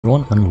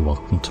Everyone, and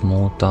welcome to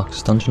more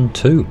Darkest Dungeon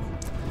 2.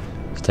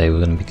 Today we're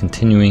going to be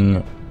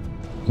continuing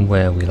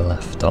where we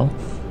left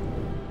off,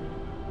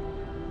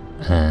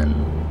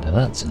 and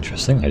that's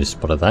interesting. I just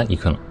spotted that. You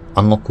can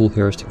unlock all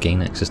heroes to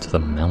gain access to the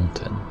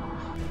mountain.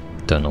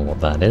 Don't know what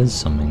that is,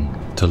 something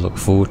to look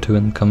forward to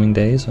in the coming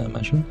days, I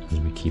imagine,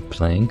 as we keep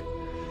playing.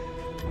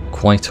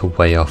 Quite a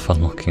way off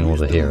unlocking all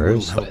the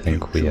heroes. I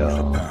think we've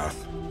unlocked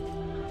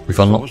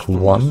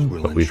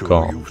one, but we've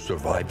got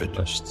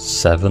just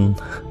 7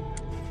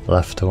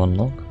 left to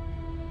unlock.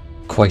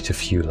 Quite a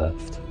few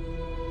left.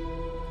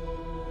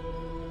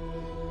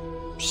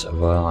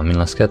 So, I mean,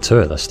 let's get to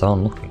it. Let's start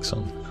unlocking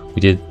some.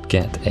 We did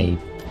get a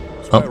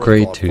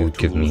upgrade to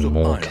give me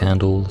more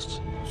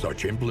candles, so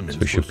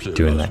we should be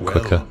doing that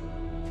quicker.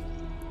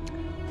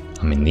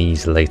 I mean,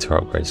 these later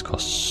upgrades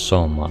cost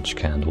so much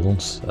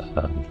candles.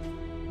 I'm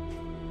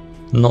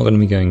not going to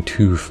be going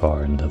too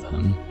far into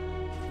them.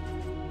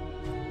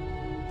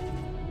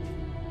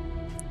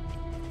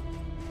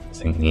 I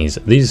think these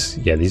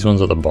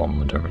ones at the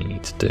bottom I don't really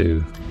need to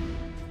do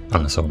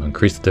unless I want to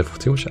increase the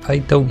difficulty, which I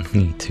don't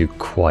need to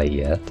quite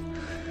yet.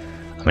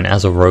 I mean,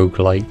 as a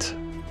roguelite,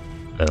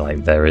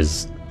 there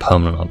is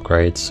permanent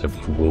upgrades, so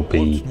we will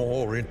be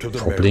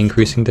probably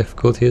increasing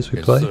difficulty as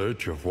we play.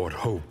 Search of what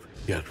hope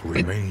yet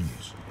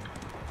remains.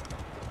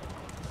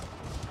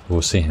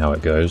 We'll see how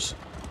it goes.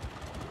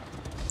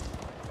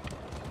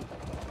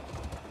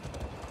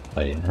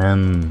 I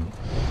am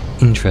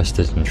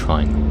interested in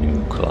trying a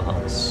new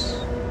class.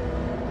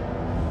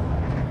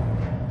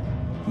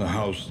 The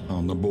house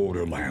on the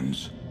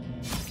borderlands,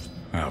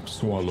 half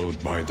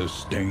swallowed by the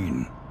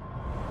stain.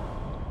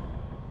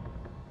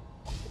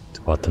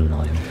 What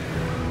denial.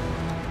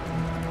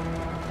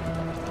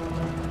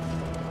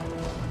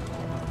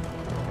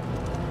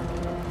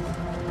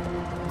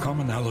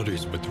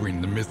 Commonalities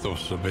between the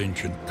mythos of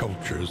ancient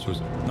cultures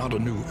was not a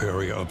new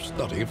area of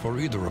study for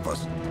either of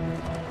us.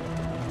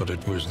 But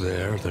it was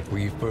there that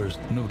we first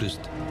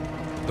noticed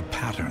the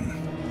pattern.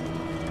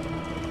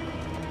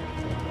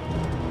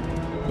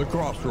 The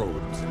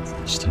crossroads.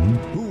 Interesting.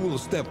 Who will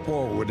step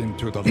forward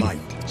into the light?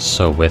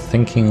 So we're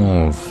thinking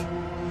of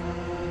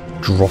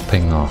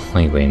dropping our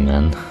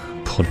highwayman,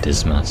 poor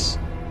Dismas,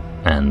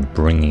 and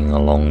bringing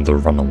along the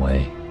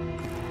runaway,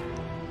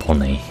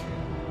 Bonnie.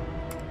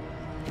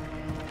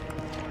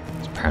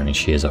 Apparently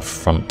she is a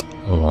front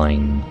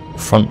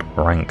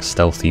rank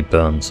stealthy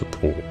burn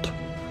support.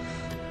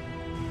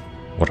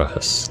 What are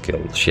her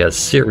skills? She has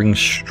Searing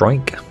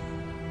Strike.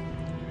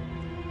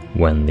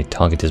 When the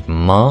target is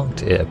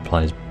marked, it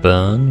applies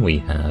burn. We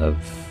have...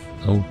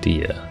 oh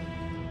dear.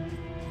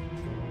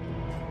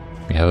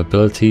 We have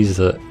abilities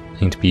that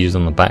need to be used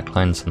on the back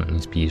line, some that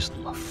needs to be used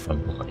on the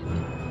front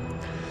line.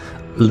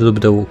 A little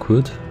bit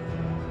awkward.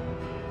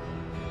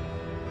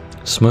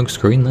 Smoke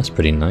screen, that's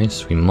pretty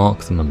nice. We mark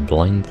them and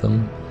blind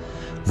them.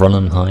 Run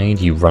and hide,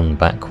 you run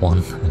back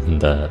one.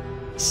 And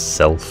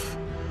stealth,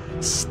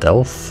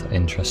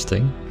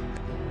 interesting.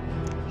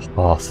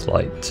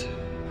 Hearthlight.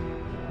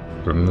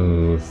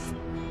 Remove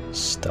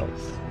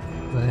stealth.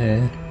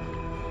 There.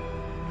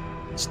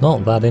 It's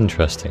not that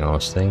interesting,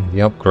 honestly. The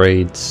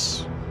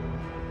upgrades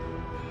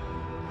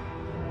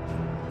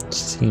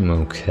seem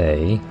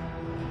okay.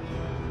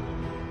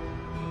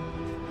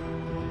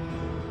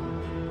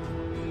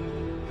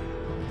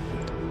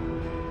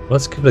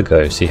 Let's give it a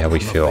go, see how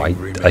we feel.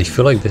 I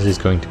feel like this is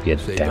going to be a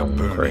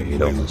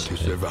downgrade, honestly.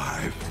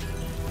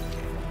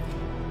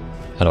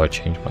 How do I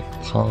change my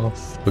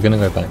path? We're going to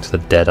go back to the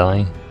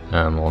Deadeye.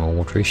 On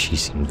Audrey, she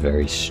seemed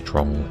very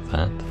strong with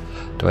that.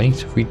 Do I need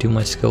to redo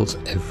my skills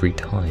every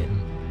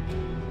time?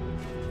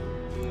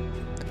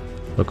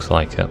 Looks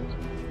like it.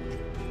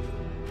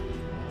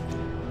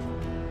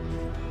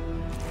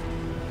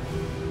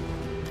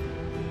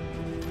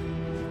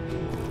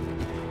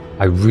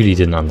 I really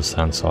didn't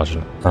understand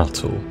Sergeant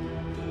at all.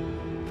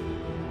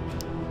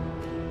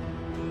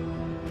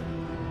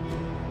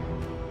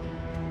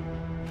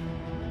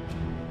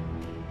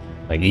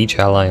 Like, each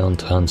ally on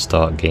turn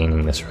start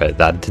gaining this red.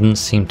 That didn't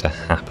seem to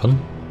happen.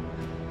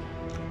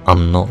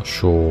 I'm not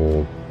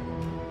sure.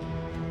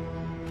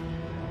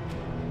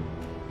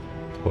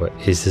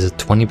 Is this a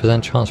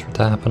 20% chance for it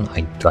to happen?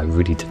 I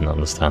really didn't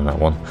understand that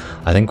one.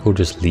 I think we'll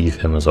just leave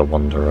him as a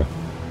wanderer.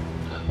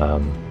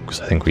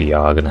 Because I think we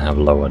are going to have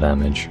lower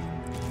damage.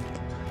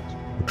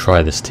 We'll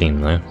try this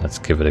team though. Let's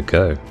give it a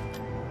go.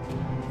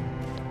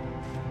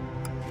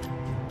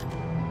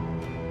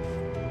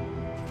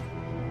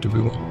 Do we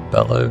want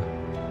Bellow?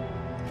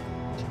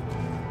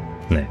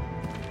 No.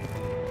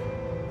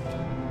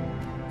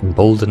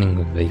 Emboldening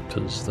with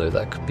vapors, though,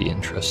 that could be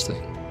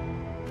interesting.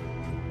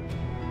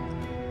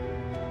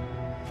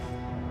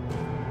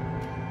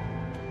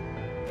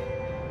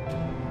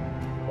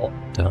 What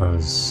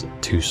does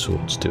Two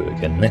Swords do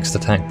again? Next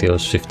attack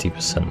deals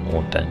 50%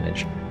 more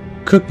damage.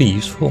 Could be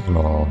useful on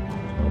our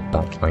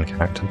backline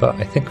character, but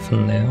I think for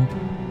now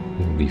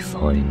we'll be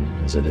fine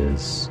as it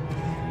is.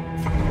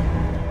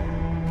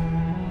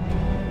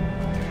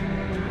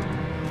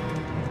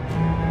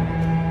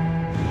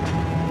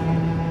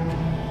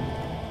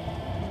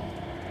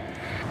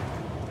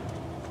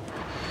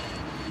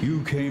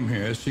 You came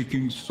here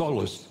seeking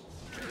solace,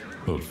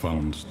 but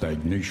found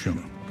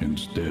stagnation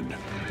instead.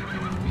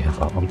 We have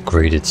our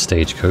upgraded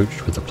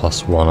stagecoach with the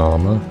 +1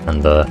 armor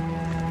and the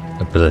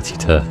ability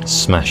to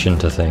smash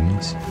into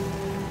things.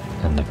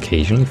 And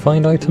occasionally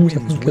find items, I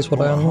think is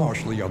what I unlock.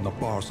 Harshly on the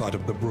far side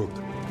of the brook.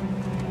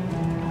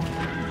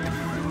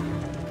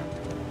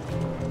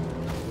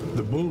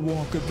 The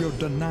bulwark of your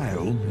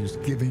denial is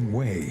giving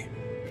way.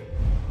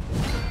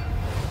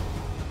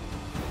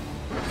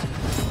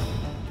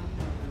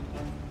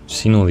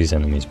 Seen all these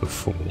enemies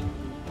before.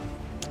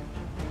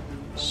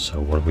 So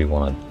what do we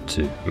want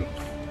to do?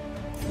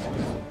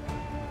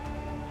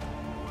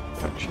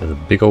 Actually, the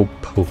big old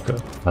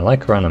poker. I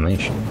like her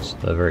animations,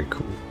 they're very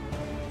cool.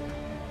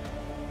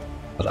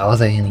 But are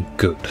they any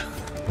good?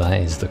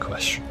 That is the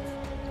question.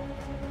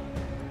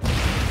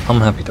 I'm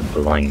happy to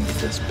blind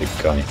this big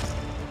guy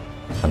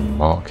and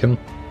mark him.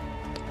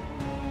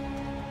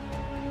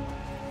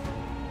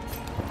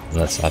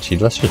 Let's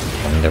just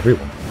blind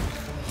everyone.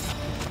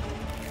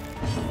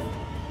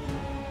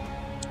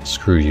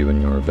 Screw you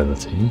and your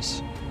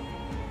abilities.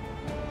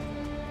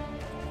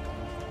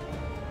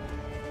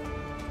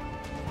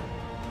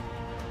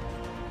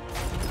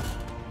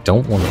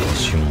 Don't want to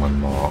assume my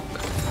mark.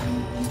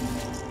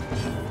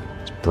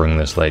 Let's bring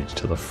this lady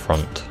to the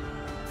front.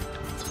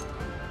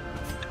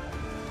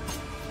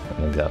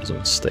 Maybe that was a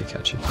mistake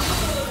actually.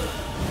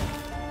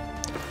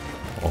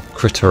 Well,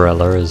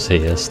 Critterella is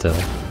here still.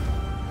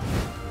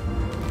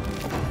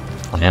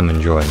 I am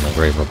enjoying that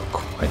Grave Robber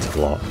quite a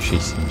lot. She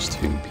seems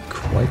to be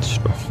quite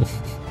strong.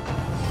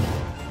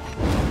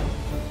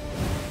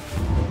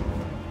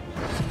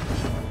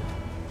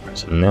 Right,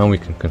 so now we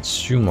can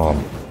consume our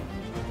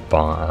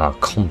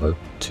combo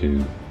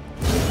to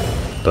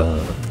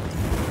burn.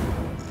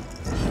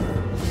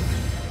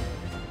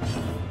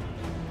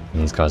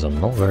 These guys are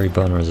not very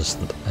burn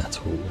resistant at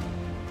all.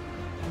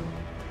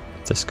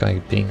 This guy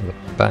being at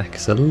the back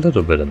is a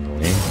little bit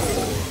annoying.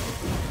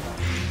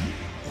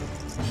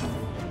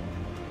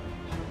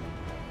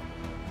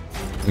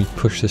 We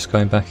push this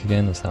guy back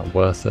again, is that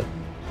worth it?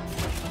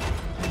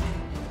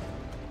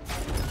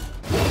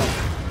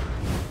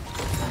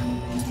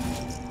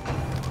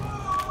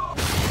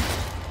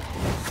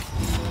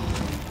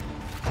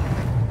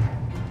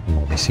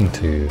 Well, they seem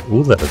to,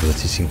 all their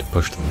abilities seem to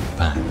push them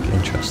back,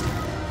 interesting.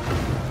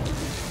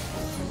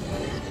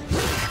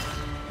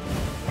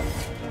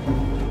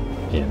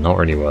 Yeah, not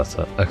really worth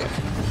it. Okay.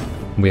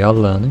 We are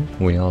learning,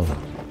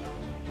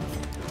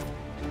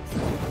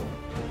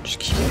 Just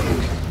keep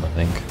poking, I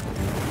think.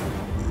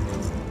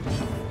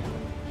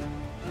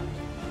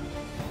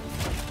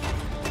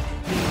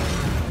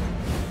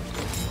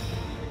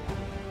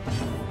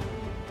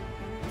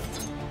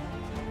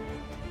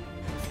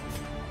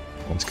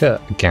 Let's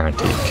get a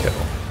guaranteed kill.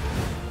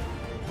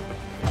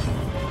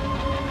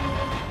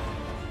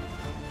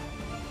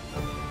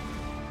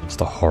 It's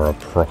the horror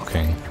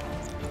procking.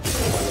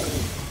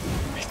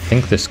 I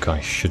think this guy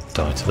should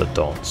die to the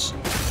dots.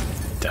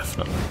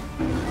 Definitely.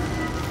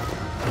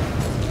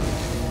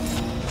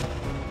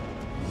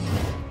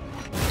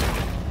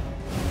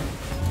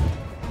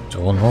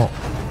 Or not.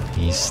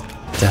 He's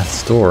death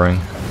storing.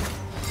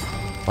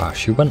 Wow,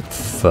 she went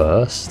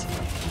first.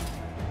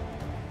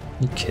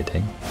 Are you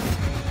kidding?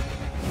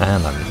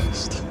 And I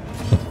missed.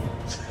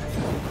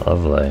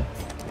 Lovely.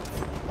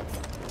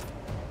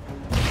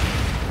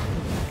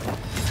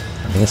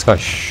 I think this guy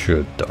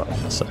should die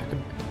in a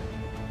second.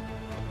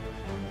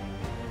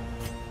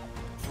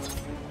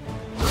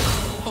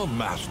 A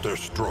master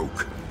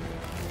stroke.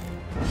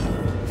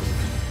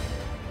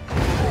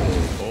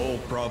 All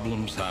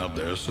problems have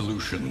their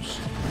solutions.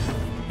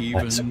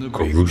 Even That's a the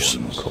big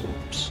gruesome ones.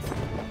 corpse.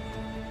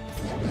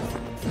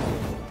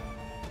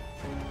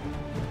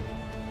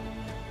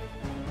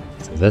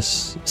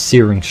 This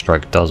Searing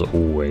Strike does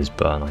always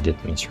burn, I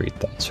did misread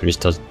that, so it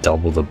just does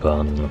double the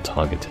burn when the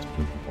target has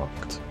been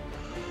marked.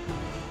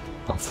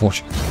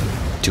 Unfortunately, it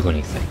doesn't do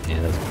anything. Yeah,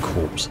 there's a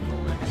corpse in the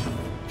way.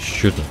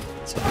 Shouldn't.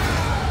 So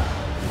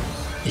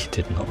it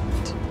did not.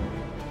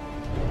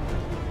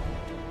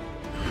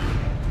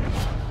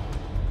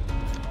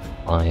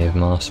 Eye of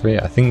Mastery,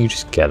 I think you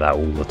just get that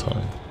all the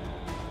time.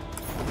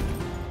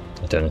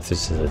 I don't know if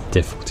this is a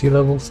difficulty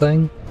level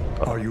thing.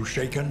 Are you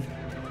shaken?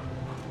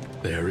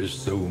 There is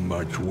so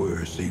much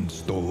worse in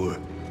store.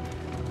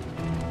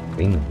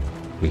 We know.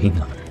 We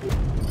know.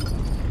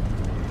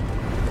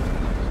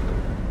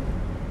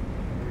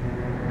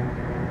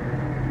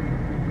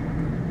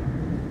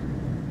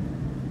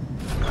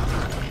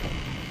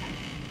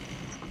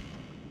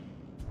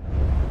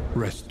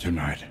 Rest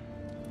tonight.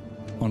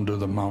 Under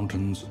the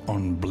mountain's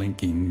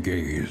unblinking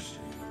gaze.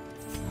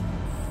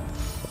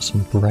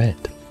 Some bread.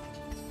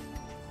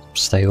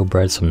 Stale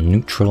bread, some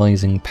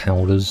neutralizing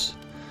powders,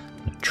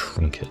 and a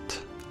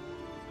trinket.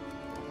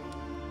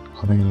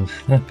 I'm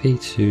happy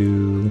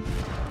to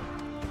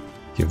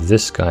give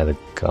this guy the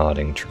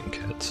guarding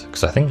trinket,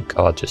 because I think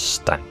guard just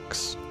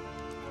stacks.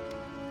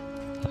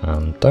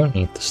 Don't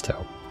need the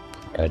stale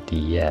bread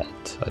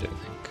yet, I don't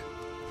think.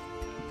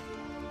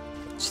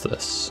 What's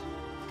this?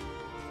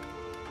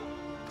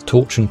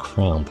 Torch and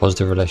Crown,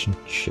 positive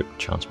relationship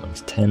chance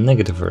 -10,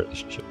 negative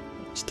relationship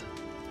 -10.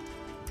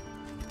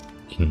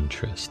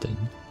 Interesting.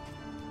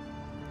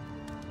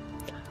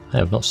 I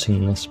have not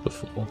seen this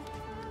before.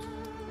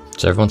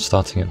 So everyone's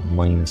starting at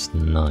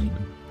 -9.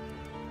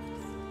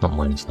 Not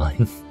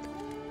 -9.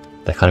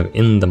 They're kind of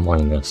in the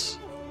minus,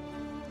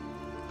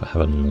 but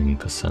have a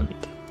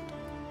 9%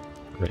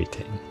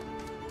 rating.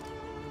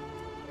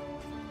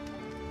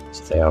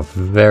 So they are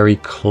very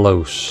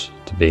close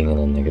to being in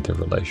a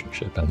negative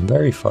relationship and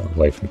very far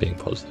away from being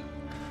positive.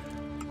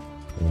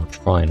 We'll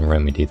try and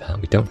remedy that.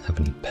 We don't have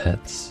any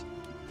pets.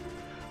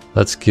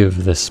 Let's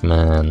give this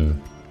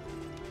man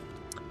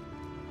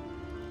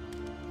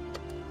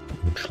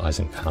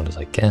neutralizing powders,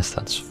 I guess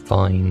that's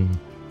fine.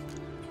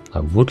 I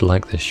would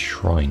like this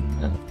shrine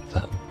map,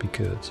 that would be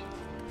good.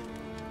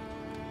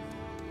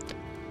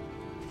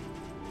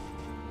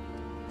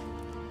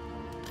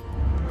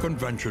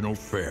 Conventional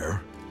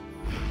fare,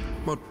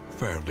 but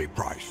fairly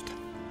priced.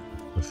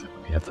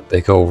 We have the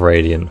big old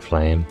radiant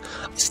flame.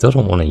 I still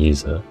don't want to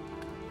use it.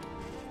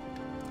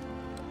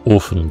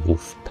 Orphan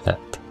wolf pet.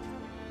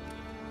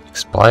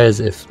 Expires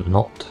if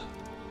not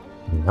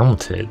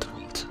mounted.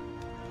 What?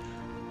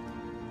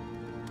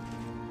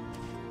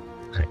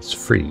 And it's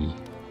free.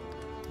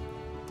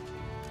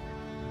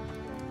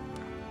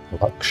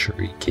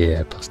 Luxury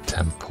gear plus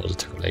 10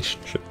 positive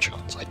relationship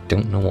chance. I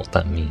don't know what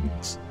that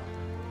means.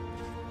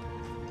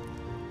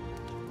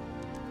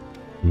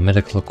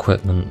 Medical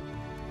equipment.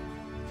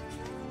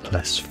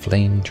 Less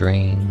flame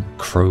drain.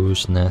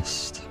 Crow's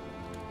nest.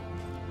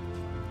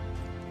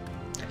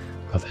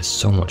 God, there's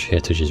so much here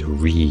to just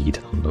read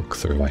and look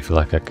through. I feel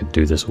like I could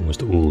do this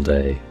almost all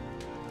day.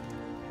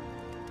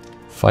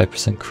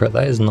 5% crit,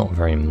 that is not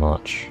very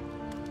much.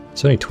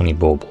 It's only 20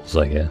 baubles,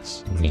 I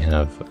guess. And we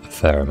have a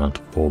fair amount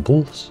of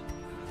baubles.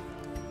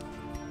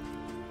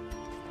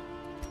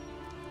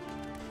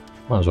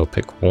 Might as well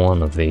pick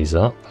one of these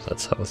up.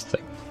 Let's have a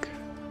think.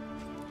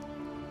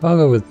 I'll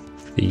go with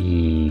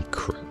the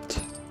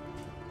crit.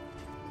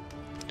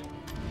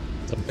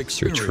 The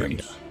mystery trainer.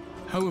 Experience,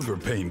 however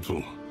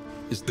painful,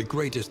 is the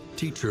greatest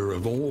teacher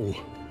of all.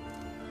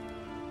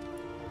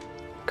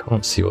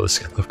 Can't see what the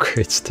skill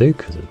upgrades do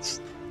because it's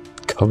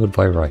covered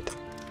by writing.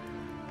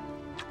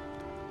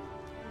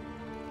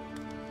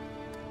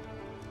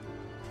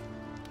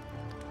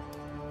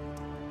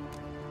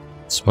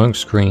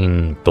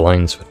 Smokescreen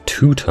blinds for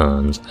 2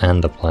 turns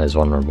and applies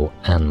vulnerable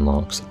and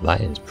marks.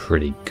 That is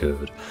pretty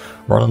good.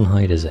 Run and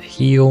hide is a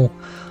heal.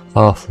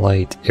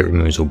 Half-light, it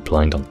removes all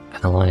blind on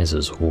allies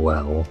as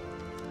well.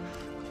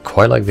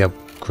 Quite like the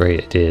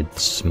upgraded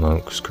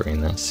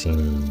smokescreen, that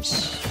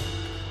seems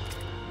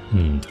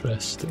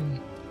interesting.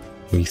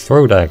 We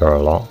throw dagger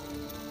a lot,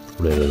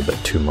 probably a little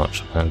bit too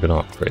much. I'm going to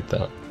upgrade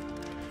that.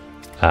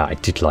 I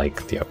did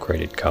like the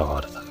upgraded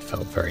card, that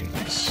felt very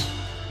nice.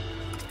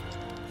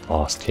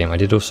 Last game I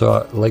did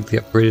also like the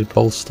upgraded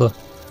bolster.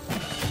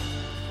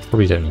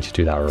 Probably don't need to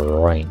do that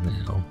right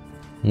now.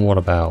 What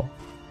about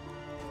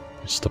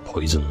Mr.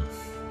 Poison?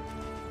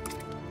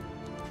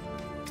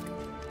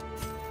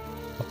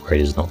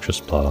 Upgrade is Noxious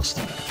Blast.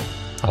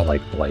 I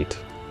like Blight.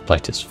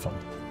 Blight is fun.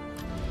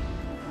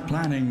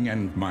 Planning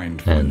and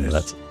mindfulness. And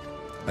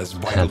let's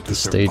add the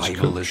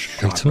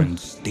stagecoach item.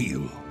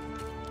 Steel.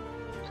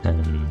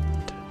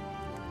 And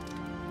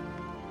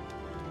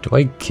do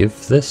I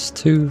give this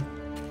to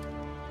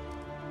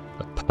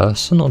a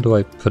person or do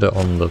I put it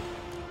on the...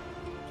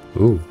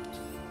 Ooh.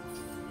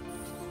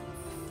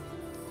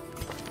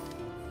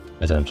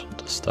 I don't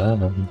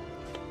understand.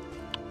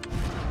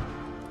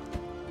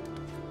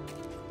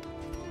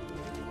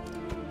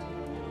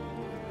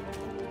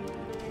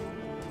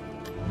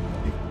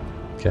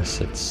 I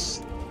guess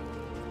it's...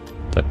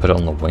 Did I put it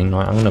on the wing?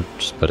 I'm gonna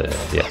just put it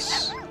here,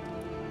 yes.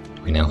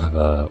 We now have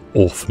a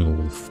Orphan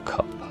Wolf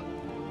Cup.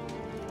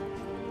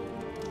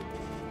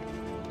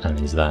 And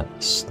is that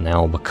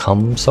now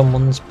become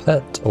someone's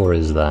pet, or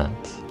is that...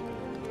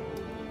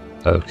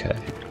 Okay,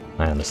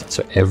 I understand.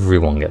 So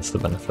everyone gets the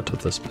benefit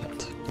of this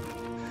pet.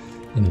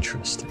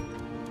 Interesting.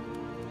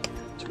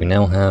 So we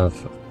now have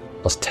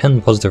plus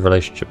 10 positive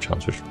relationship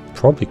chance, which is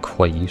probably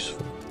quite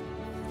useful.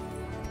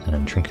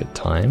 And trinket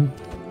time,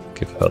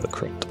 give her the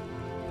crit.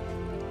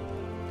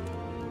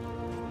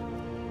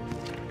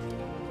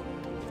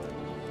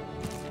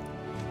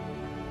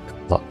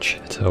 Clutch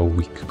hit a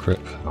weak grip.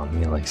 Our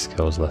melee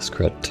skills less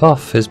crit.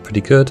 Tough is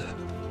pretty good.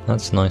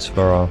 That's nice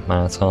for our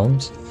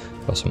man-at-arms.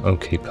 Got some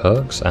okay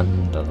perks,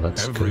 and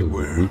let's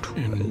Everywhere go root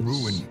in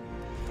ways. ruin.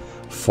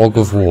 Fog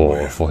of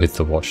War for hit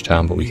the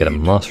Watchtower, but we get a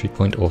mastery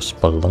point or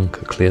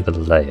Spelunker, clear the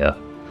layer.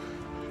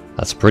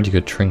 That's a pretty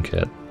good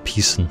trinket.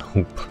 Peace and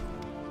Hope.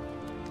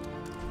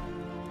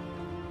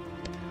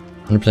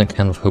 100%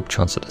 Candle of Hope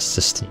chance at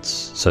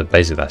assistance. So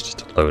basically that's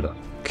just a load of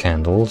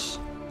candles.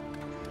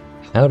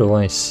 How do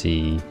I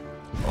see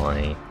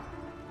my...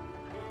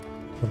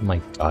 What are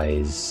my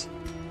guys'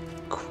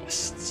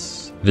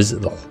 quests?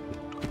 Visit the Hall.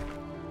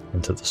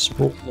 Enter the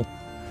Sprawl.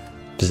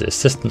 Visit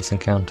assistance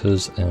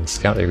encounters and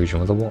scout a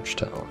region with a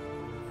watchtower.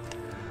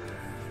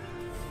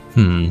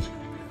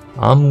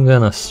 I'm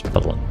gonna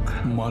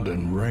spelunk. Mud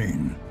and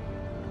rain,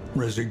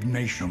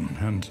 resignation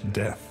and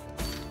death.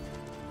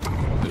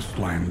 This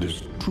land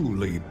is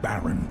truly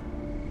barren.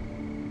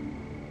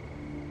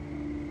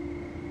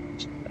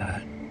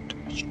 And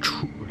it's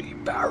truly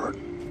barren.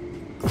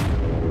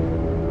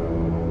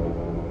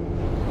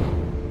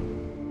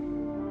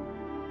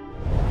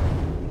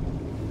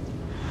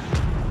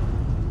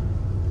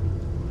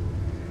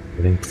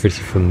 Getting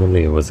pretty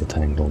familiar with the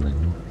Tangle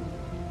name.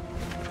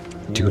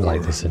 I do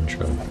like this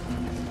intro.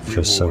 It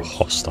feels so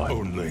hostile.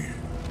 Only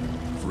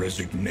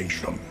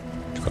resignation.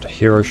 We've got a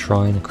hero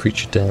shrine, a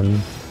creature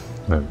den,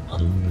 and an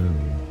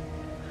unknown.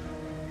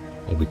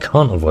 Well, we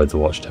can't avoid the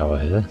watchtower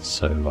here,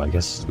 so I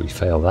guess we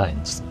fail that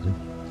instantly.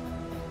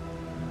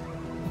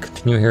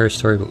 Continue hero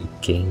story, but we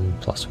gain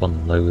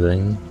 +1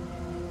 loathing.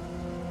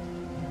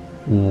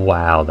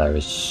 Wow, there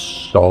is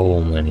so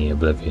many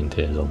Oblivion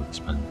Tears on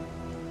this man.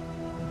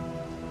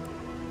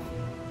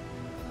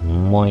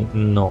 Might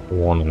not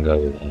want to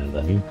go there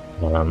then.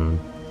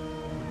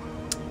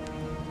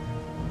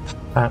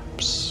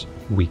 Perhaps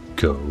we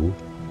go.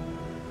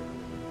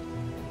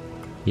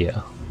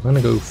 Yeah, I'm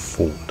gonna go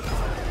forward.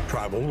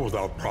 Travel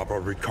without proper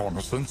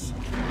reconnaissance.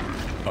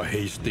 A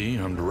hasty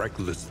and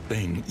reckless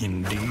thing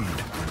indeed.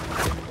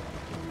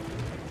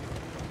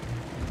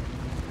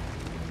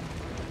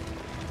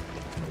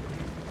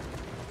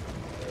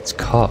 Its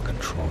car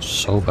controls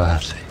so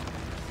badly.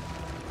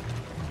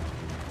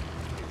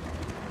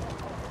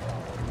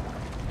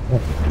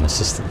 Oh, an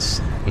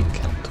assistance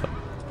encounter.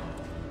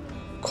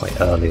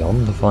 Quite early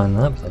on to find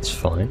that, but that's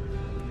fine.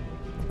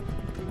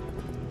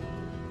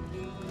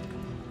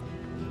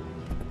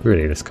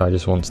 Really, this guy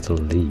just wants to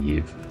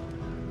leave.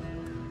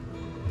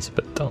 It's a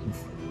bit dumb.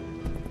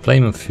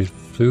 Flame and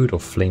food or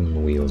flame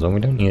and wheels? Well,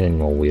 we don't need any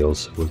more wheels,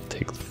 so we'll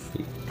take the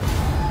food.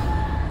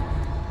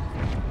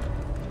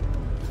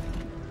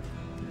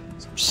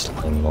 Some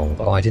slime mold.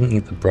 Oh, I didn't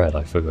eat the bread,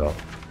 I forgot.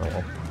 Oh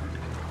well.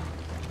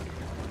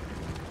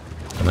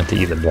 I meant to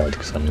eat the bread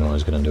because I knew I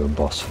was going to do a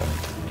boss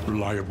fight.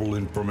 Reliable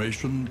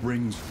information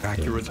brings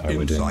accurate Yeah,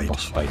 we're doing a insight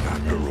boss fight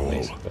after all.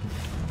 basically.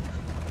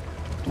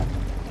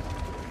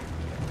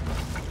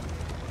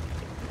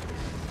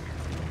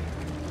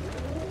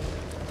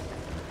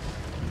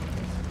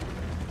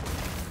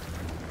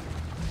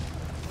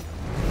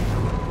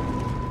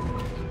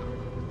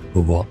 A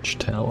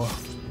watchtower.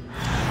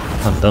 I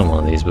haven't done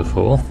one of these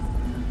before.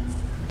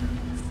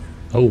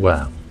 Oh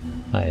wow,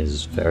 that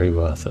is very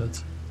worth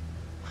it.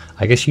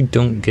 I guess you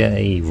don't get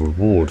a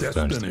reward for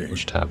going to the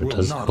watchtower, but it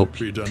does help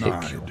you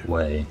pick your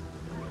way.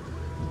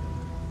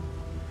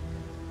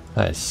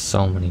 That is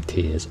so many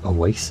tears.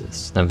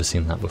 Oasis, never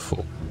seen that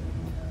before.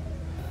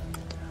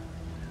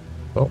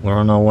 Well, we're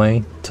on our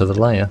way to the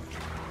lair.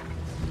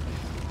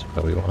 That's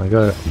where we want to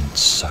go. And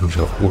so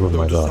do all of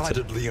my glasses.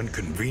 Decidedly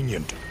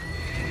inconvenient.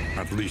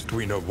 At least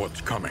we know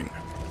what's coming.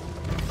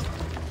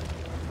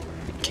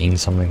 Gain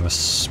something by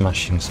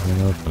smashing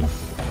something open.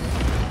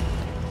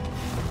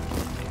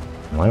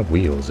 My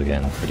wheels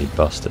again pretty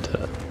busted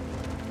here.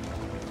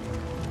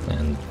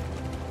 And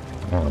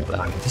oh,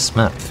 I mean, this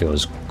map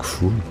feels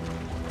cruel.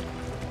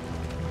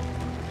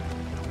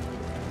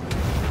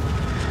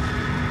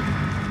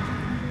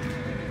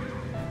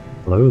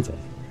 Hello there.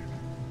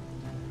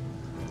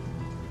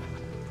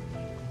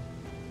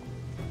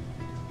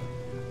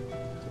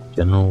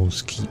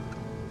 General's Keep.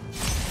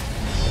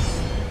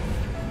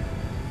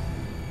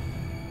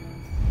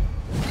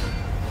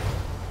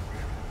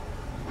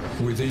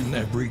 Within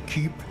every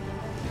keep,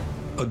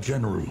 a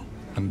general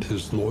and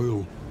his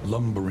loyal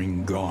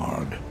lumbering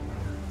guard.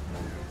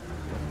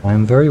 I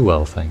am very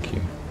well, thank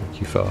you.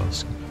 Thank you for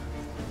asking.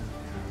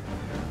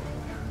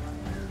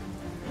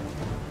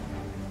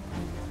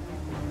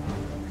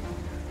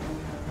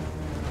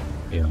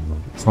 Yeah,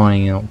 I'm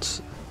trying out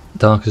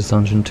Darkest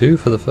Dungeon 2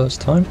 for the first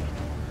time.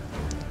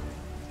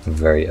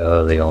 Very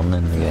early on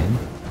in the game.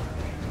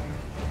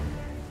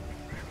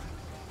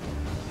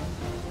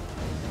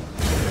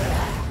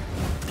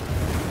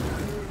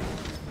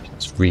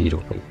 Let's read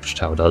what the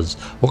Watchtower does.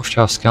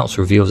 Watchtower Scouts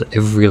reveals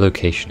every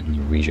location in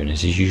the region.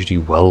 It is usually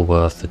well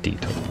worth the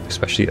detour,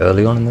 especially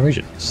early on in the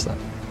region. So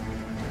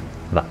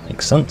that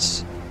makes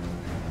sense.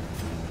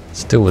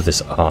 Still with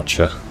this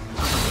archer.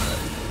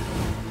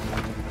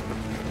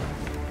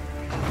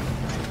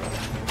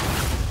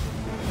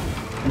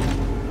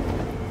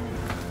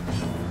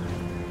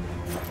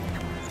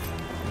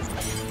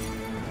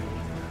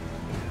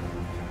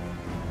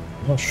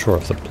 I'm not sure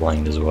if the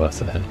blind is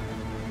worth it.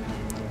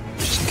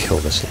 Just kill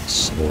this little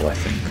soul, I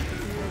think.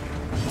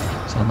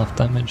 Is that enough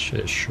damage?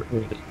 It sure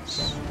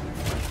is.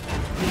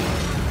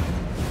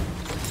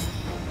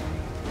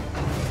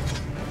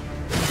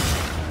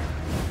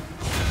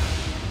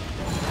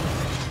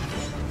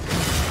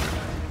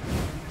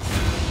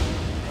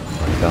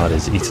 My god,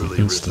 is eaten Early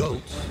instantly.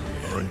 results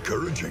are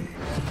encouraging.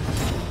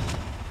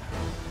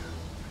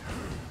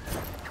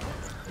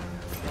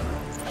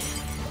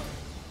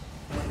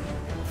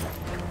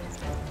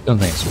 I don't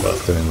think it's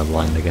worth doing the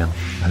blind again.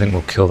 I think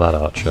we'll kill that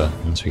archer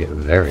unless we get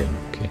very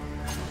unlucky.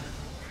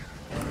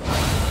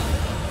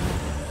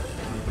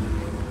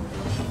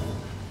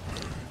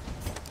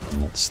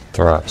 And let's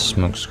throw out a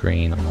smoke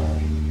screen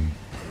on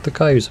the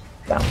guy who's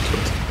about to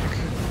attack.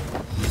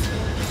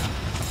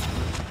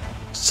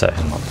 Set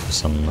him up for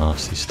some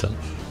nasty stuff.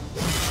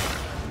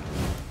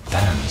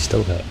 Damn, he's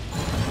still there.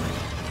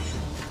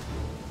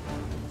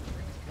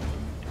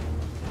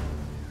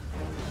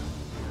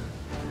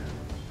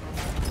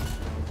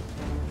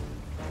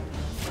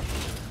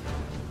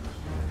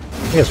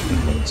 I guess we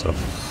can win, so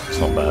it's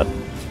not bad.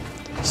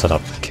 Set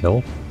up the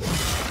kill.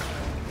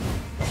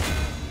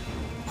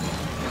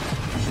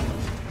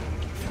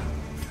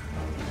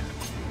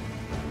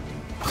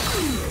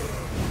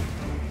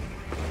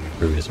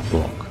 Through his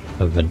block,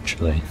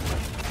 eventually.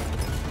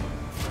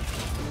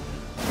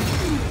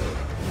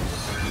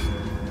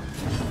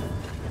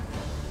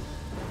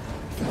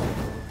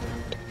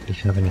 Don't really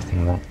have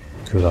anything that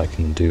good I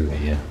can do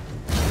here.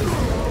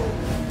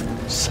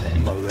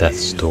 Setting up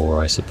death's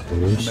door, I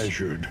suppose.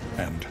 Measured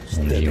and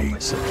heal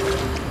myself.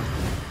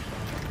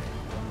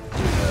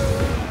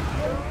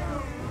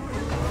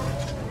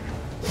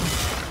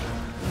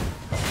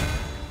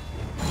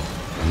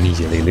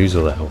 Immediately lose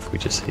all the health we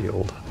just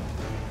healed.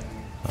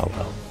 Oh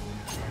well.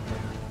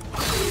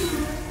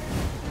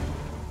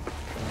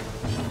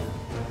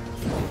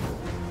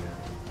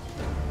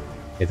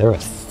 Okay, there are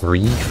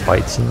 3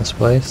 fights in this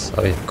place?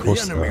 Oh yeah, of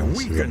course there are.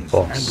 This is a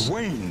boss.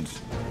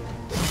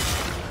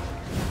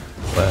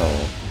 Well,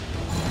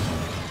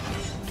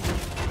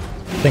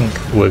 I think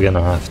we're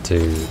gonna have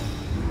to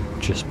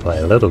just play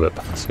a little bit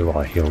passive while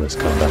I heal this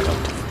guy back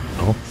up to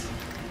full health.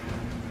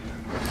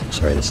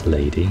 Sorry, this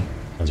lady,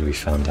 as we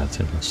found out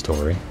in her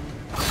story.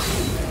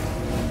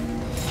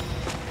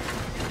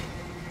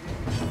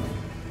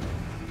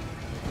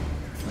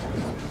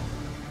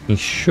 He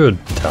should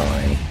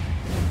die in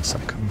a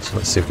second, so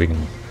let's see if we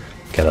can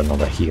get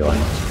another heal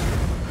out.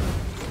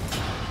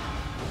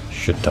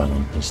 Should die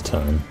on his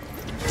turn.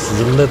 This is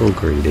a little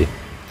greedy.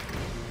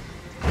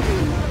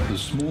 The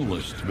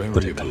smallest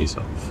variable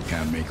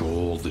can make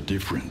all the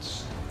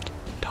difference.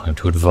 Time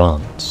to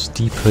advance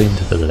deeper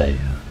into the layer.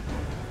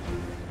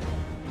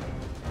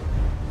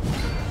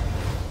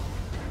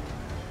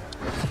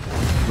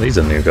 These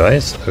are new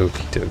guys.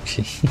 Okie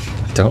dokie.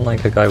 I don't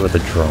like a guy with a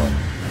drum.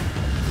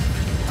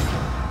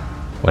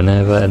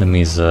 Whenever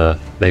enemies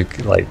they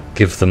like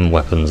give them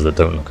weapons that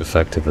don't look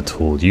effective at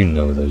all, you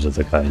know those are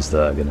the guys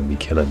that are gonna be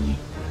killing you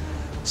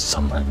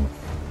somehow.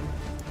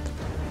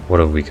 What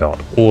have we got?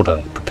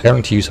 Order.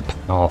 Preparing to use a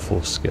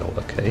powerful skill.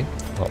 Okay.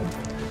 Well,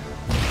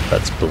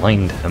 let's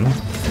blind him.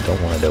 I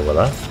don't want to deal with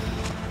that.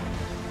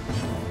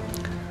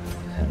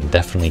 And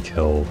definitely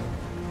kill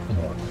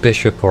a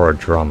bishop or a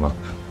drummer.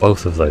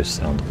 Both of those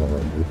sound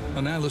horrible.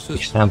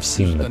 Analysis we have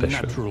seen the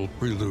bishop. Natural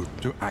prelude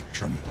to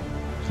action.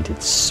 He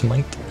did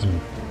smite and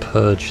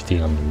purge the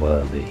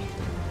unworthy.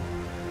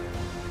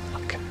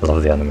 Okay, I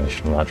love the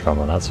animation of that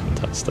drummer. That's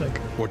fantastic.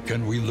 What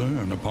can we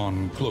learn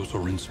upon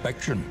closer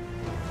inspection?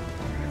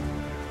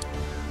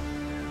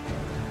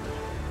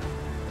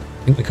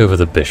 I think we go for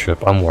the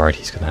bishop. I'm worried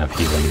he's going to have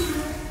healing.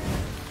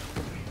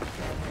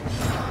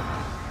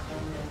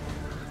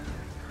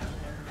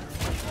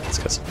 Let's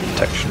get some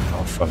protection on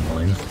our front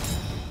line.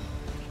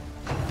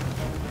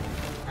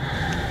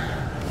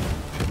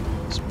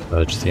 Let's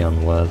purge the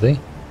unworthy.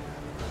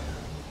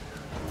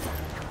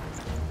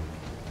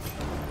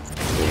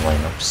 We'll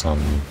line up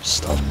some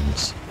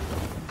stuns.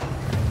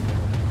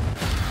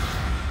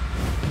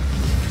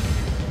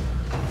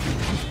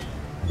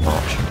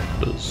 Marching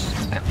orders.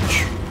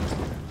 Ouch.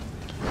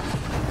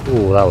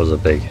 Oh, that was a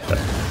big hit.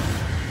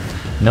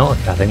 No, I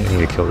think we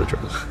need to kill the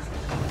drummer.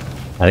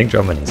 I think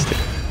drummer needs to.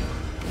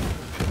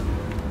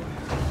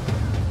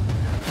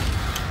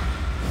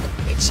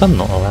 It's I'm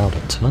not allowed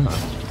a turn.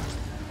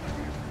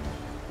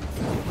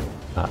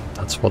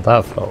 That's what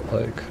that felt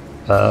like.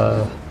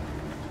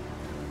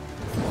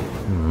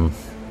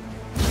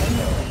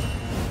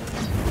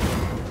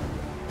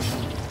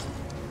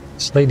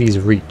 This lady's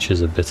reach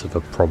is a bit of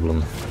a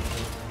problem.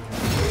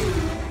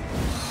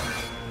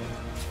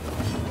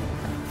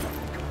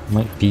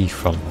 Might be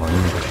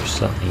frontline, but you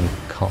certainly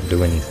can't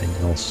do anything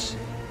else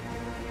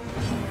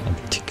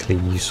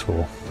particularly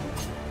useful.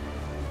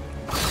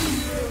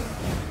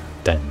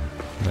 Then,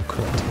 no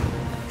crit.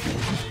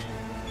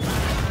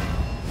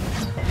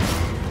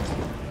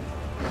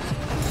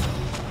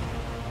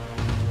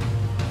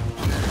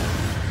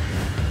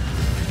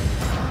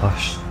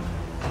 Gosh.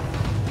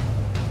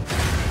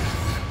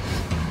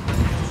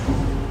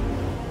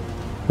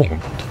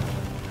 Taunt.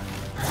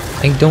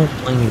 I don't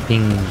mind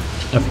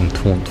having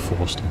taunt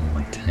forced on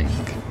my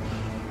tank.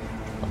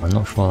 I'm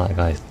not sure that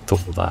guy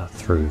thought that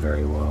through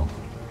very well.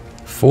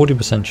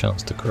 40%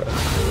 chance to crit.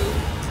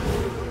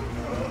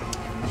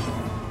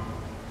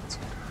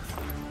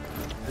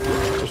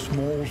 A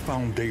small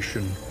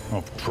foundation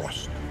of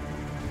trust.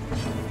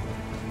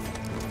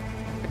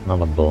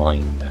 Another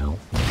blind out.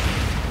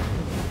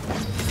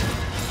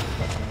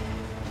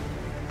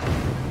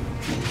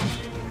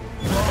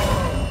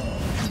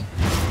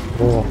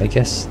 Oh, I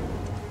guess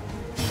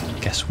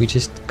we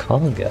just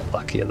can't get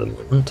lucky at the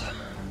moment.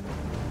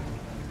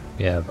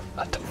 We have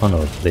a ton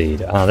of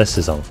lead. Ah, this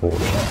is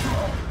unfortunate.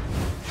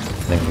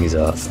 think these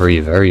are 3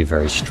 very,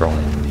 very strong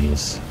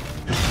enemies.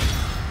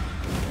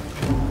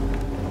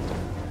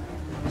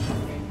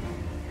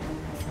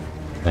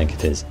 I think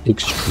it is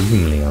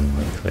extremely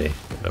unlikely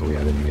that we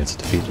are going to get to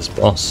defeat this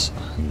boss,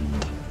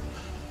 and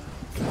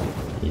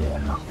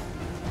yeah.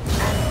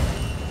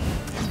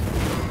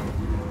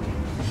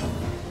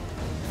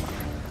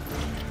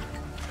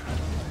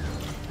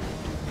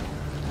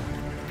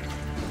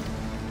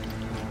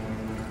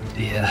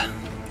 Yeah.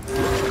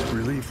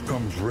 Relief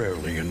comes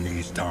rarely in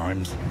these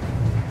times.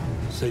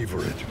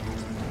 Savor it.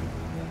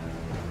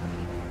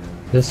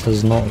 This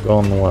has not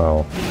gone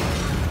well.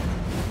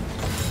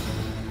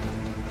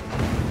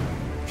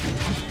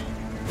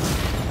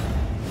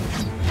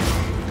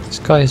 This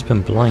guy has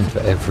been blind for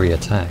every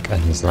attack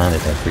and he's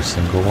landed every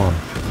single one.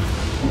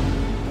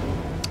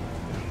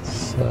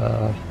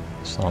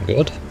 It's not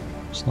good.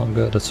 It's not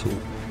good at all.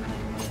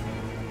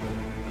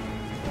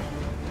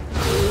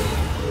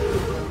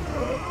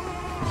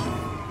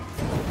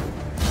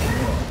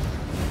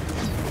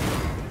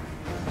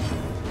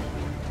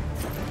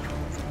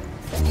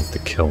 To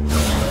kill me.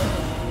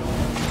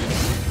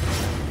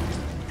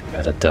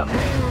 Better die.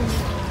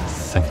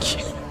 Thank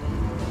you.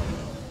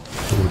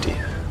 Oh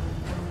dear.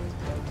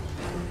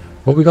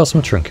 Well, we got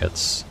some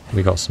trinkets.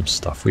 We got some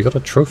stuff. We got a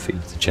trophy.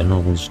 The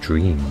General's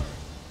Dream.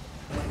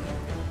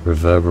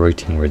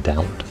 Reverberating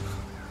Redoubt.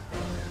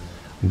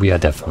 We are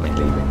definitely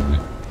leaving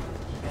now.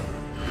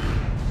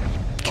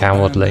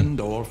 Cowardly.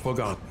 Abandoned or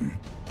forgotten.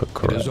 But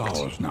correct. It is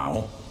ours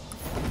now.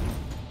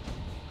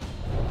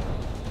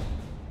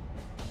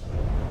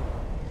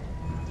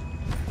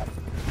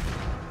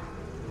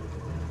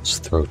 Let's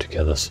throw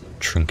together some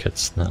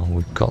trinkets now.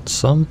 We've got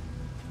some.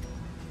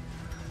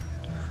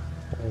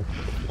 Oh,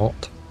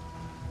 what?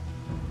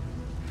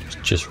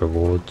 Just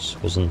rewards,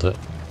 wasn't it?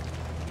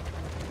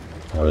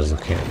 I was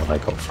looking at what I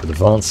got for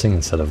advancing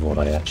instead of what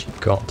I actually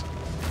got.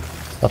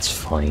 That's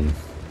fine.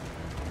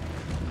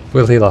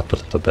 We'll heal up a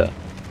little bit.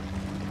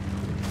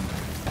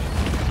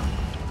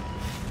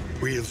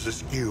 Wheels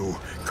askew,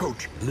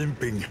 coach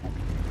limping.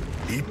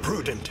 Be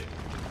prudent.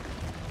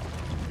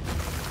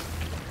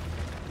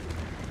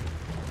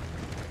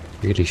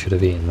 Really should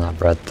have eaten that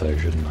bread though,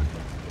 shouldn't I?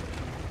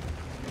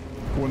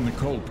 When the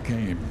cult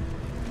came,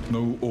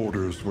 no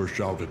orders were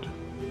shouted.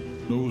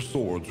 No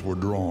swords were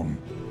drawn.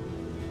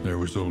 There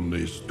was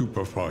only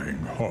stupefying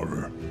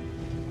horror.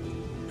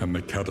 And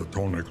the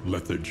catatonic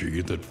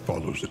lethargy that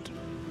follows it.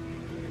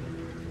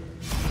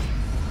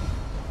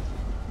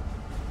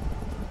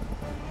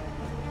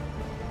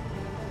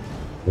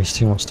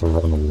 Misty wants to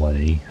run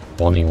away.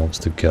 Bonnie wants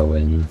to go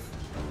in.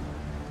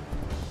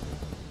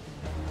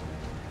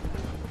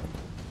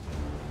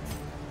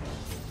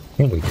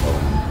 I think we go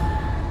in.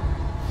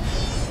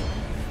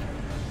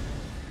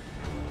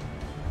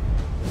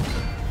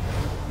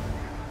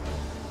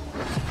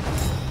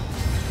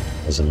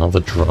 There's another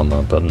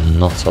drummer, but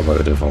not a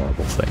load of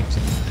horrible things.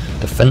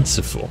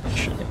 Defensive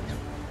formation.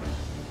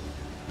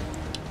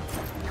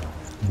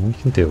 We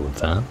can deal with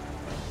that.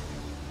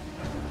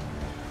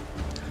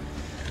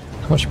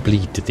 How much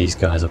bleed did these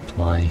guys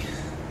apply?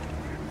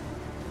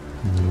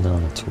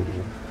 None at all.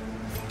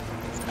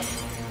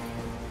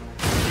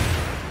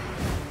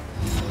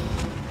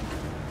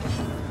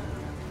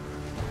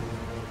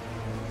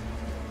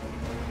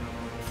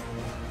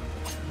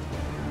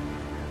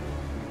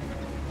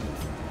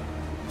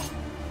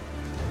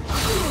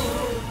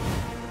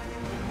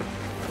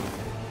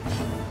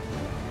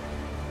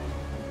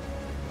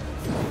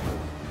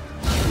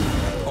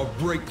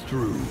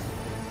 Breakthrough.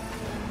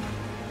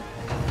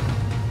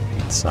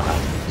 It's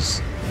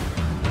ours.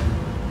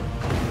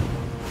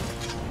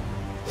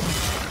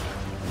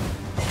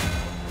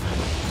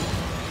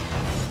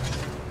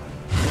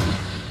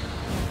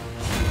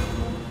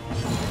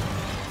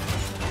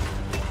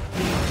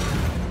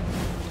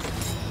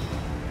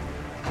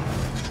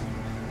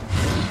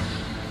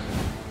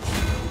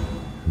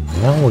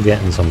 Now we're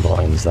getting some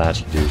blinds that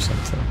actually do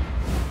something.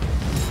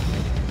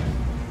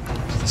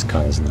 This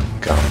guy is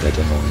not guarded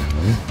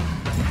annoyingly.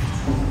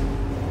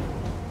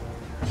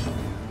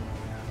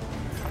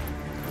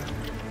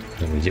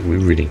 We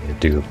really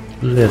need to do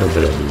a little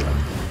bit of healing.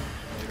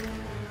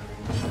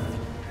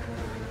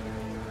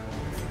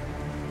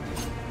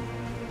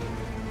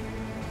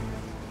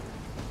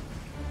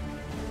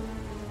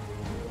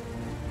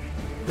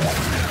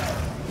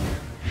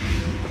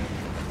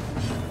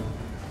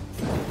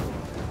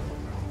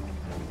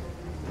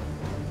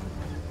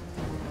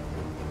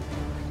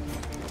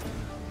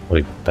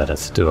 Probably better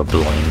to do a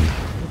blind.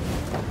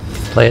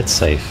 Play it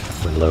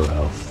safe with low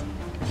health.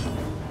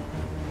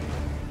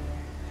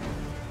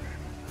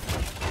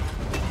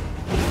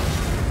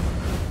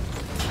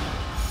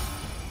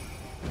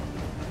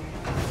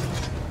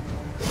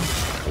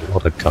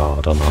 What a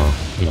guard on our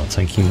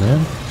tanking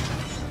man.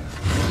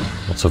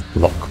 Lots of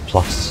block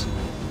plus.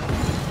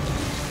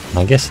 And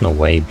I guess in a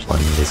way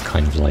blind is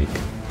kind of like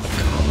a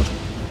guard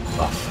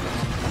buff.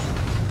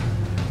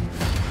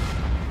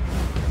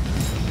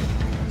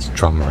 This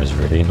drummer is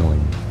really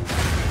annoying.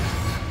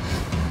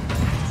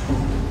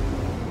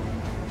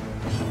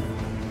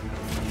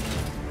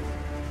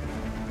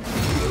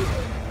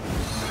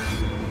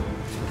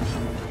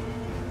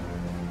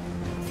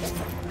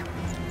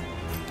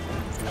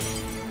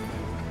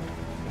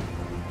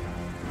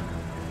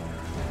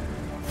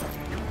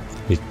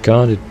 He's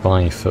guarded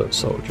by foot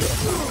soldier.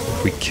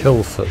 If we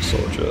kill foot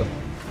soldier,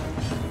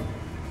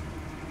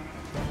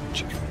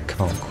 which I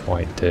can't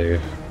quite do.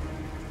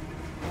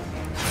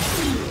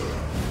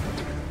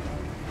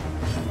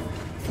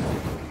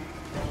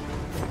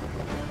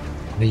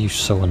 Why are you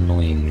so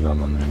annoying,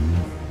 drummer man?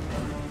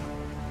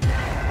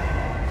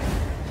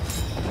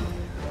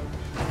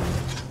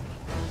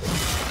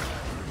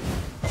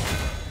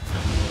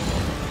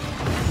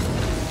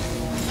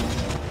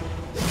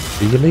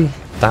 Really?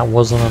 That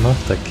wasn't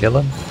enough to kill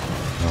him?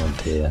 Oh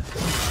dear.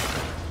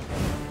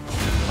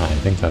 I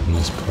think I've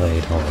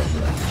misplayed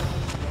horribly.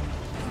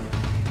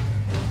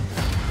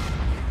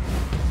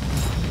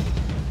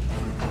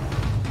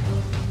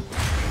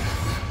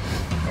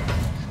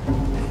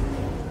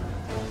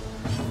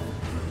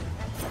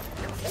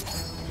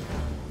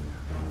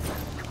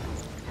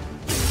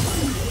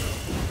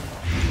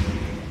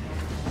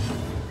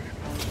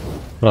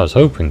 What I was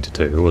hoping to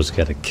do was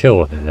get a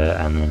kill here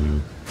and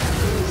then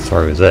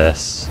throw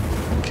this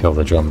and kill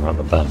the drummer at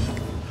the back.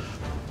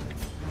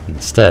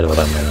 Instead, what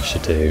I managed to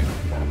do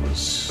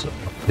was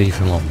leave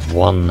him on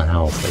 1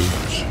 health. Are you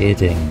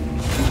kidding?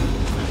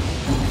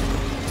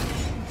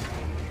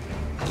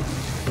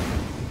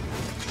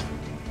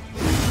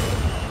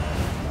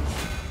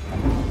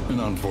 An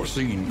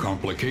unforeseen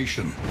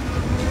complication.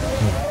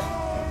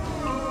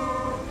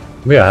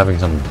 We are having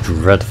some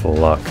dreadful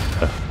luck.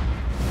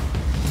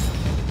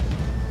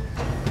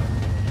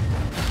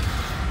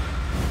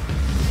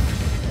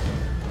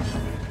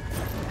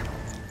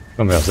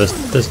 I'll be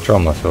honest, this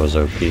drummer feels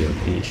OP.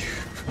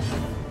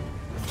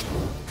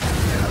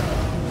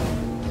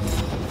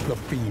 The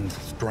fiend's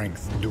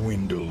strength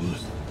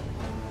dwindles.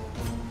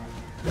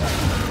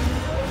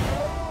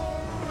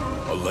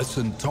 A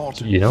lesson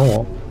taught. You know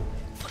what?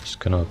 I'm just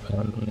gonna open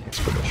an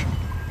expedition.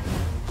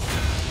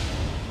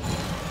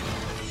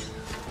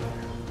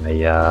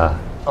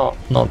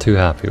 Not too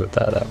happy with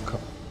that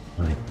outcome.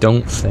 I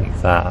don't think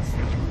that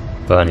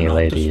Bernie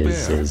lady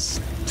is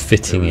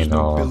fitting in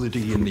our group,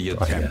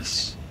 I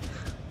guess.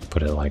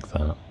 Put it like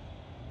that.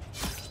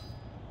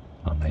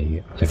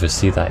 I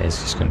foresee that is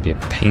just going to be a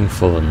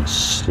painful and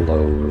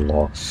slow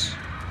loss.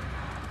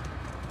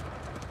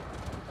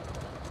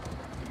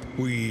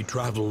 We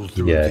travel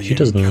through Yeah, she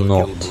does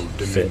not fit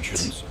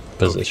dimensions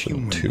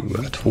position of 2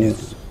 human at all.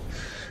 weakness.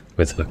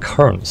 With her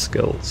current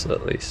skills,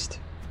 at least.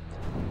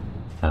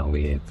 Now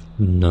we have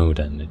no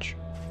damage.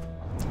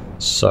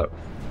 So, Look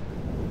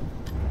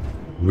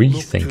to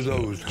rethinking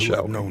those it, who shall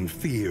have we? known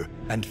fear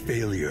and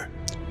failure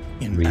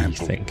in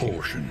ample Rethinking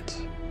portion. it.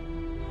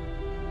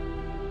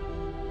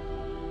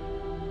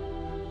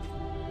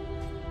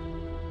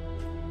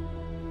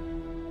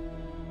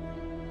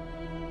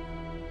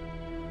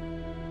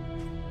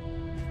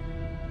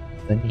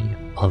 Any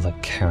other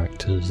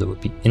characters that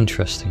would be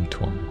interesting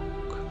to unlock?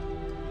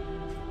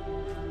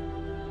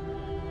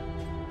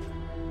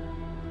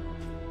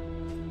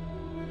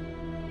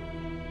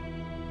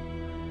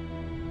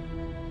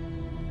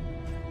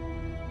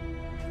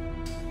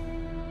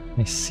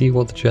 I see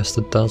what the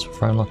Jester does with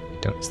Rhinelock.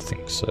 I don't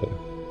think so.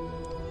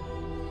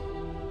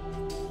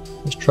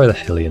 Let's try the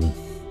Hellion.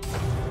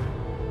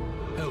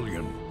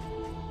 Hellion.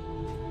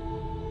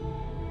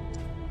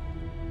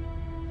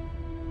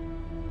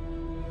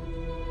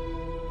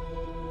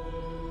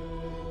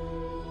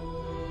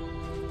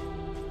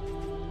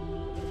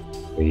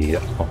 We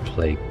are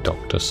Plague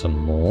Doctor some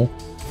more.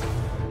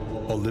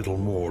 A little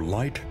more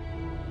light,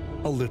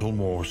 a little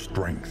more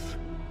strength.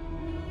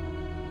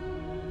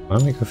 Why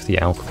don't we go for the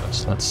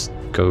Alchemist? Let's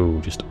go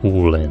just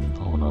all in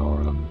on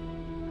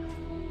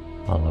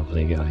our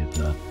lovely guy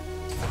there.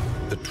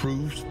 The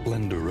true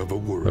splendor of a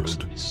world. Looks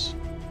nice.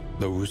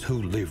 Those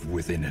who live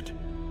within it.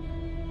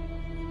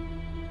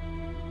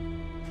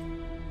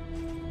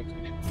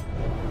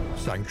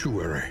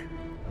 Sanctuary.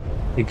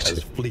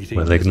 As fleeting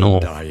Well, as a ignore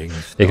dying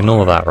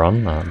star. that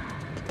run.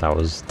 That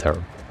was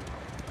terrible.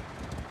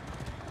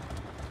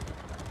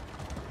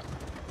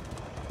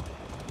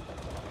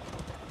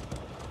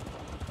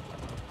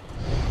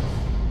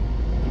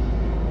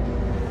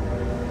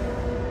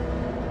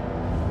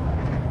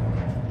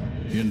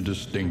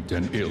 Indistinct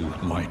and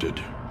ill-lighted.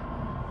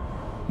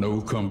 No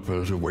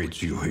comfort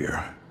awaits you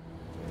here.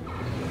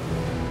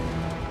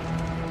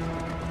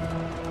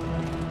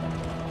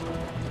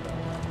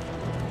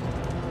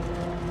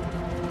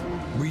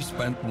 We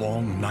spent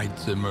long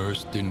nights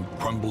immersed in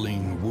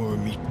crumbling,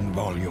 worm-eaten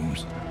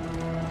volumes,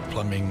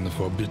 plumbing the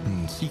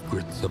forbidden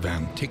secrets of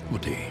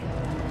antiquity.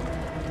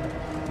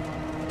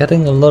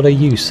 Getting a lot of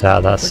use out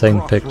of that The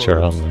same picture,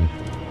 crossroads. haven't we?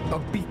 A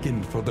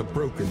beacon for the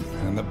broken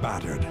and the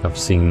battered. I've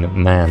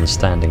seen man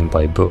standing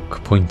by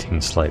book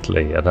pointing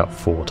slightly about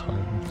 4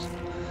 times.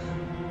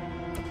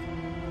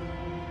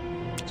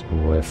 So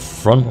we're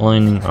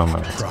frontlining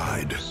our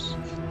Pride.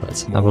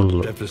 Let's have a More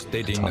look.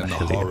 devastating at our than the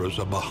Hellion. horrors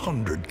of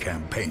 100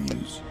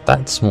 campaigns.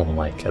 That's more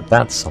like it.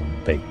 That's some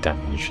big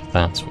damage.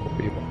 That's what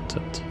we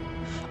wanted.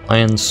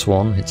 Iron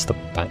Swan hits the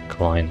back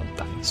line, and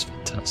that is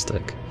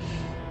fantastic.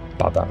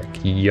 Barbaric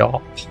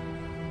Yarp.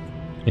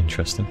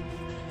 Interesting.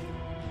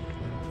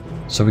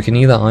 So we can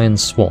either Iron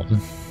Swan,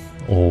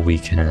 Or we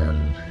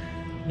can,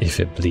 if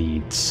it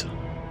bleeds.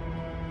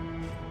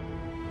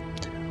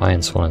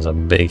 Iron Swan is a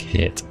big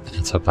hit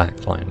at a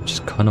backline, which is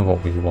kind of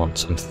what we want.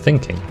 So I'm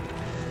thinking,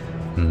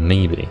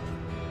 maybe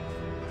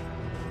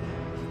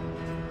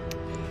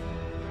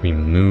we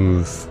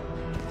move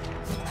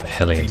the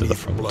Heli into the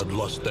front.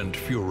 Bloodlust and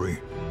fury.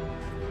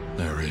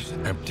 There is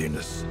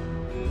emptiness.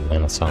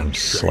 And that's I'm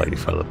slightly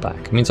further back.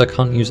 It means I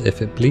can't use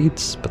if it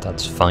bleeds, but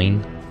that's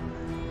fine.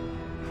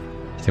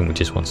 I think we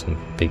just want some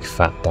big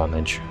fat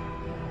damage.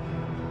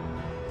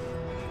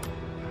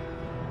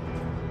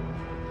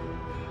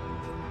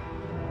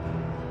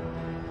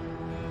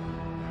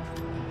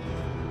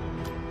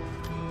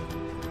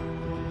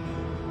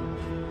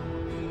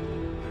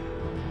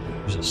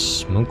 Use a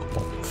smoke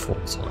bomb 4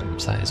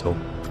 times. That is a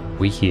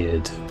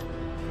weird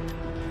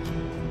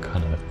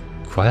kind of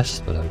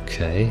quest, but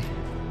okay.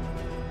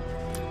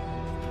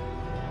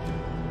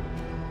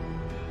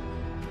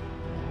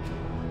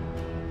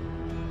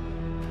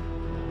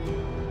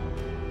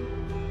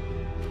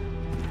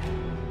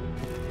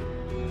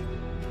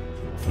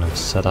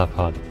 Set up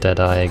our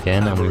Deadeye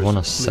again, and we want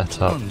to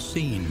set up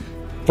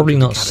probably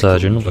not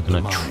Surgeon. We're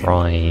going to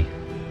try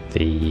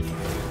the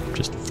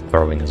just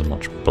throwing as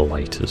much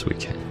blight as we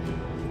can,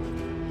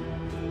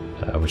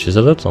 which is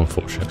a little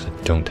unfortunate because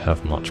I don't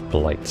have much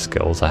blight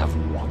skills. I have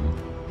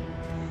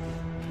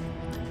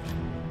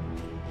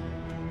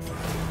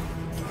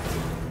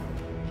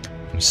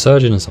 1.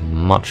 Surgeon is a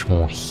much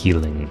more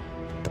healing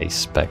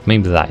based spec.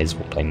 Maybe that is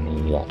what I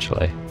need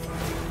actually.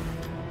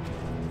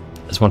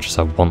 As much as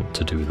I want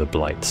to do the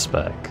blight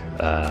spec,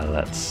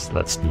 let's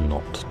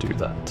not do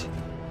that.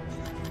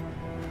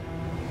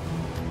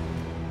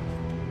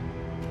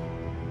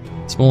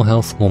 It's more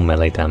health, more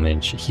melee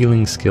damage,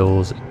 healing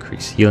skills,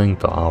 increase healing,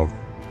 but our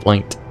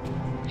blight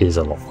is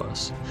a lot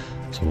worse.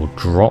 So we'll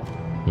drop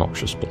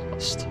Noxious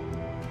Blast.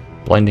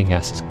 Blinding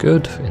Gas is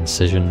good,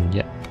 Incision,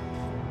 yep,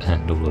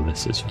 and all of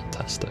this is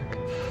fantastic.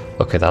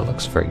 Okay, that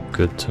looks very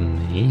good to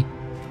me.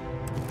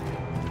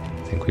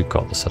 I think we've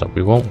got the setup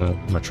we want. We're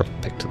going to drop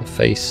a pick to the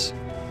face.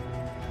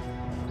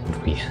 And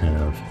we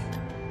have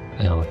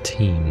our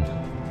team.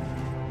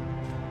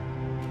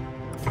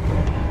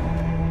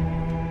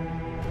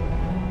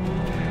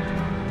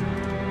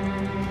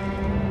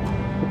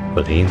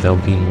 Hopefully they'll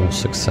be more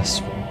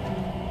successful.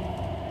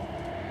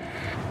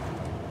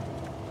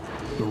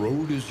 The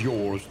road is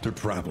yours to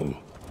travel,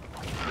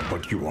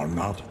 but you are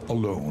not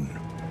alone.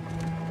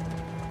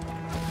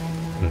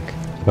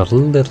 I got a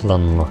little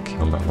unlucky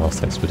on that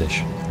last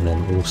expedition, and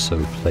then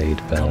also played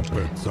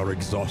badly. Comforts are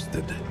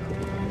exhausted.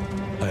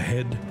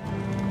 Ahead,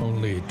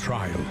 only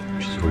trial.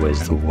 Which is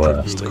always the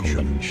worst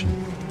combination.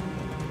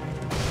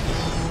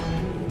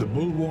 The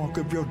bulwark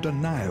of your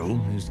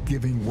denial is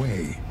giving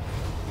way.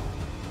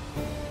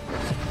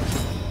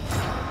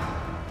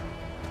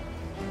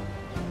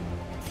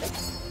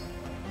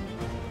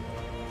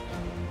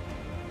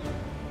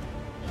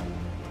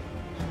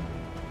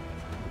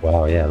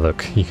 Wow, yeah,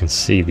 look, you can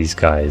see these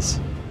guys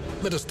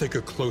Let us take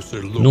a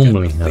closer look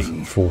normally at the have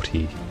thing.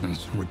 40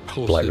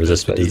 blight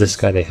resist, but this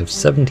guy they have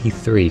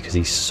 73 because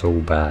he's so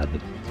bad.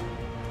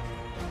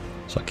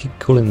 So I keep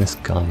calling this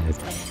guy,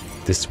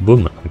 this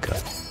woman, okay.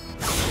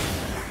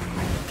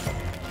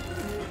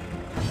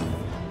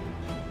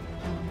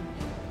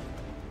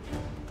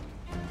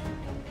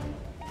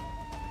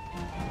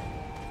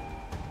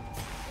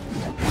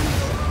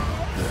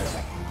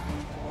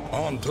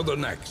 On to the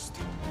next.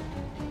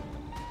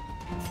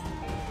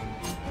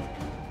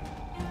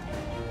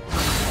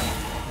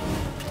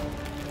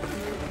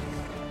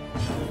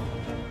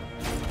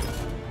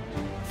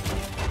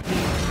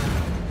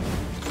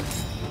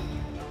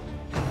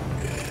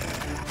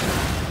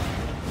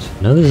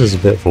 Now this is a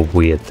bit of a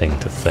weird thing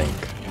to think.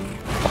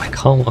 I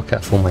can't work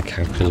out if all my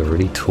characters are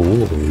really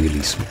tall or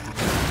really small.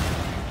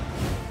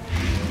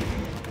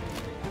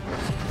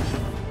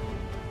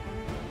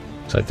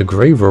 So like the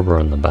grey rubber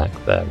on the back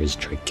there is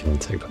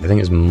gigantic, but I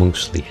think it's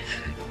mostly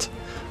hat,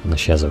 and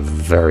she has a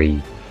very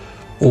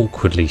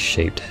awkwardly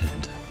shaped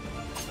head.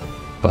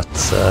 But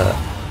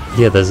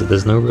yeah,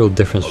 there's no real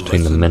difference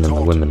between the men and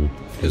the women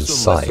in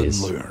size.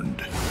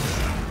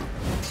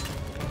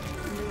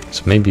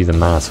 So maybe the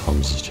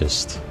Manatoms is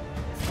just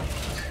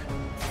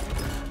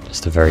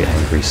a very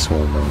angry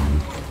swarm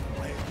woman.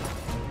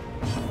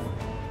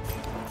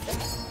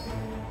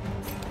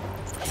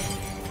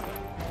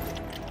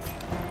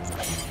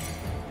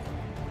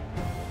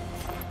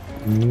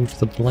 Move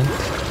the blight.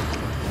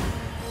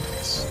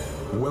 Yes.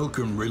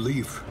 Welcome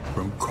relief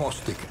from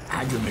caustic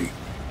agony.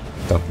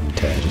 Don't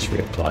dare just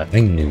reapply. I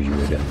knew you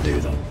were going to do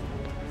that.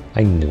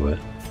 I knew it.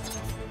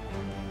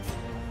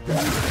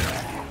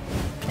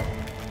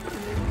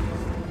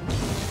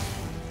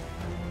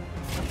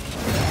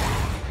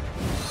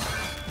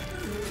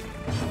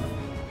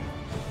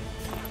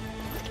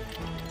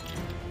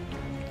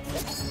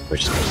 We're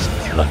just going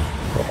to kill him.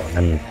 Oh,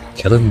 and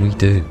kill him we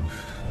do.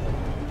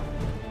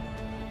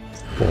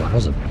 Oh, that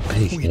was a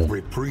big Sweet hit.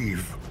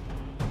 reprieve.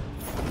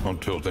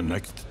 Until the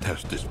next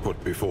test is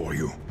put before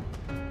you.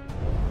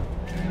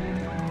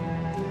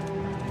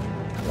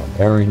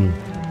 Barbarian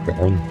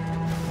Baron.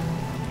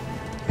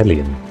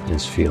 Hellion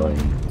is feeling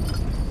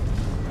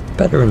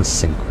better in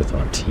sync with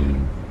our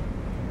team.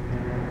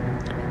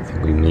 I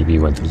think we maybe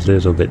went a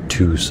little bit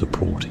too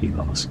supporty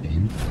last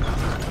game.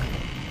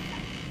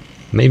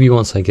 Maybe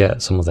once I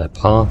get some of their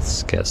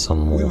paths, get some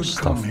more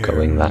stuff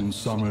going, that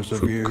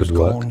could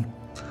work.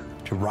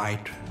 To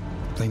write,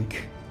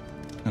 think,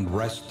 and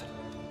rest.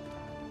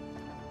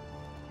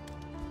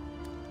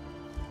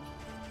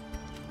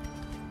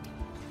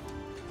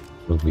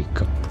 We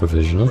got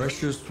provisional.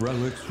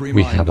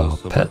 We have our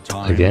pet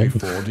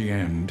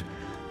again.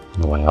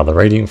 Wow, the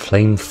Radiant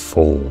Flame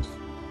fall.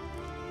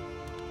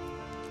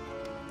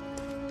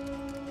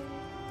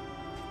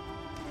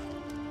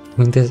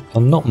 I mean,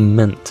 I'm not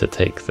meant to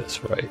take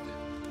this, right?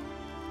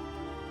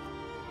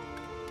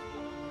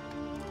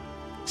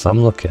 So I'm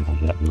looking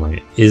at it and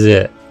like, is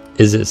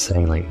it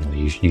saying like, no,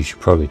 you should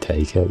probably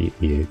take it,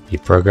 you're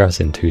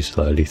progressing too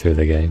slowly through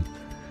the game?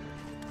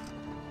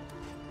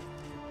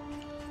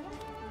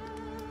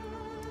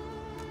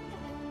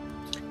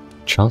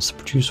 Chance to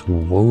produce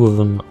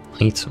woven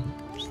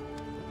items.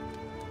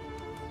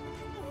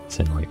 It's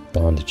in like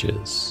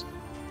bandages.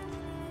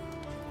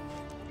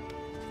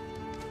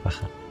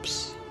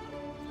 Perhaps.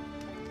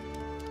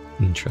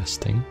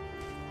 Interesting.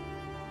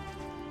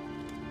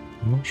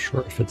 I'm not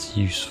sure if it's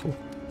useful.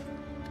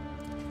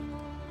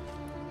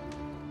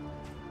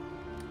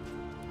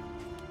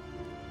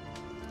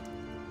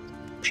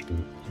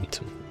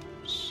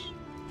 Items.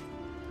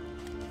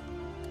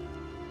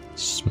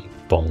 Smoke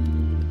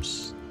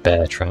bombs.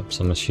 Bear traps,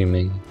 I'm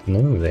assuming.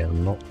 No, they are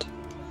not.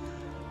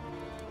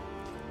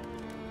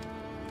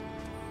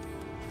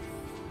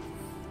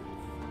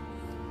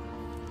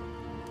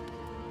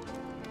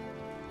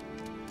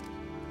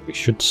 We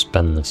should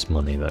spend this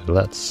money though.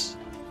 Let's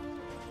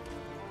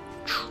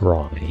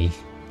try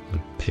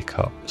and pick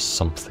up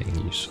something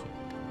useful.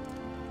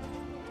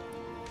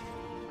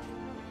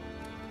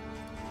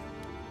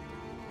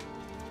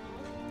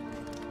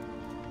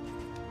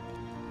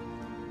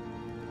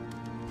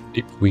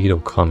 Deep weed or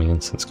calming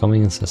incense.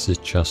 Calming incense is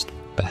just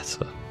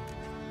better.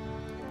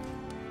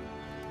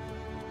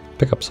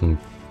 Pick up some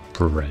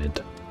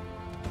bread.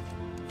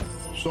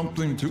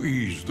 Something to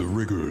ease the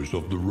rigors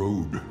of the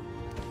road.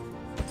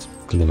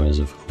 Glimmers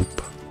of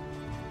hope.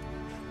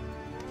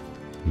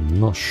 I'm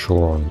not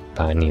sure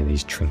about any of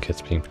these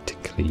trinkets being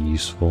particularly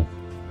useful.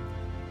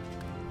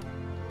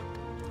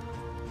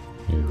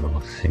 Maybe I'll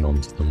hang on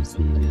to them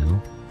for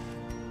now.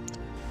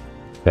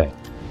 Okay,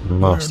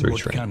 mastery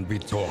train.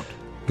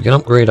 We can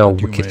upgrade our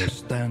wicked.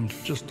 Stand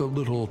just a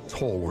little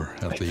taller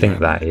at I the think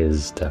end. that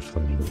is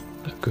definitely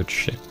a good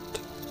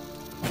shift.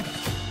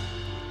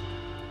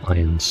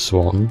 Iron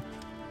Swan.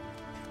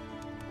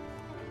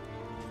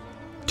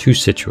 Too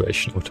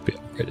situational to be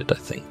upgraded, I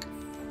think.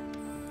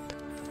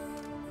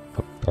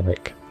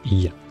 Barbaric,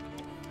 yeah.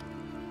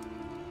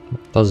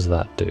 What does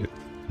that do?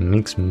 It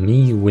makes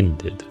me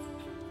winded,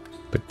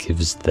 but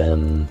gives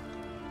them.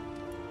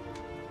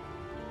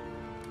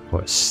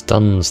 Well, it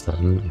stuns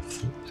them.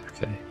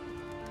 Okay.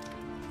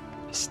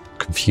 It's a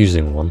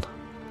confusing one,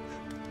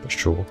 but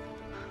sure.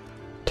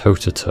 Toe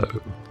to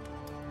toe.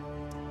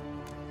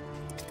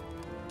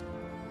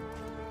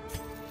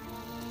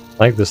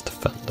 Like this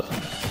defender.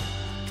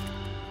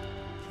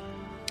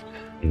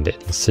 And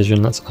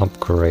incision, let's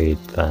upgrade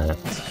that.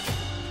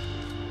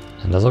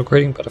 And does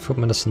upgrading Battlefield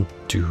Medicine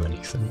do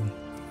anything?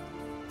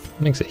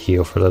 Makes it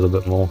heal for a little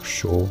bit more,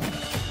 sure.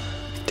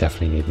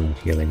 Definitely need more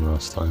healing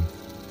last time.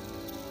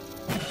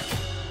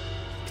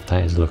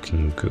 That is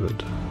looking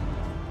good.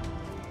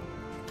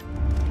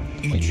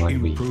 Each might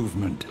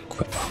improvement,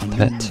 equip a our new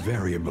pet.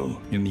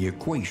 variable in the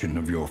equation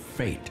of your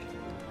fate.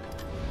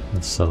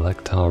 Let's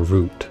select our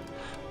route.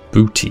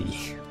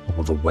 Booty,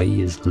 or the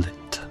way is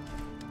lit.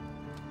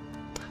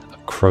 A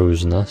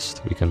crow's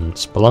nest. We can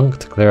spelunk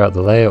to clear out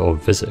the lair or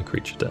visit a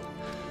creature den.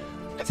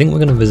 I think we're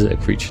going to visit a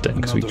creature den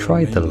because we Another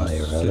tried the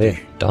nameless lair earlier.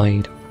 city.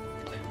 Died.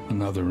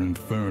 Another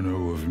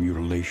inferno of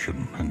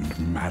mutilation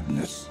and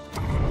madness.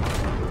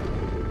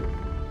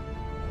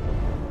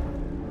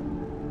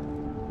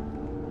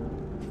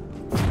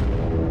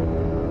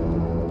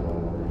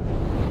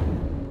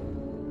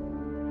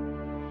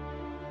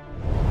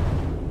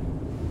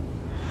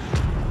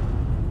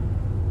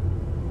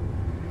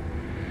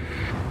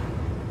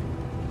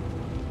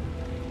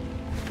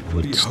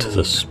 Woods to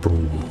the sprawl.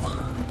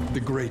 The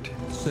great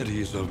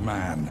cities of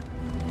man,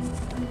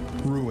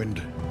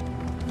 ruined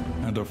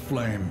and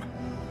aflame.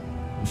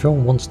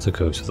 Everyone wants to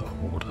go to the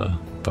Hoarder,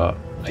 but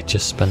I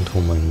just spent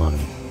all my money.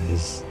 It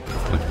is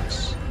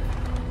pointless.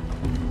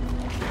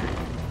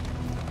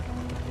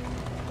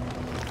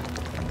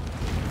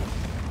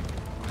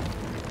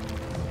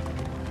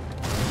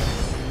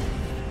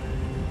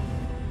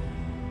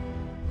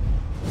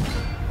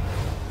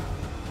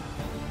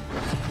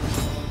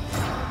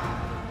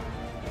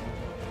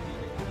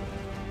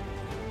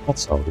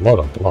 That's a lot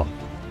of blood.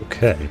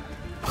 Okay.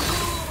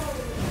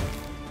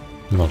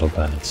 Not a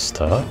bad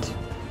start.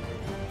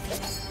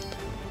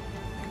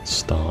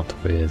 Start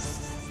with...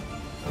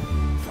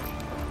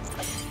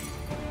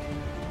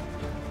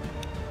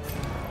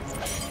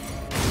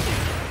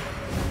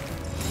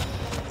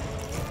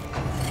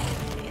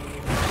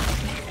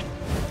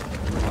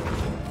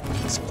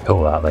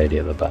 Kill that lady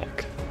at the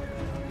back.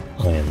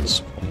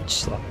 Iron's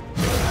monster.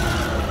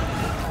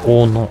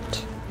 Or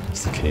not,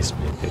 as the case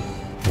may be.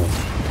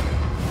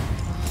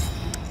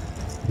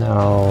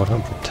 No,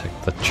 don't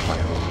protect the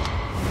child.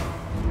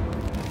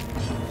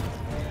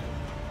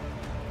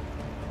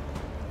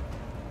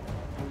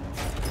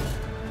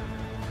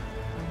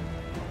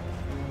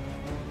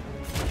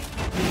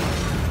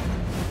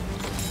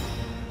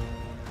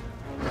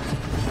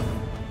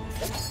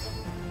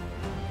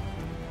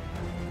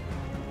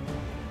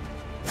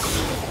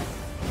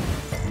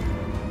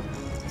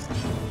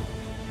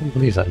 I can't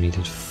believe that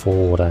needed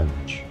 4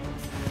 damage.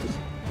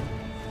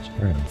 It's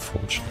very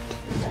unfortunate.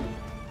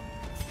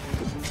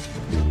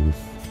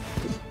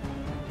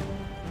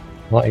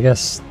 Well, I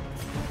guess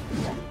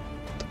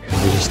we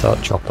just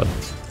start chopping.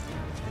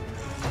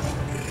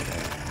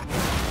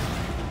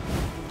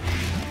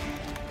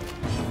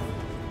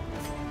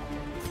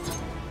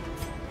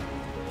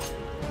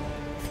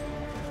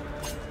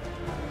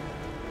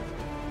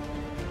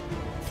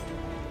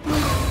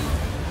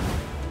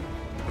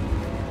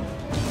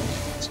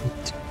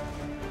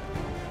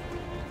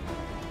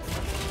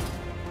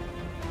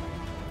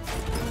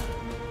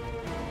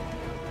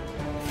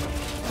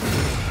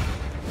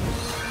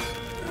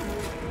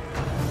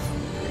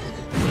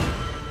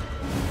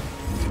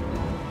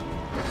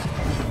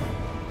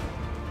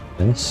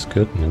 Miss,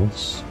 good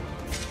miss.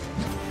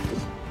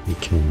 We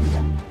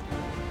can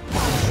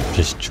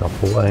just chop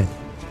away.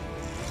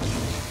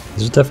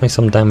 There's definitely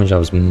some damage I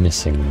was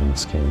missing in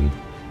this game.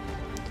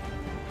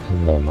 I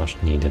very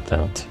much needed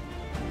that.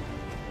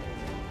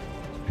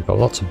 We've got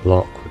lots of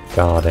block with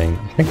guarding.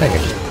 I think I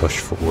can just push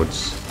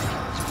forwards.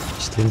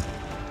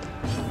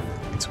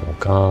 It's more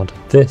guard.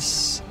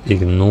 This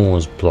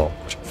ignores block,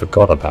 which I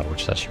forgot about,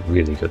 which is actually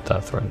really good,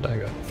 that throw and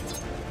dagger.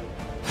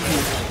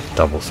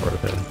 Double throw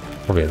here.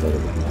 Probably a little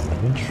bit more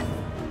damage.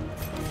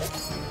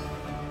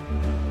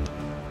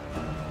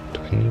 Do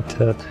I need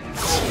to...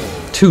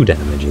 2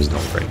 damage is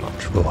not very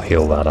much. We'll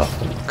heal that up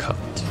on the cut.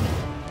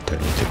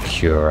 Don't need to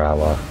cure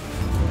our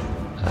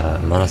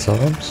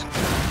Manasarms.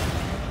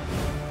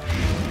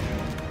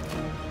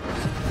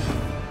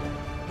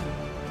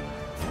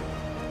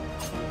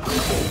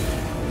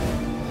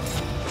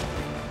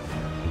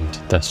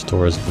 Death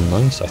Store is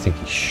nice. I think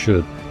he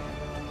should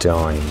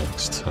die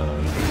next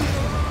turn.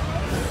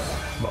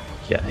 Well,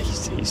 yeah,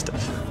 he's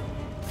dead.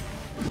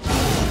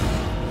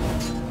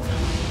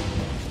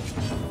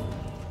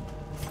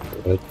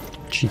 A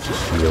cheeky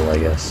heal, I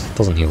guess.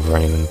 Doesn't heal for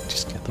anything,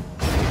 just get the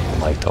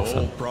light off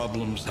him. All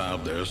problems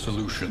have their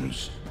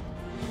solutions,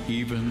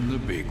 even the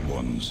big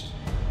ones.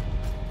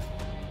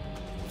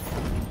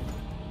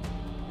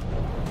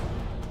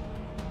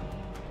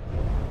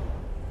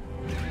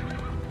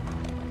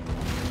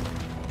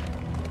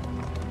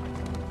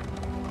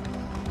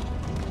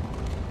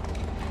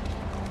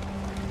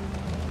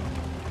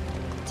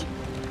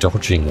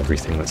 Dodging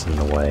everything that's in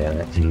the way,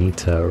 and you need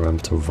to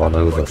remember to run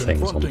over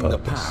things on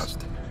purpose.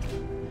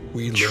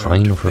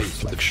 Shrine of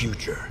Reflection.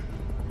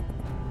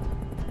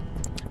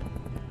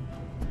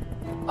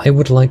 I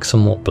would like some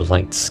more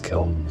blight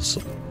skills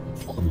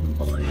on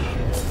my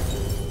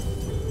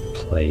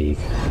Plague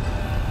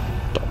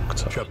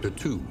Doctor. Chapter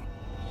 2.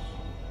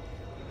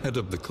 Head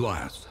of the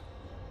class.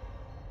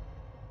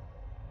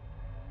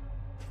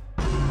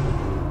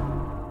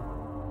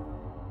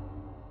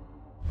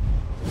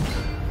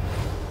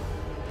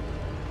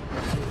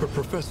 Her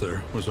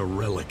professor was a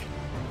relic,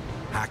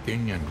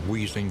 hacking and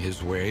wheezing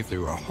his way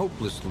through a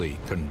hopelessly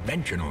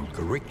conventional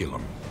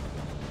curriculum.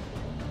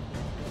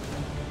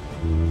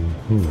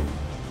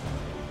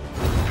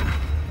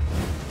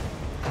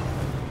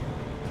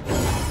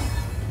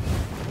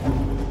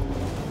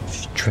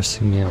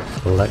 Stressing me out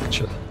for the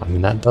lecture. I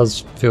mean, that does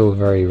feel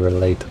very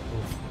relatable.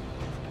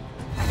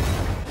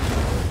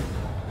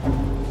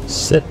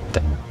 Sit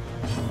down.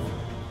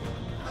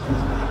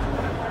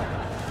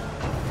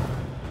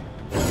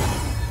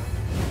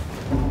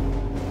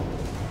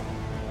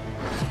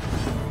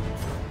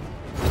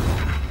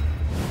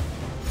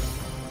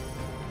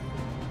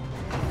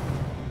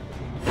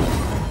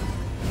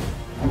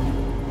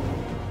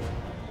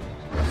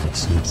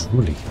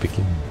 Truly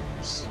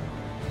begins.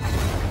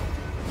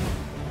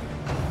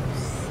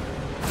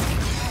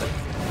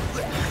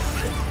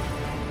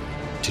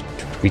 Did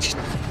we just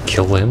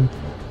kill him?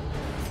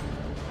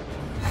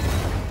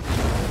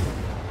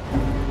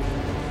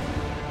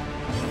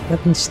 I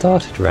haven't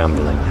started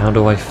rambling. How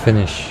do I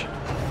finish?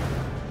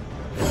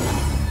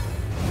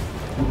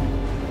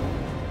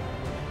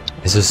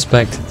 I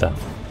suspected that.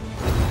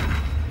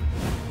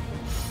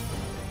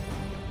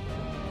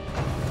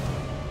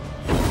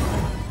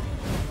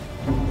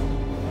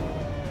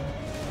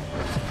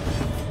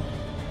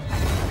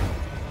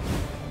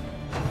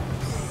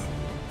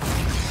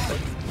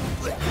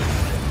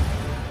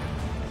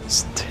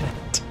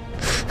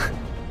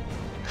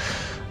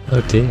 Oh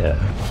dear.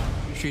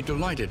 She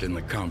delighted in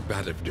the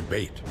combative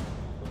debate,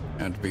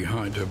 and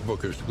behind her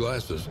bookish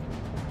glasses,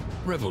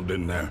 reveled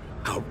in their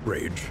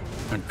outrage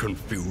and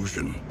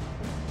confusion.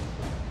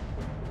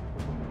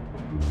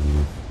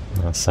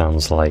 That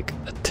sounds like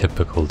a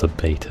typical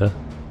debater.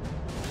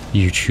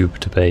 YouTube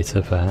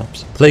debater,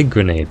 perhaps. Plague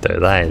grenade, though,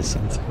 that is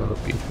something that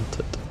we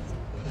wanted.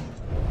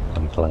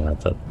 I'm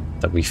glad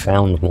that we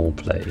found more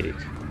plague.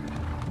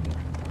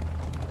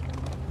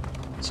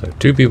 So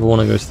 2 people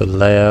want to go to the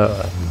lair,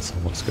 and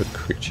someone wants to go to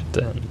creature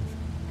den.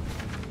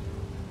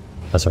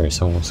 Sorry,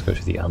 someone wants to go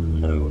to the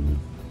unknown.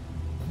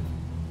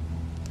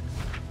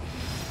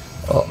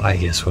 Oh, I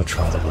guess we'll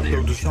try the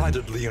lair. So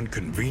decidedly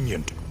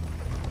inconvenient.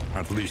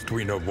 At least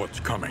we know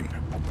what's coming.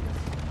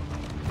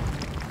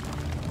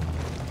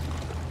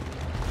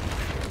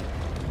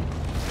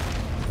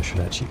 I should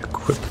actually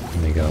equip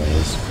the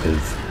guys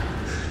with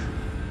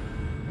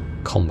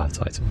combat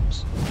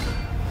items.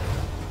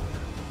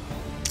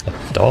 A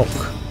dog.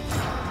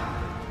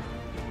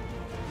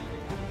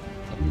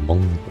 A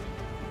mongrel.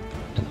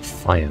 And a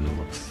fire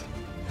moth.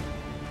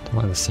 Don't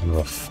like the sound of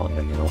a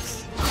fire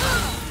moth.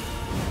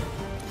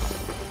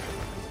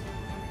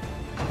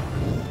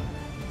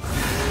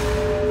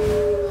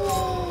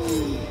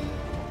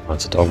 Oh,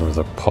 it's a dog with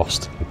a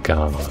post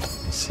guard. I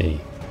see.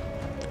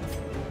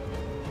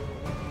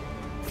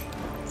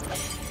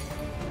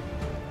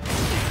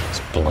 Let's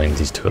blind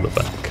these 2 at the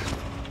back.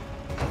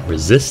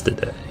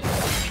 Resisted, eh?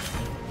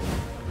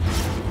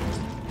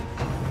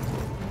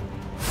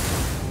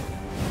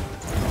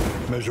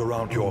 Measure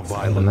out your The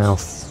violence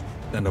mouth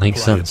and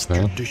makes apply sense it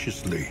now.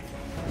 judiciously.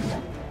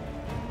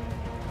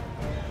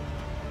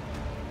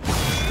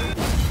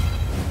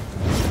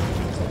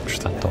 Ouch,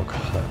 that dog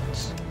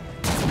hurts.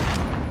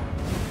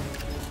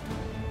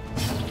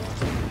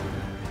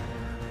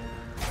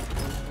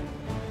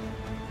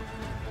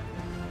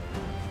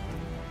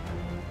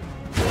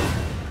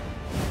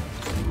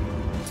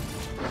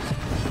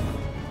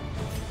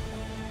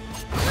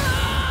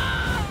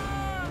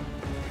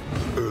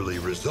 Early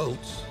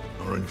results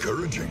are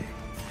encouraging.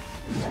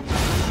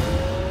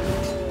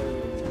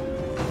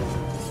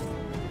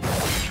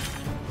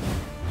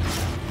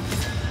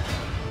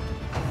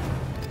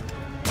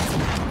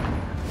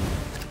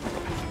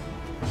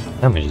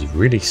 Damage is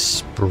really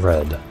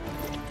spread.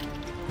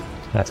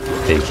 That's a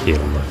big heal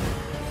though.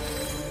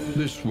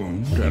 This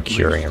wound And you're at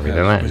curing least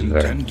everything. has That is been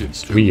very tended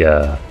nice. to. We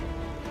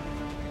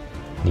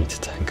need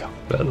to tank up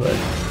a bit though.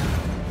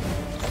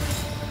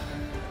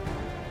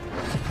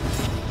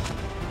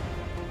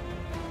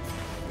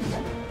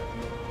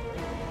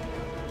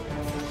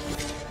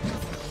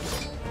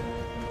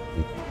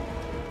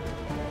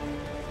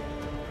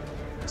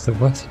 Is it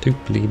worth to do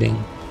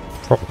bleeding?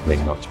 Probably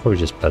not. It's probably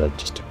just better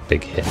just do a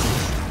big hit.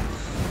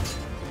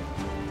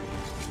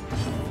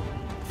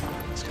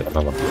 Let's get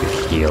another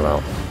big heal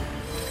out.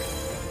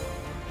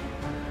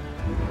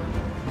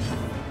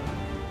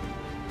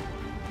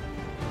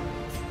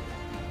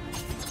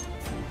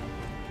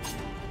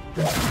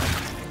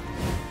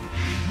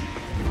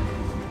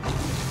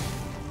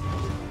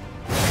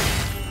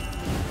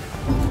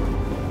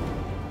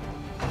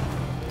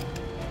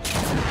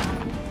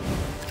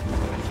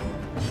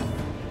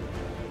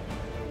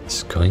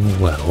 It's going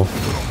well.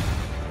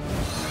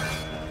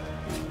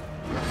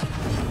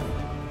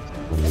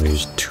 We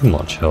lose too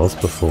much health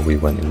before we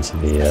went into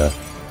the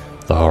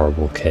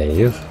horrible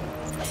cave.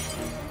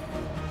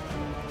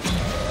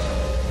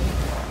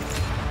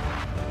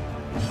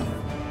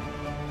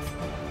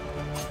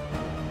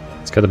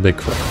 Let's get a big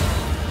crit.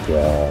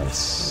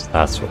 Yes,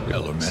 that's what we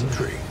want.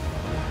 Elementary.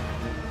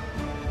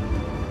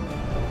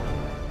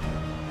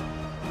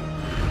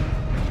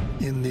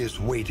 In this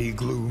weighty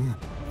gloom,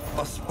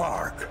 a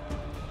spark.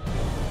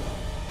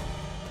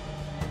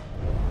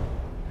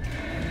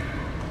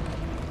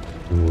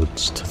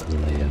 Woods to the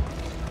lair.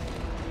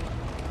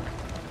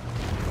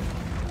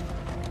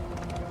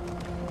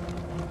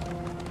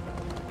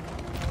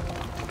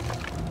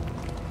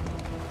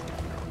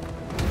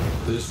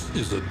 This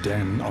is a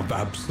den of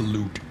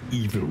absolute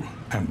evil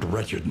and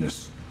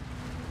wretchedness.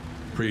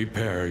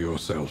 Prepare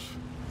yourself.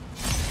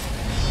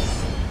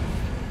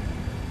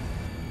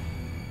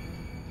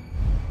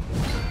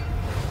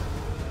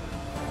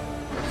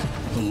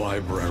 The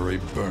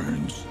library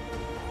burns,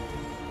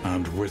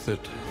 and with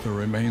it the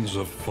remains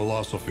of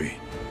philosophy,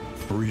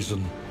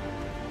 reason,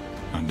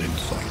 and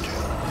insight.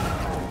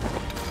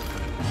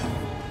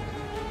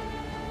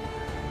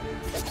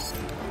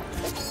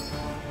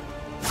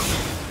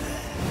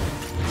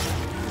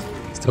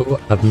 So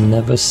I've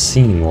never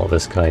seen what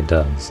this guy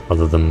does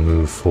other than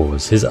move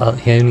forwards. He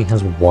only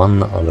has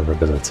one other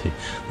ability,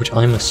 which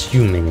I'm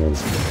assuming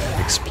is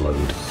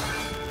explode.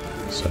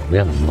 So we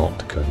are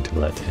not going to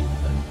let him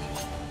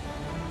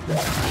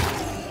live.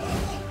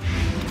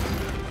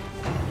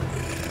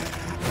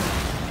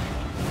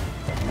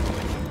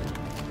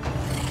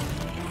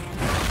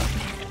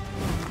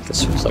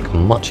 This feels like a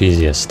much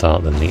easier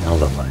start than the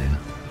other layer.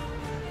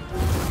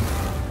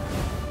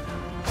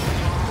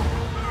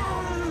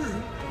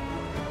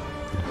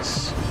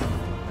 Yes.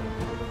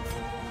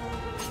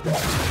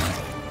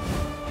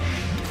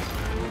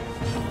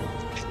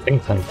 I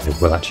think thankfully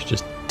we'll actually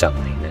just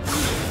dominate it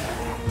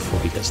before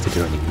he gets to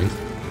do anything.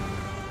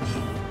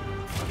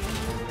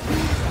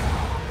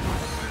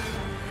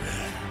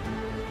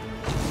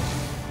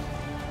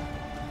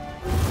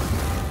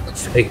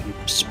 Flame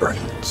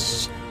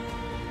sprints.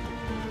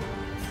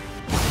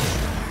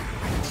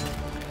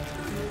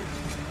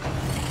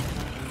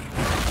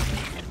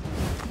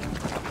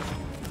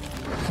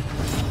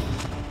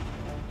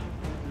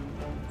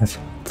 I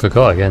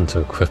forgot again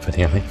to equip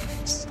any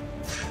items.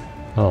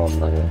 Oh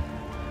no.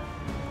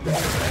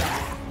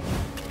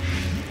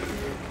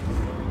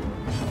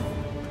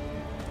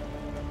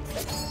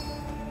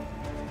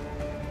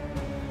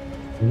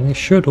 And they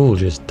should all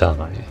just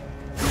die.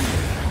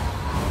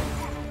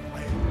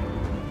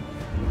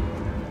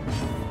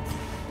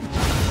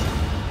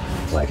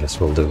 Well, I guess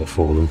we'll do it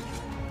for them.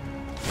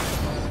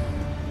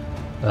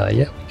 Yeah,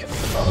 we can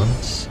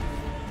advance.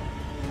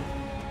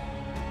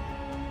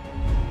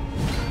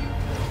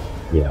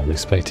 Yeah, I was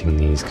expecting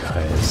these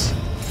guys.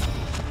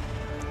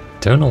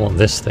 Don't know what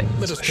this thing is.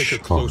 Let us take a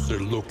closer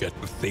look at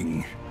the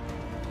thing,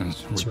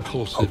 as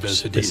repulsive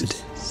as it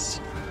is.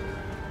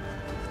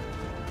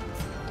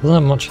 Doesn't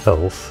have much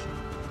health.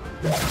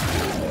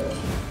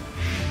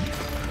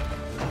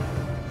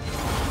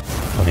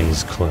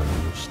 Eyes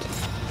closed.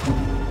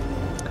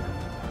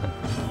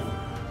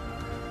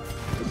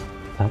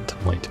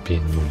 That might be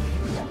annoying.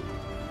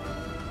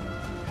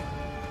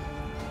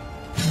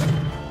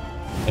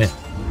 Yeah.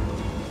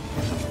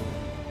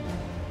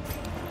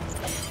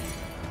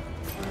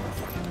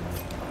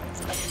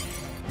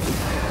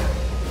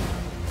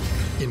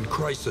 In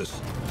crisis,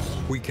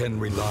 we can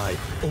rely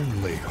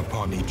only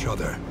upon each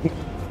other.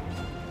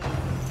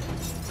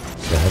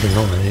 Okay, I did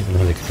not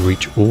know they could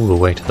reach all the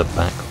way to the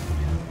back.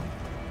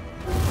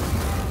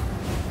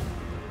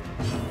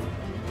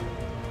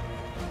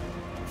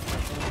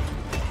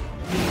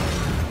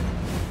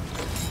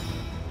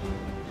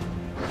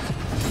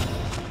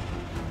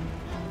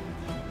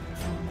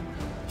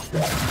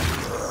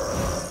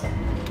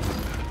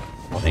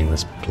 Applying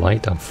this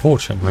blight,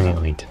 unfortunately,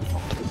 I did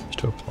not manage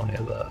to apply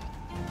it there.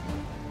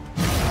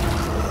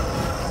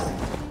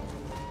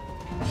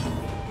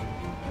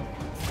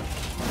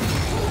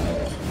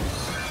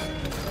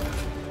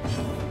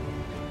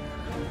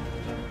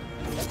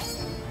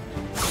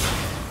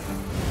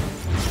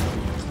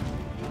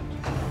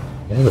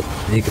 They look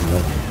big and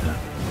then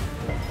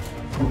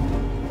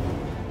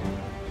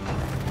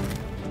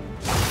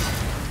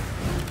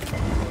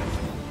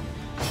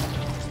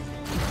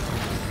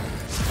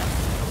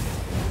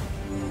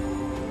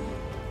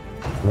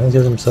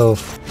Measured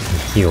himself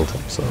and healed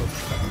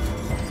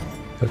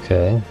himself.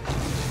 Okay.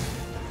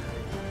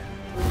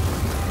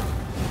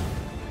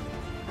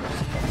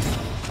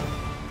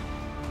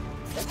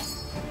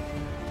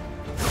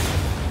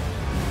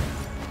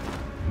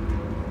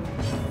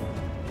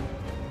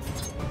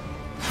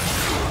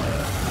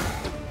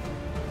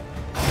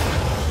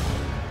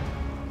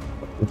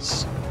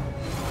 It's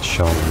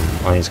Sean,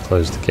 eyes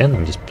closed again,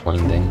 I'm just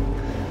blinding.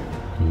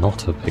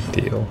 Not a big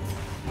deal.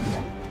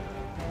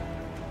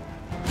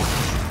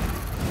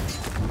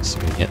 So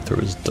we can get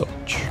through his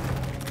dodge.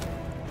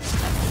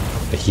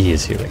 But he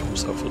is healing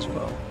himself as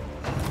well.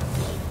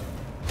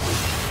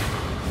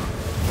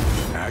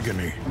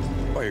 Agony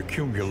by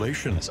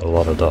accumulation. There's a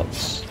lot of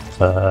dots.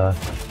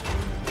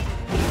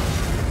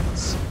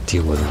 Let's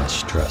deal with my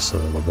stress a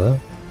little bit.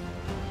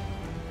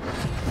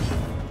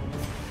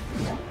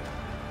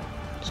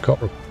 He's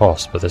got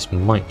riposte, but this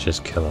might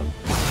just kill him.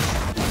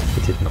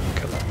 He did not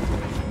kill him.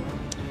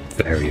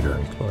 Very,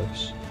 very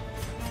close.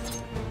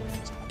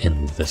 Let's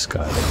end this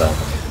guy the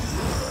battle.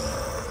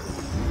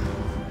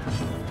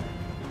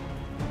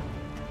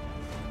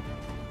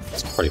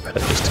 It's probably better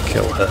just to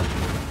kill her.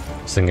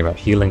 I was thinking about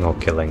healing or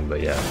killing,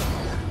 but yeah.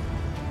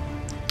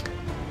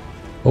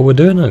 Well, we're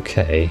doing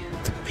okay.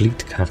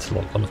 Deplete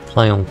catalogue on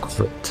apply on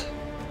crit.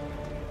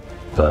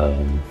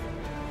 Burn.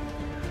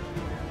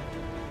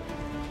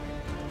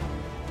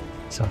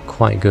 These are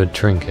quite good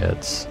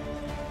trinkets.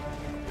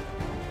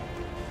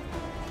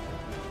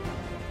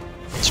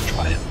 Let's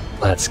try it.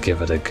 Let's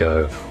give it a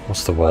go.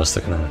 What's the worst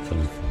that can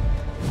happen?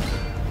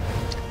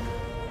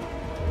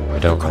 Oh, I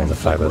don't like the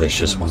fact that there's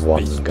just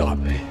one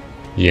guy.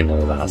 You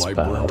know that's bad.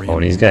 Oh,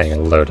 and he's getting a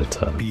load of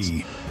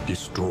turns.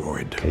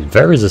 Destroyed. Okay,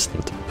 very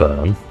resistant to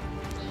burn.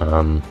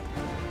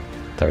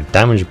 There are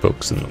damage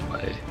books in the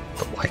way,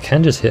 but I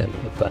can just hit him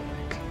in the back.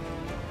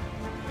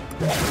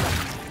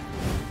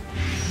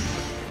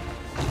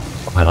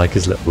 Oh, I like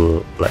his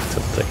little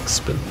lecter thing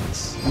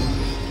spins.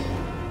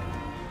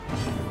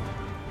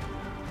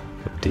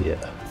 Oh dear.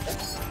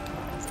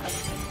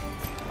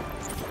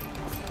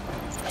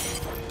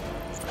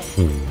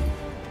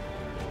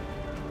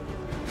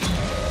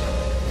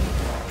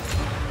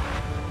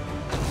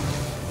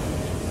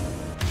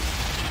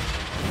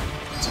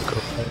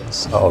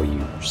 Oh,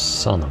 you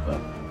son of a...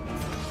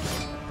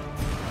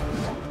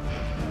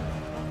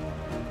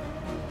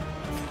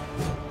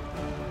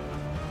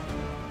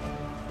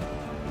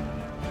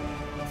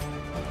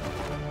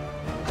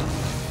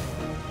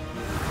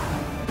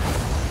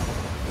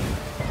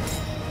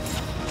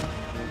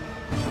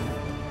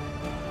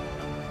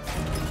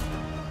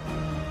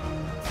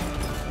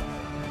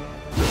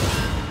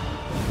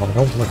 I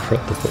don't want to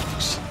crit the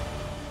books.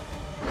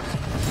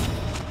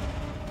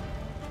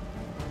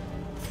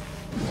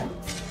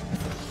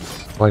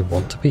 Do I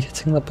want to be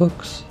hitting the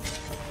books?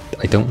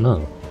 I don't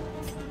know.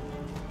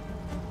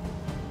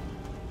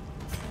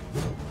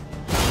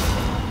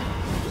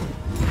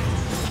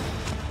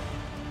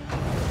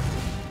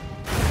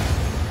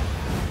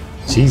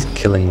 She's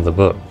killing the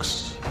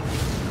books.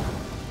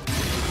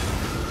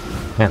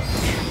 Ouch.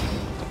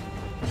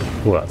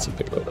 Oh, that's a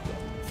big load of it.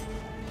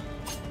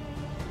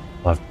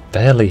 I've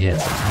barely hit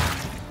it.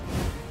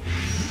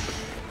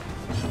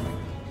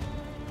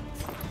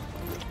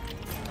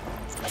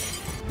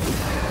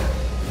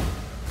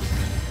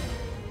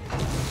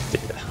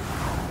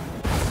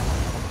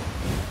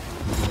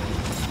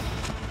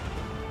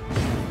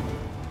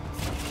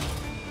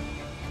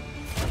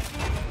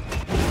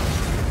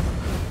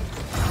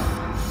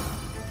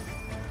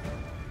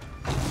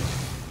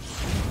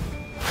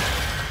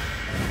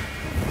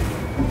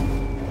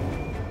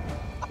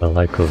 I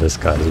like all this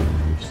guy's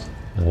moves.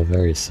 They're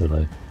very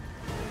silly.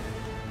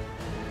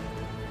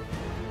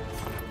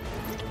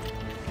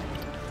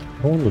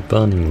 I don't want to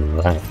burn him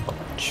that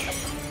much.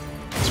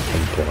 It's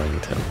been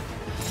blind him.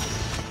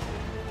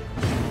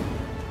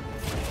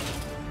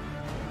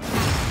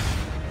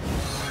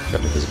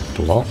 Got his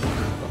block.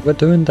 We're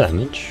doing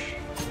damage.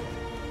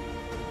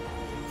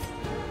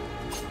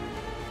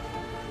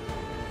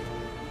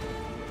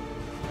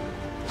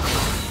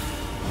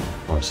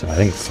 Oh, so I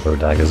think throw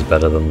dagger's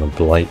better than the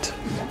blight.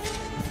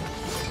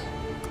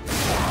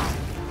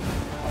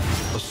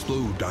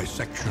 Slow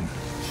dissection.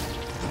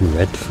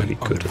 Dreadfully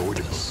good at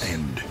this.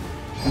 End.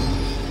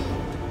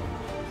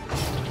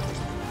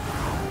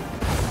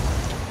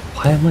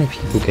 Why are my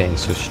people getting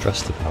so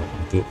stressed about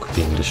a book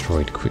being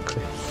destroyed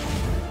quickly?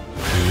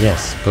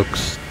 Yes,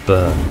 books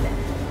burn.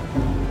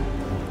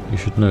 You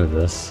should know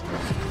this.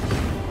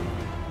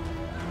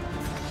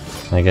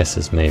 I guess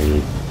it's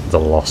maybe the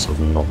loss of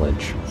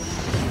knowledge.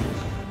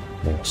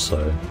 More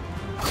so.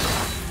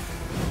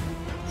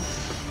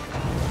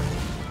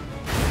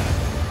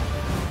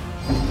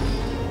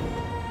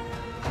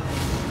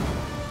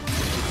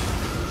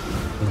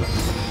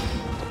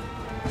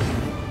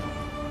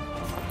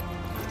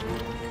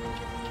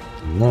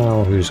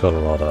 Now, who's got a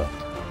lot of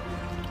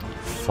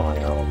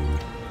fire on?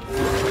 I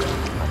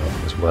don't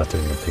think it's worth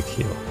doing a big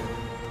heal.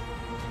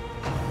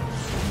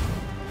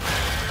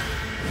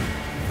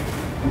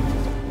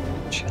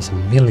 She has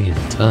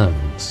 1,000,000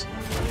 turns.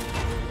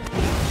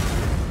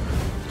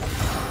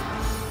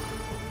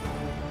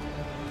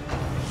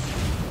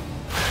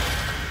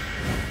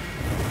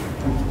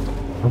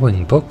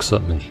 Throwing books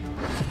at me.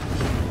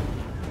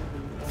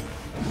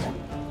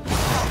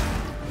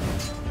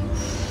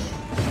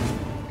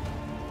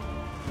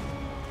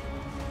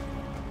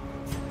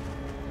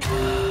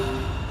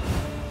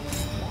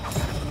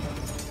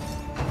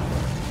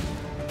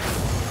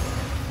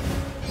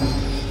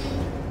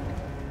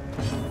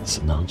 It's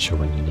an archer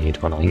when you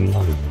need one. I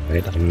know,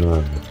 right? I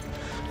know.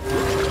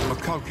 A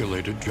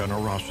calculated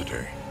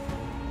generosity,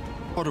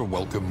 but a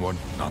welcome one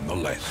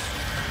nonetheless.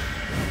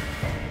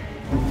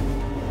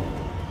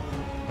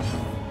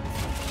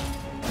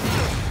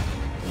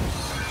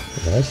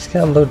 Did I just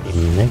get a load of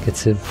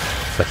negative?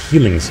 For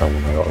healing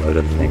someone I got a load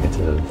of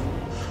negative.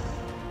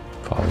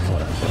 But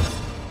whatever.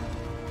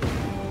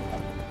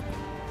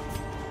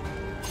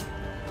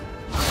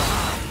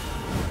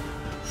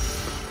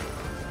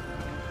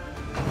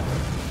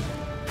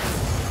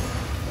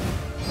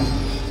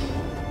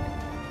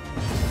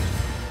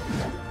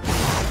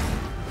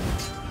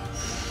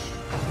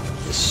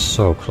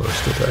 So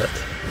close to dead.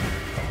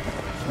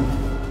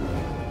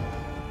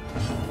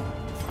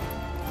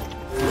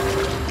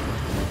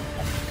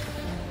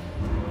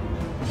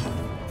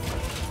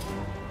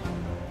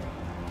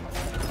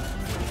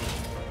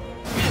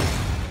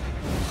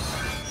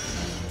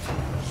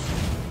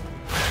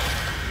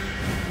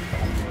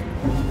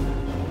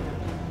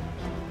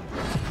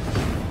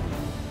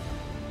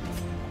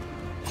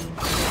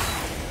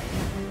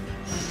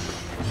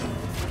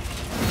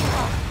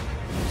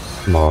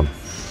 Come on.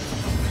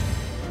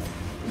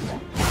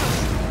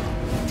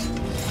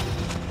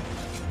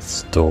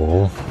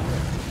 Door.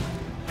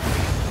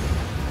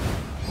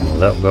 I'm a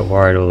little bit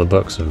worried all the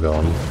books have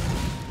gone.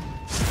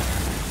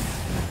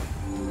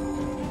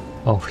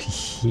 Oh, he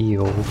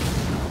healed.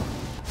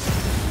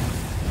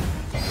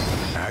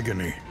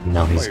 Agony.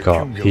 Now he's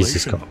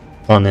just got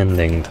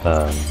unending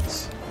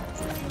turns.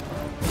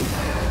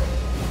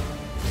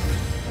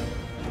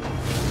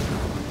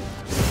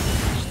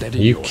 Are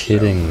you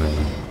kidding me?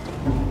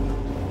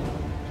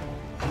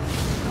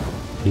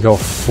 He got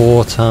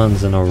 4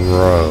 turns in a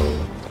row.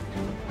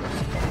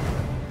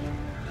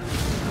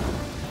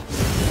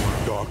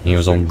 He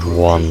was on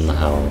 1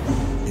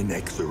 health.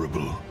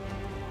 Inexorable.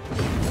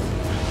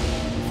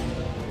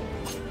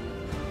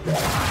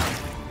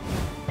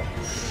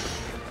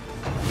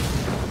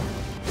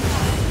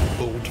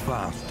 Hold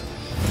fast,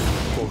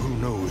 for who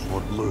knows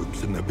what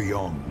lurks in the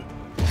beyond.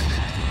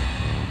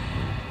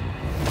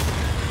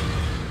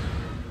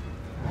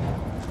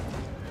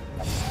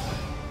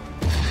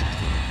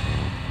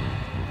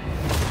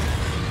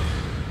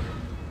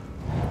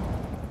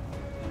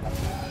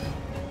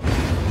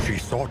 She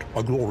sought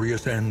a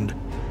glorious end,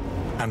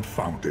 and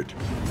found it.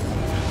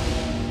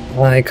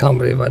 I can't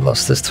believe I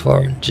lost this to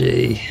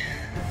RNG.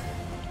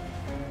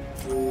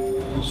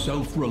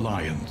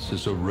 Self-reliance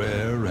is a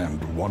rare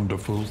and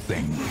wonderful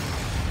thing.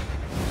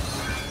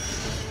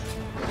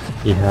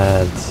 He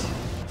had...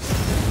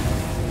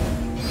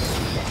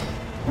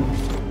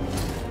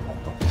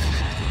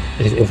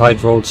 If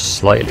I'd rolled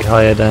slightly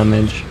higher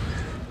damage,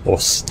 or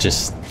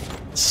just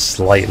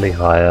slightly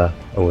higher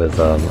with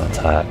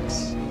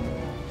attacks.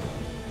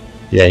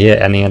 Yeah,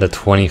 and he had a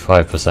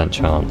 25%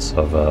 chance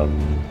of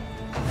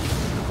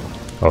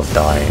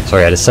dying.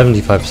 Sorry, I had a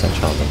 75%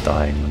 chance of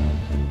dying,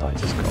 and I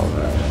just got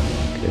unlucky.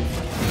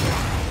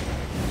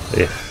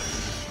 Yeah.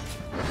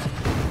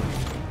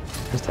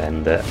 Just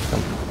end it.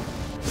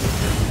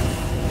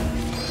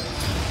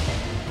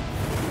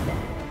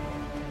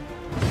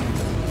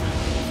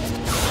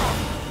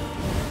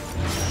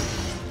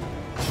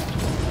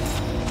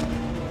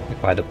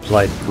 If I'd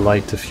applied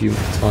light a few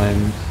more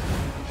times.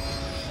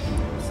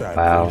 Sadly,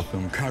 wow.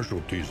 Some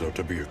casualties are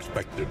to be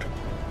expected.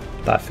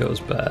 That feels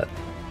bad.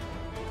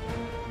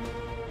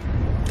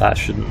 That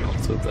should not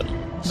have been.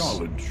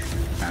 Knowledge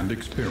and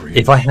experience.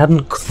 If I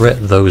hadn't crit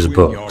those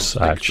books,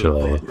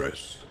 actually,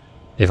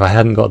 if I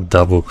hadn't got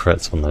double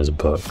crits on those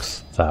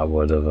books, that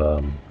would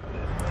have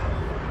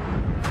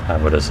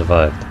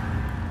survived.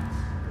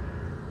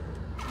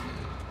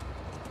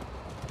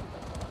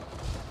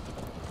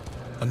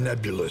 A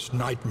nebulous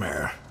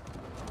nightmare.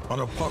 An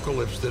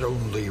apocalypse that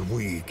only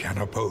we can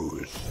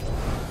oppose.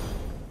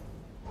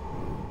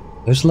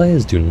 Those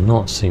layers do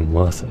not seem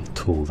worth it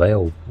at all. They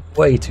are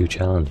way too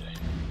challenging.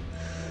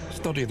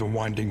 Study the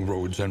winding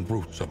roads and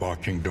routes of our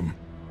kingdom.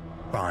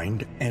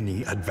 Find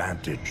any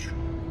advantage.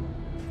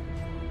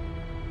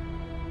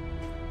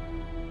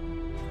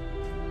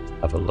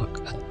 Have a look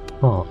at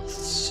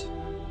paths.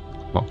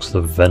 Unlocks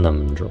the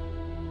venom drop.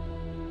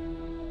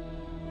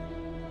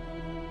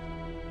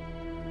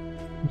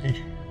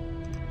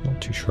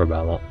 Not too sure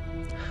about that.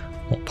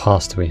 What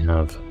paths do we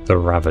have? The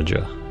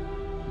Ravager.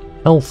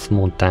 Health,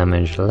 more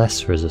damage,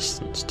 less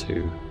resistance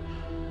to.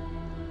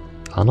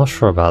 I'm not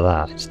sure about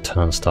that. It's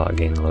turn start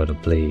getting a load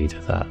of bleed.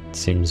 That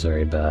seems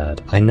very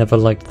bad. I never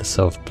liked the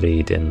self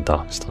bleed in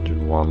Darkest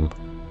Dungeon 1.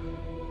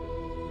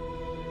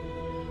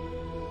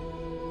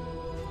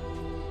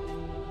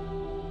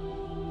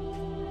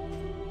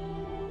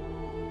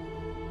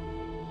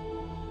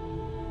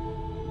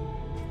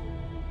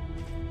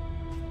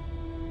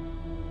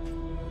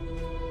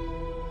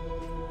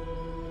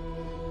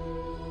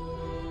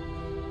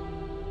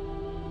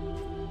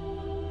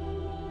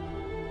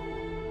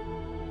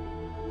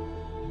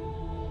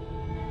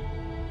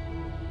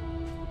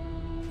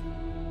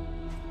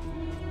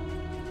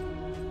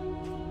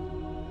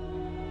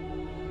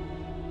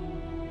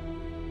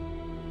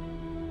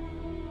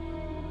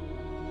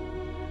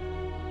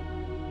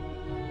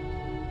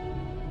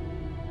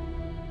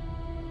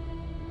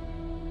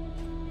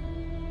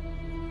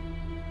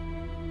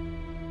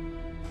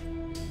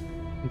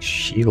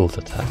 Shield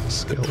attack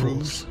skills. The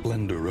true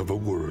splendor of a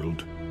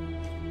world.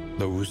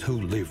 Those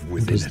who live What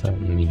within does it. that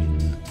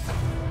mean?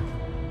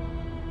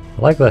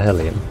 I like the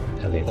Hellion.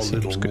 Hellion A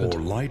seems little good.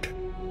 more light,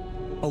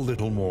 a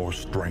little more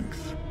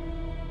strength.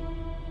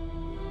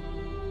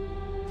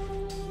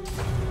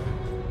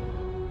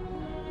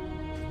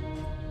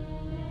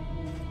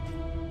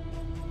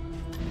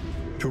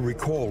 To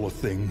recall a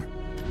thing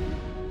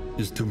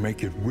is to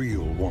make it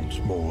real once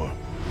more.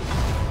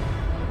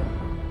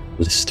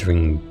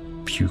 Blistering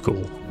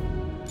Bugle.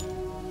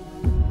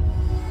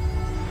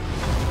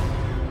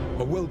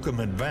 A welcome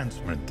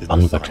advancement in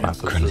the Thunderclap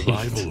science of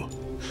grenade. survival.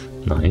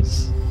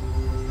 Nice.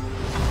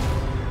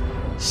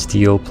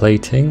 Steel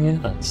plating, yeah,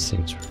 that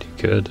seems pretty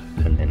good.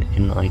 And an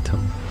in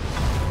item.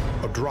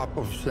 A drop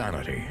of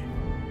sanity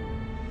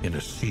in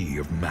a sea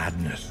of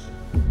madness.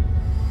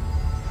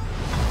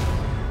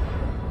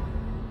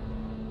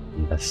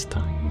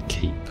 Lestine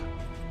Keep.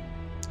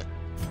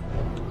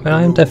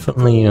 I'm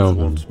definitely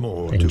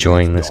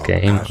enjoying this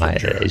game.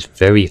 It's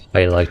very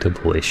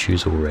highlightable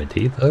issues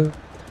already, though.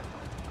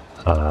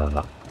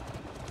 I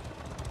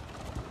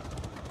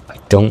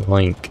don't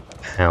like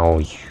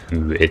how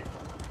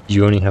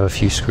you only have a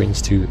few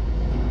screens to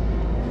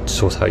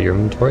sort out your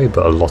inventory,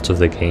 but a lot of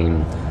the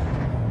game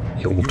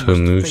it auto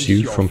moves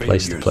you from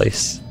place to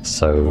place,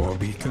 so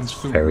it's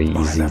very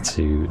easy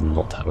to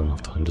not have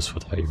enough time to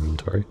sort out your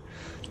inventory.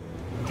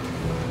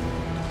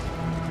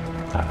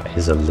 That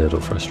is a little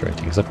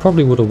frustrating, because I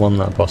probably would have won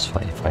that boss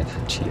fight if I'd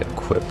actually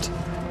equipped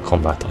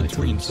combat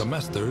Between items.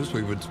 semesters,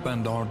 we would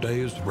spend our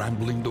days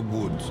rambling the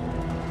woods,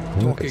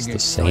 Look, it's talking the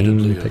same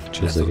excitedly of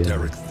pictures again.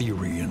 esoteric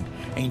theory and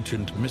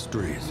ancient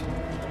mysteries.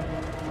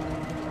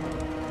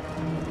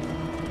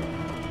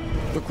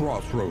 The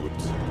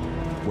crossroads,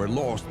 where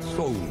lost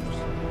souls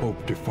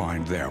hope to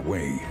find their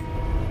way.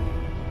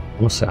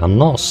 Honestly, I'm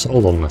not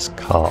sold on this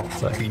cart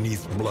thing.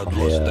 Beneath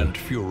bloodlust Yeah. and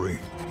fury,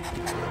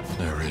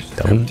 there is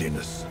Don't-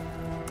 emptiness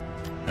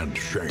and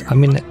shame. I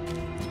mean,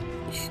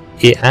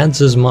 it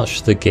adds as much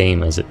to the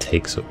game as it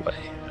takes away.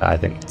 I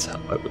think that's how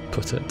I would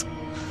put it.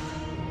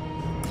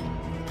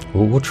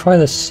 We'll try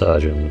this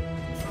surgeon.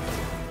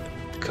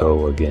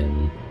 go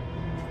again.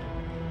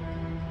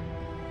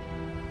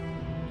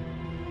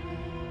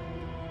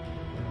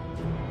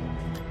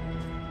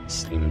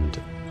 Seemed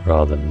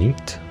rather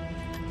neat.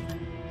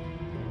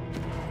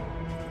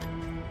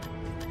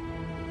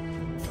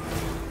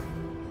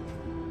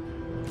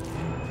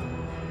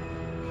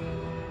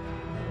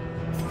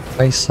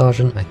 Base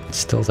Sergeant, I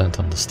still don't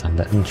understand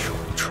it, and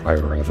try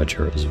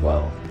Ravager as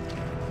well.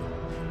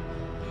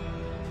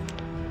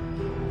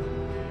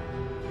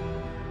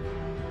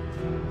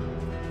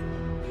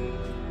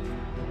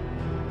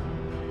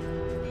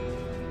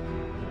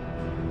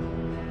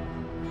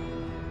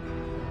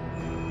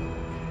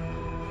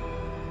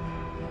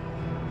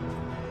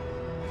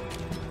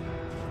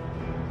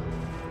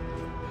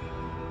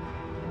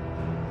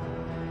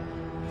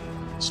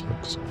 This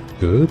looks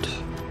good.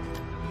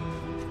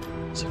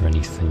 Is there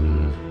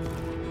anything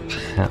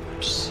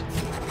perhaps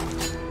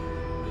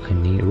I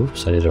need?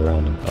 Oops, I did a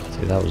random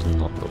party. That was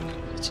not what I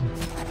wanted.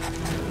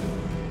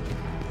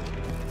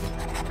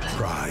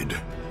 Pride.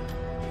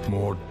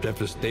 More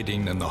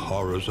devastating than the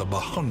horrors of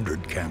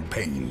 100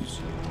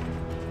 campaigns.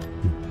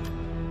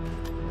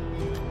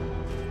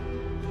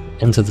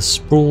 Enter the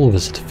sprawl,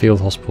 visit a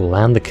field hospital,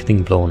 land the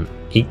killing blow on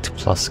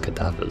 8+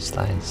 cadavers.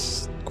 That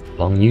is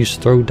long. Use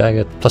throw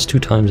dagger +2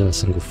 times in a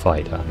single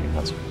fight. I mean,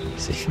 that's really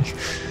easy.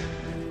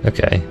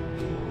 Okay.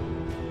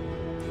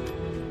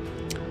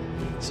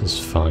 This is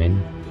fine.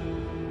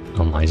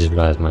 I just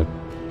realized my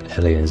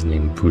alien is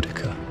named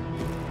Boudica.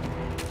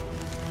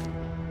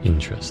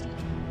 Interesting.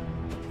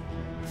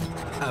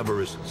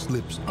 Avarice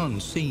slips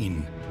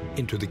unseen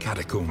into the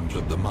catacombs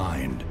of the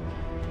mind.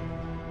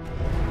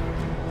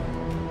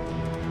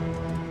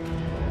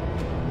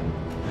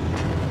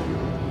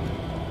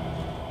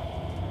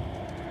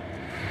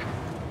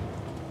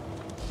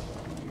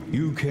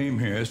 You came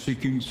here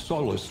seeking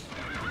solace,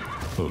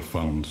 but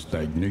found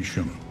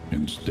stagnation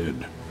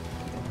instead.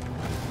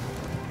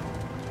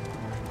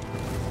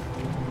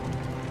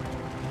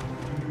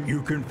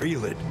 You can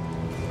feel it.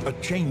 A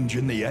change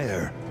in the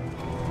air.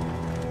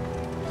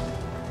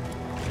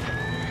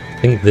 I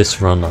think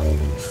this run I'll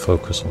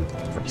focus on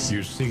progress.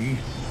 You see,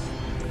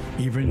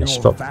 even your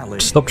Stop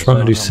trying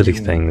to do silly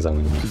things.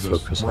 I'm going to to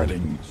focus on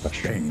spreading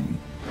progression.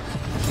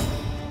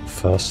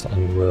 First, I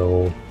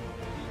will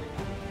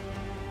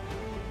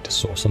just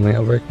sort something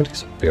out very quickly,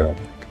 so be right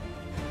back.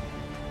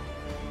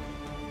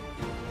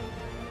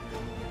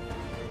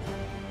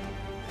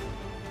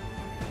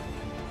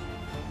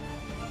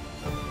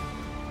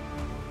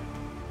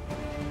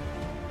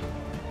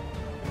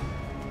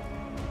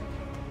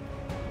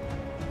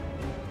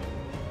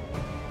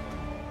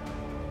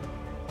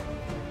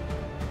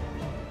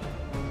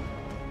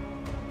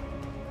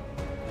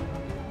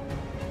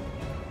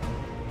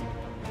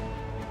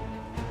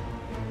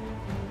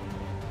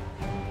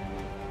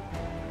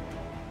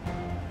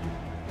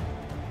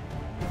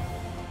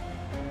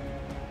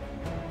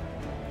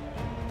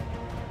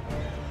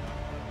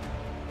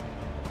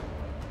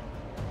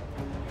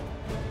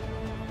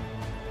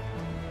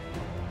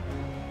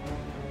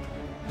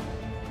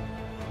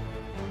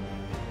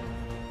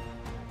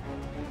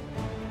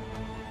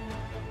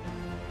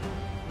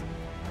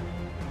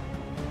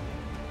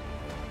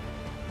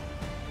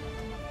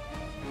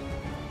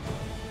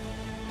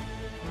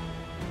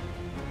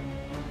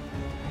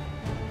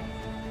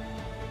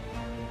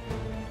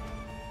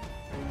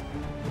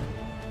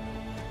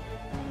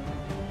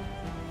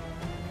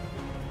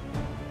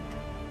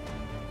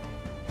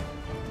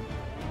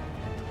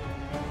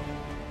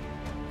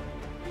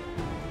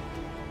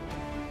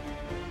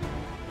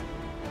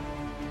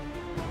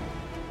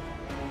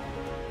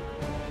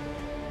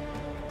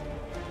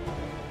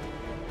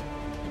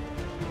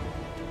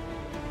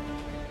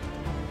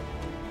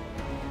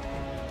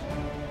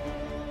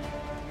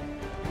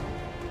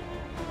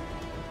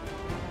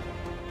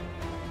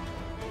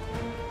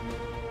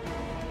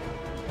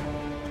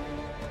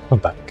 I'm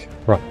back.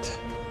 Right.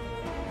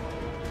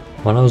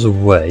 When I was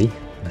away,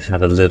 I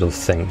had a little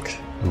think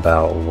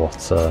about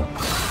what I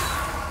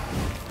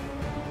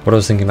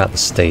was thinking about the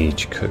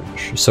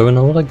stagecoach. So in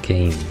a lot of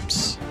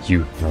games,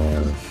 you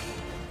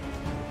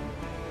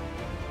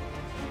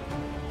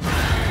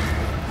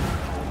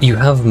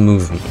have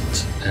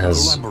movement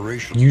as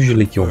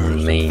usually your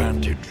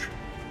main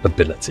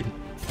ability,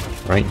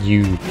 right?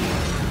 You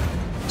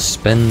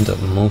spend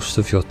most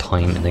of your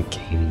time in a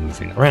game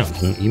moving around,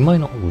 and you might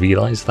not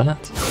realize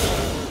that,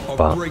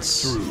 but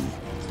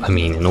I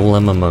mean, in all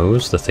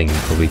MMOs, the thing you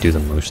probably do the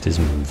most is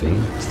moving.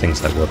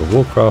 Things like World of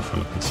Warcraft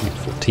and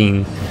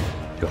PC14,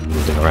 you're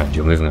moving around.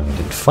 You're moving around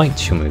in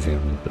fights, you're moving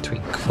around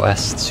between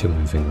quests, you're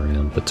moving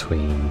around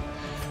between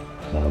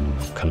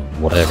kind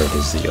of whatever it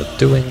is that you're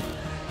doing.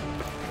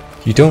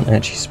 You don't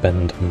actually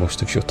spend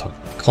most of your time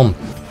in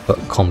combat, but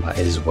combat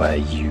is where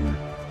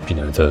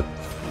the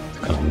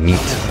kind of meat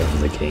of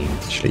the game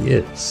actually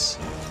is.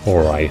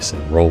 Or I guess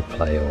in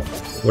roleplay or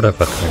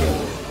whatever kind of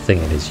thing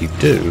it is you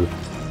do,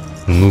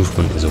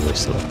 movement is always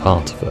still a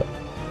part of it.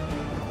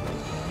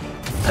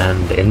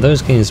 And in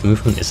those games,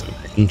 movement isn't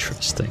that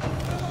interesting.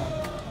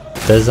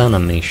 There's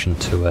animation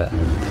to it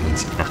and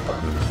things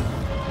happen.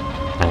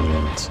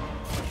 And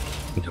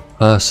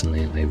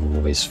personally, I've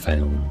always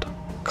found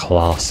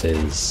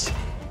classes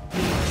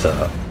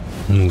that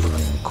move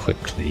around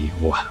quickly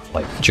or have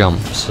like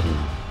jumps and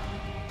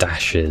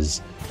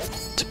dashes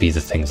to be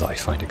the things that I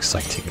find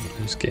exciting in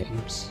those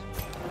games.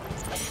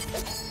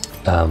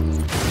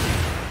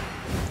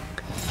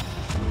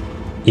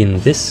 In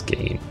this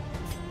game,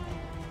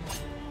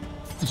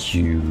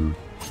 you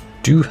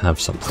do have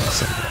something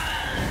similar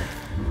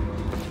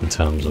in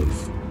terms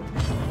of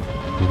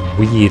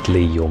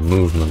weirdly your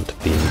movement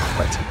being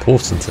quite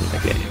important in the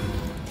game,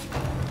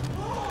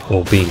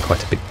 or being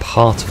quite a big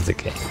part of the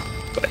game,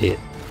 but it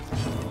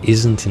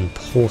isn't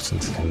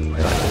important in any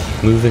way.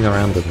 Like moving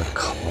around in the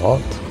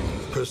cart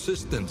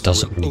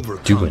doesn't really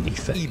do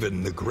anything.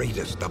 Even the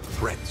greatest of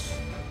threats.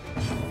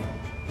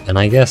 And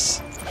I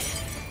guess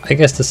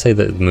to say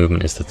that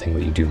movement is the thing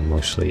that you do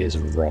mostly is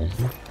wrong,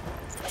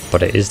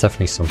 but it is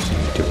definitely something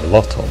you do a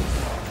lot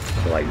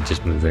of, like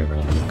just moving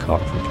around in the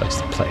cart from place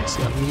to place.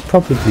 I mean, you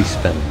probably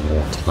spend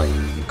more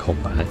time in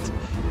combat,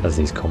 as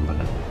these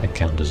combat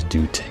encounters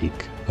do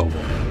take a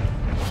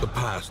while. The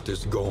past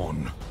is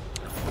gone.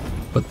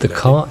 But the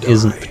cart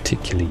isn't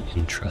particularly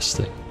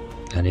interesting,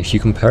 and if you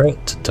compare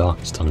it to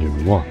Darkest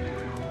Dungeon 1,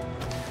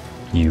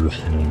 you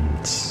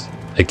had,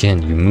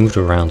 again, you moved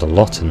around a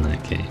lot in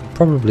that game,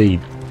 probably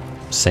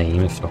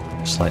same if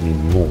not slightly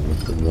more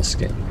than this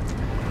game,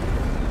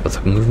 but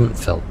the movement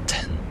felt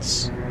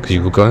tense, because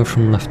you were going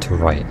from left to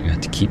right, you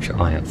had to keep your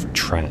eye out for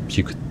traps,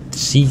 you could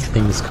see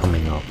things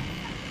coming up,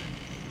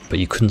 but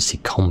you couldn't see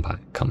combat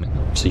coming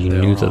up, so you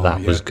knew that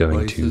that was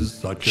going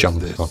to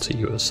jump out at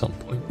you at some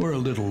point. Where a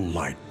little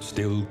light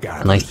still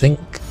gathers. And I think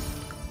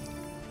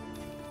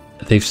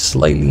they've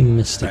slightly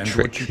missed a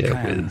trick here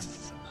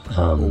with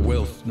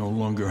wealth no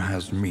longer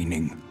has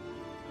meaning.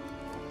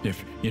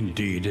 If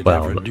indeed it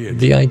well, ever did.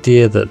 the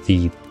idea that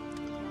the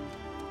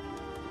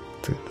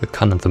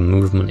kind of the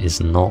movement is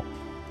not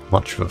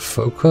much of a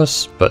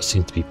focus, but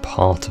seems to be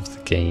part of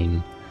the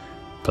game,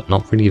 but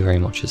not really very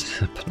much is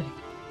happening,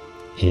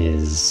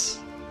 is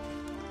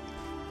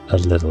a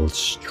little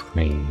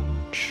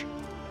strange.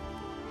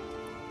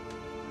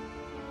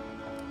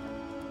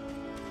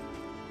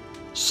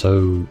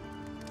 So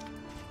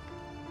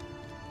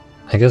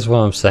I guess what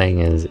I'm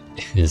saying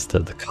is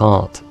that the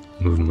cart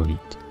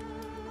movement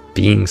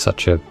being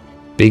such a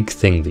big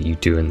thing that you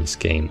do in this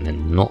game and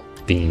then not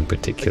being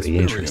particularly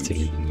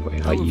interesting in any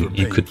way, like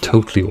you could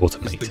totally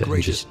automate it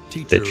and just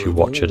literally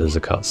watch it as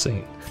a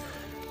cutscene,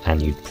 and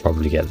you'd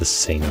probably get the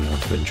same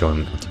amount of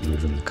enjoyment out of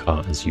moving the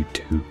cart as you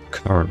do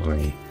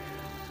currently.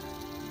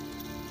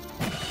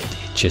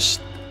 It just,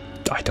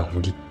 I don't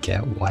really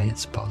get why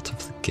it's part of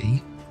the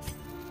game.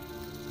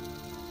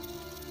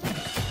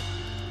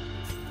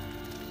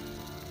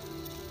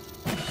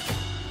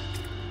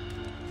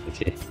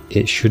 Okay,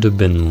 it should have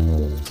been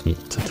more than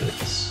what it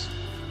is.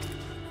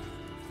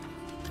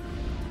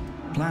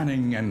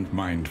 Planning and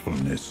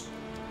mindfulness,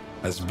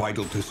 as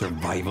vital to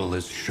survival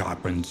as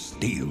sharpened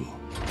steel.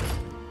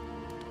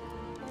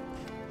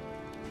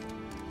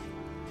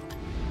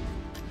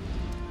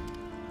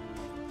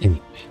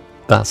 Anyway,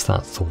 that's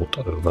that thought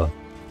over.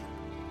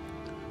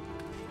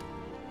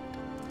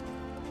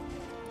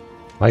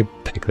 I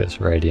pick this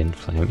Radiant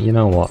Flame. You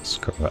know what?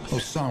 Screw it. A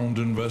sound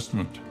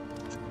investment.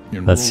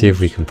 Let's see if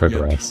we can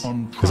progress,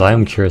 because I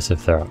am curious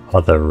if there are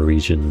other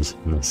regions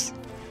in this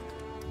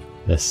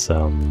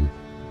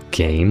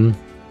game,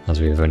 as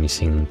we have only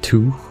seen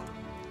 2.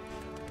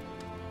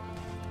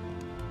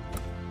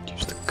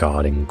 Use the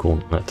Guarding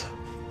Gauntlet.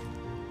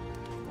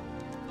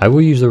 I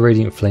will use the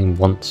Radiant Flame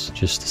once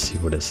just to see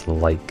what it's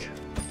like.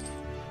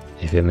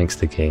 If it makes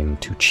the game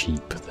too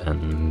cheap,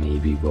 then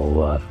maybe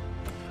we'll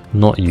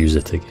not use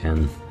it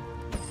again.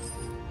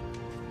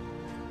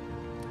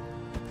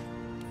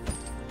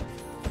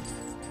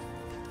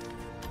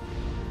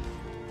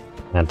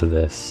 Add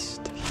this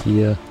to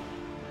here.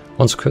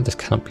 Once equipped, this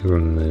can't be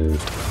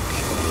removed.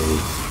 Okay.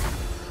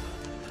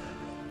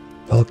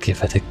 We'll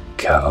give it a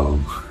go.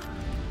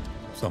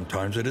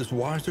 Sometimes it is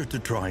wiser to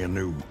try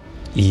anew.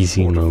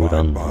 Easy mode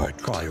Fortified by unlocked.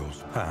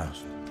 trials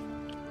past.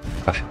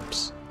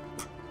 Perhaps.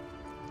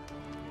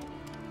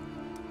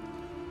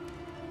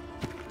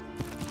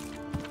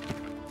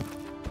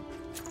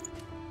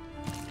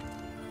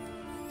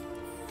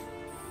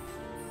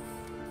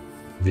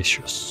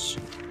 Vicious.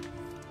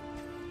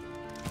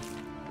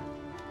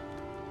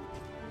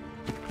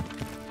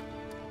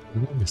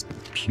 This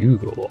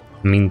bugle.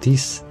 I mean,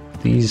 these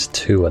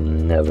 2 are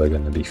never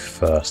going to be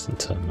first in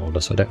turn order,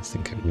 so I don't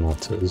think it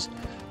matters.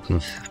 I'm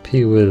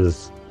happy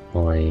with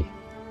my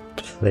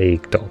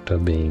Plague Doctor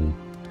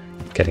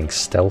getting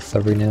stealth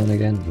every now and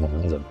again. Oh,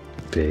 that's a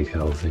big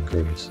health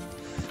increase.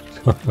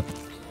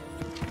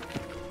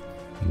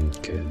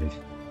 Okay.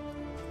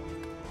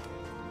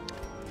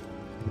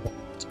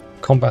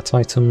 Combat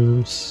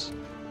items.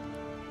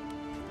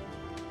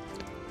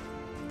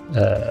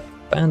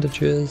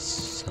 Bandages,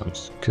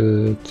 sounds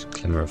good.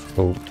 Glimmer of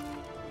Hope.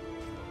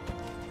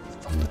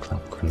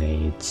 Thunderclap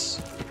grenades.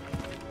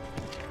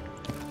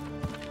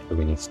 What do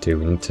we need to do?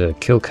 We need to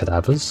kill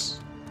cadavers.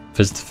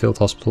 Visit the field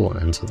hospital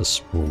and enter the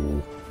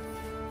sprawl.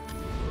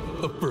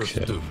 The first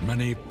of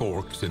many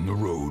forks in the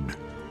road.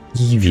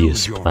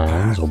 Devious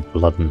plans or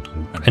blood and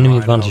hope. Enemy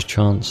advantage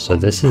chance. So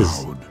this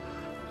is...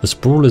 The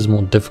sprawl is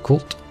more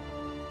difficult.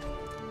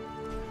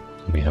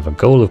 We have a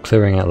goal of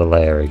clearing out the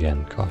layer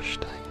again. Gosh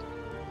dang it.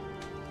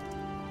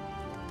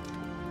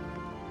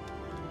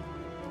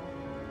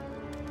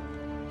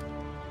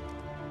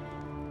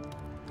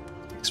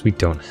 Because we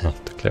don't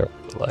have to clear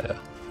out the layer.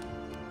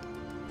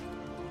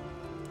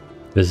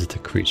 Visit a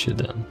creature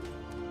den.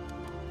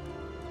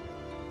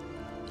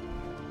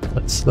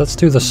 Let's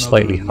do the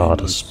slightly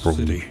harder sprawl.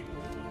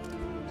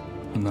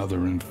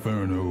 Another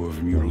inferno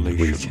of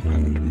mutilation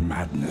and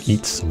madness.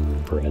 Eat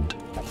some bread.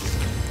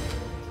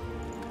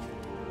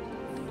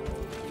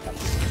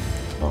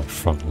 Our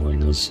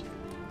frontliners.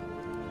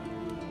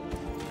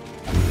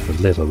 With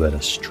a little bit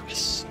of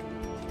stress.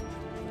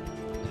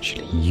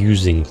 Actually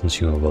using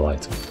consumable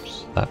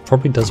items. That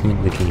probably does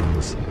make the game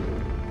easier.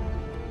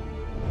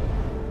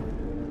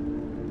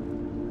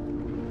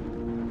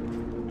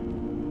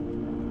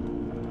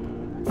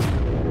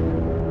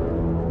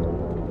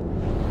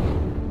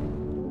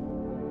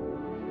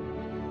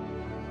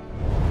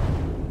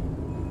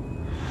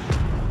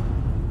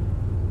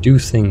 I do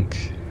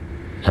think,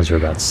 as we're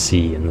about to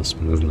see in this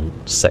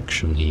movement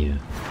section here,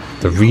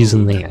 the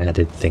reason they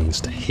added things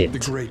to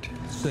hit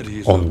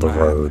on the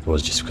road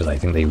was just because I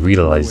think they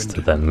realized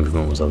that their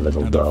movement was a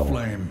little dull.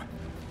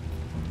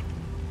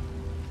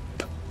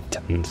 But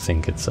I don't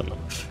think it's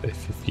enough.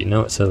 If you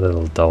know it's a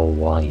little dull,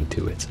 why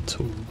do it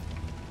at all?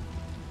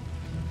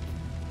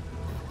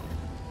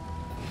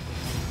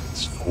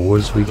 As forward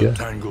as we go.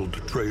 Tangled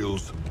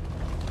trails,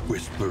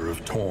 whisper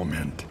of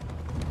torment.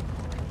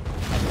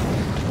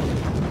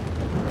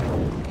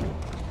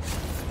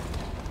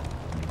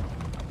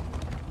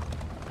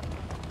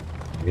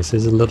 I guess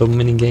there's a little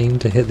mini game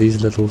to hit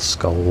these little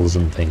skulls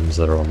and things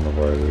that are on the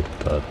road,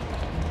 but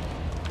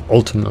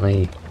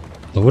ultimately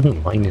I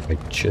wouldn't mind if I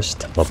just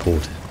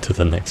teleported to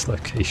the next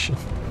location.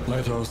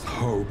 Let us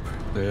hope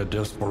their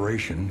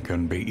desperation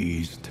can be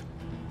eased.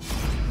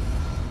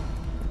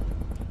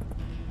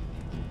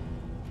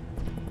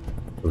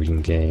 We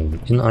can gain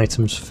in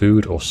items,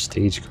 food, or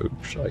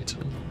stagecoach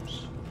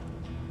items.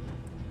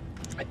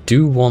 I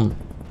do want...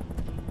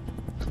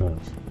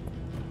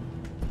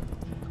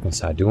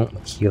 I do want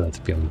my healer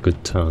to be on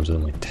good terms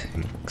with my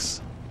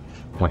tanks.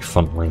 My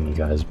frontline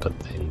guys, but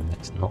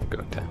it's not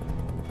going down.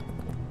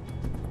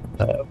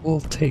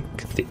 We'll take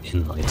the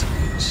in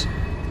items.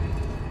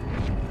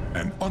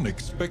 An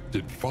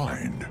unexpected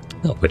find.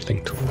 Oh,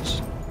 whittling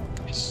tools.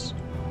 Nice.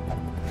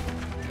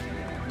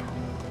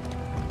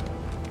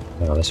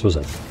 Now this was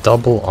a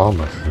double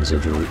armor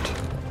hazard route.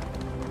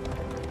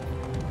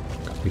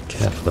 Gotta be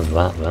careful of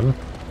that then.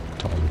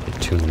 Don't want to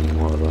get too many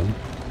more of them.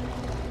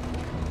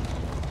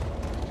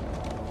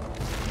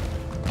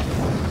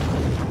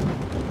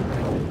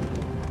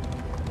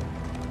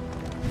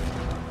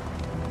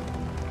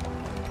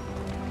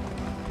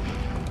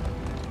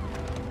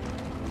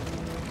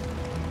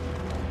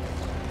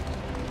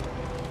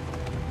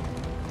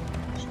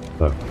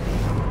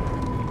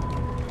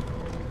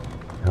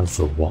 How's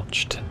the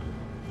watch tower?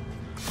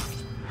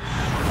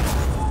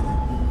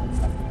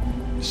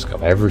 Just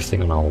got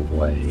everything on our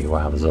way.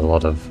 Wow, there's a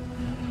lot of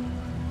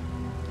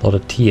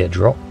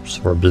teardrops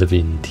or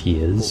oblivion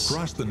tears.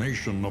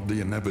 Procrastination of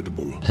the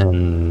inevitable.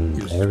 And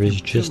there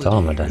is just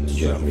armor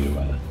damage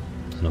everywhere.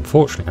 And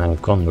unfortunately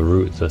I've gone the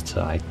route that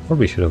I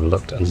probably should have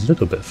looked a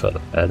little bit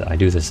further ahead. I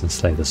do this in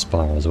Slay the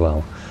Spire as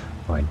well,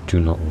 where I do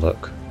not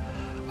look.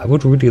 I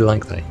would really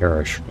like that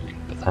hero shrine,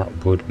 but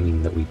that would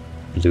mean that we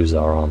lose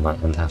our armor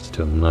and have to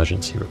do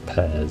emergency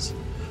repairs.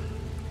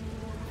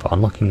 But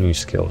unlocking new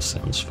skills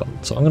sounds fun,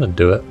 so I'm going to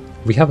do it.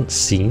 We haven't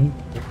seen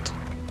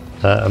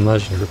what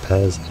emergency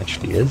repairs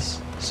actually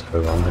is, so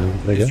I'm going to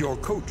give it a go. Is your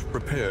coach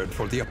prepared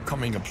for the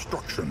upcoming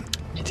obstruction?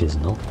 It is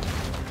not.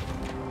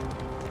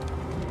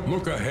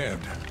 Look ahead.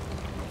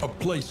 A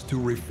place to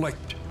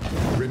reflect,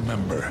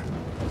 remember,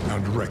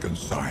 and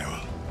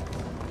reconcile.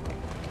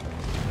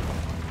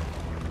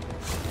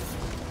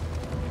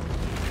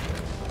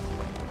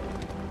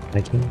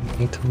 Making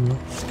item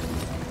left.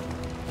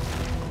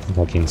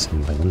 Unlocking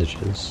some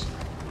bandages.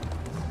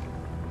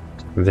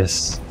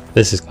 This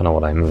is kind of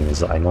what I mean, is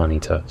that I now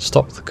need to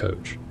stop the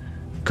coach,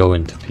 go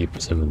into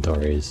people's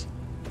inventories,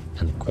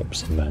 and equip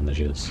some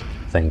bandages,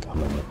 then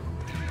come on it.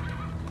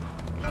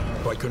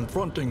 By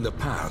confronting the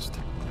past,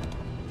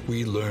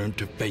 we learn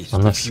to face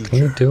Unless, the future. can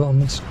you do it on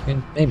this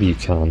screen? Maybe you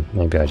can,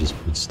 maybe I just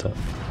missed it.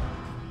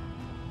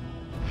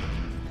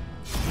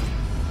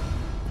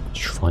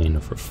 Shrine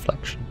of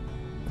Reflection.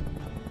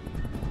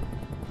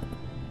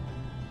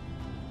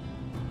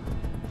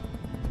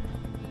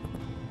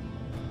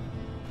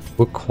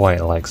 Would quite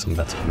like some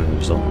better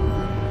moves on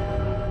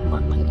my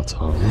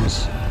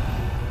man-at-arms.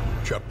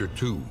 Chapter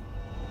 2.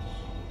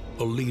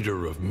 A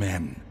leader of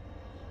men.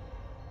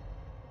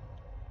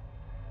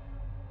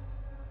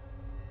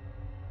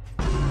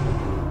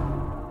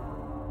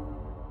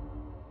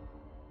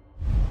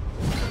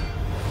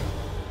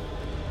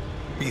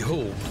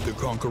 Behold the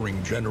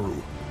conquering general,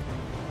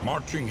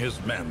 marching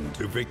his men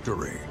to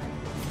victory.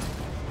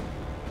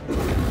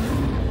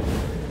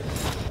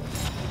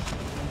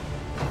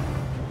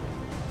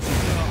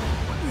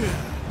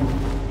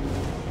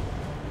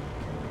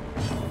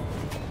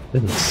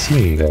 Didn't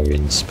seem very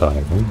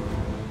inspiring.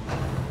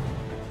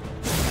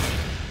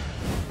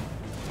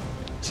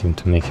 Seemed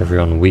to make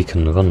everyone weak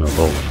and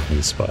vulnerable when I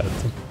inspired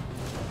them.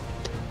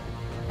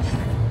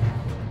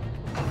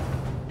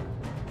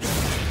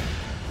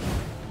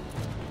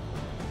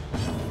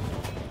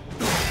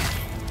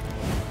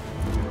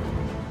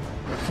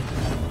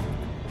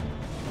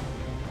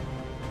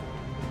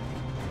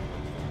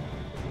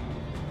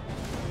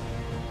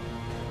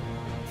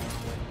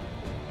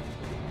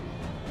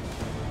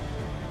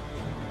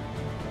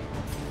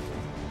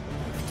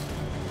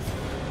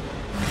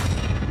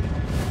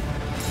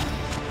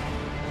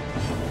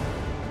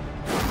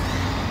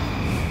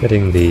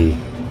 Getting the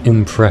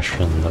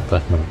impression that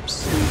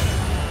perhaps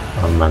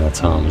our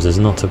man-at-arms is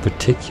not a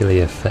particularly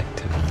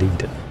effective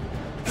leader.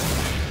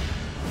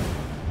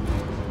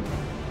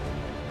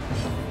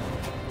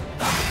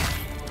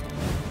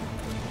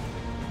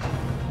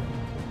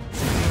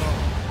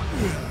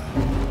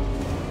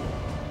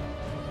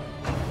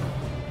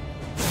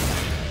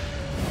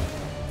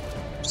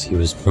 He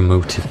was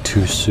promoted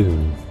too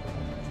soon.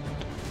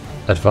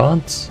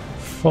 Advance?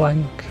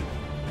 Flank?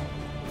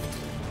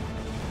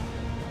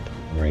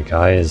 Don't worry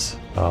guys,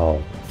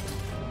 I'll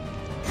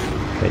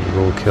get you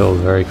all killed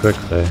very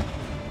quickly.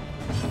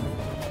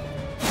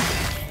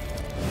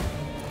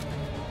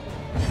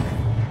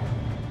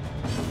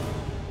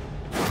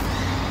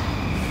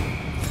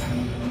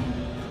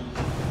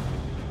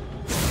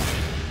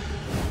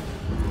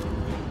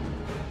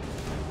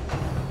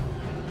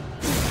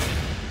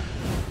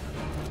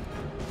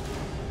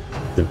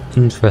 An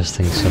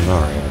interesting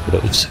scenario,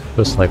 but it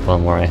feels like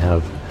one where I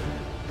have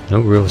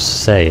no real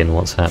say in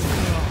what's happening.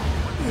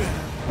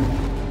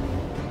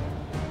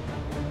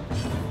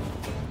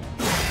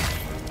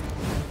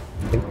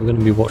 I think we're going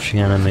to be watching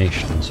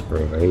animations for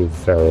a very,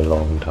 very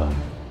long time.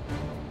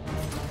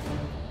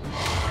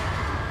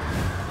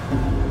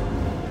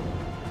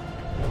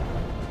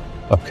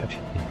 Okay,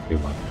 we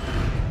won.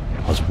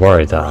 I was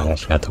worried that I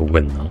actually had to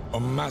win that. A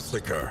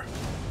massacre.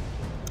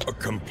 A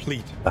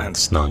complete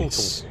That's and total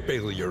nice.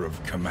 failure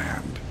of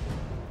command.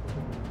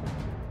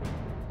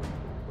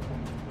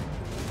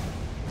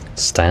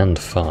 Stand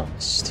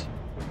fast.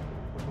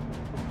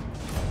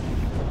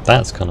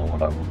 That's kind of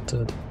what I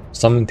wanted.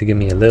 Something to give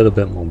me a little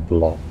bit more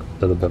block,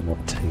 a little bit more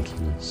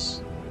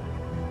tankiness.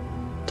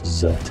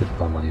 Deserted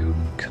by my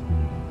own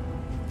kind.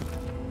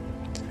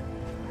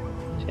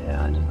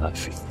 Yeah, I know that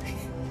feeling.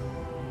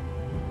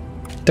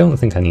 Don't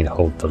think I need to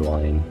hold the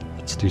line.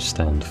 Let's do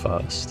stand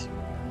fast.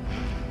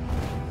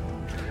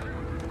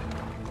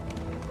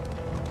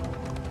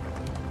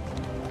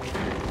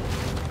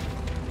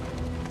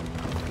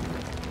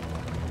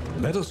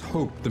 Let us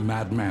hope the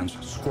madman's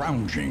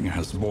scrounging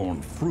has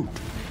borne fruit.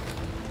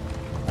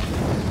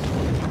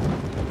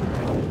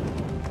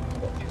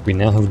 We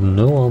now have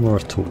no armor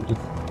at all.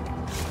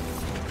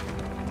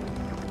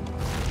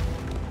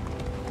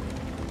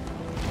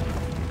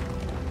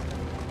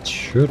 It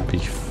should be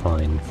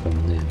fine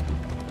from then.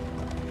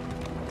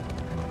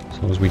 As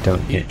long as we don't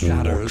He hit any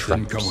more chatters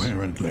traps.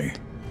 incoherently,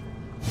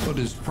 but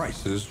his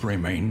prices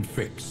remain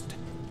fixed.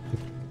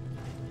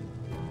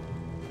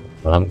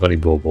 Well, I haven't got any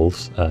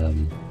baubles. So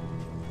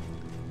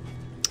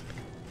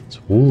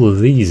all of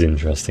these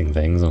interesting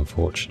things,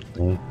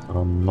 unfortunately,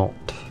 are not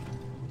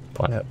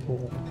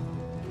viable.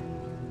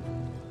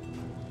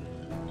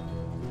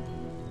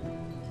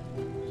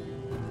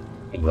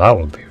 That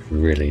would be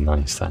really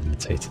nice, that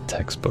annotated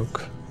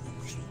textbook.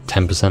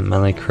 10%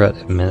 melee crit.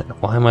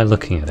 Why am I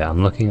looking at it?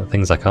 I'm looking at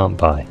things I can't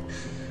buy.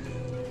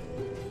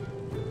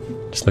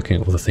 Just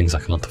looking at all the things I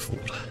can't afford.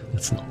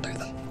 Let's not do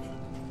that.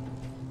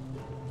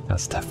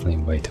 That's definitely a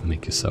way to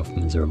make yourself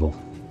miserable.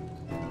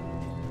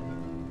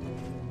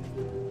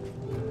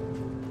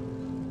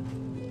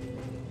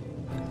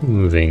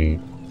 Moving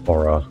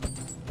horror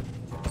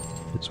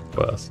is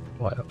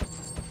worthwhile.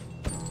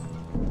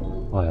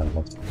 Why I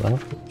love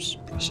that. Oops,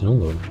 pressing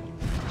all of them.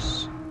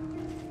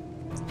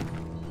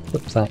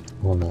 Put that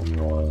one on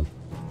your...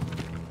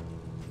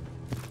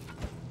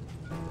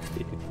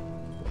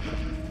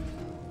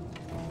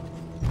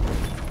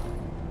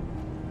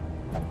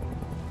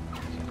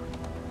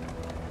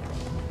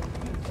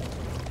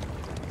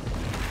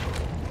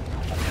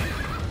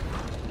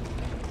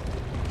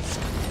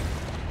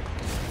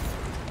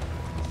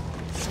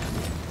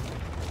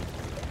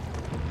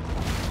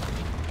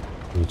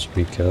 Which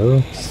we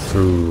go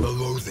through The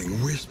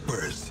loathing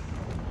whispers.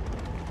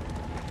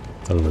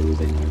 the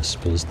loathing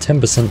whispers.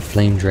 10%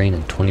 flame drain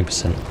and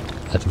 20%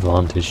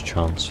 advantage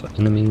chance for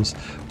enemies.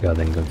 We are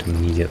then going to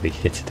immediately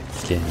hit it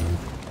again.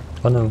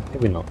 Oh no,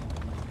 maybe not.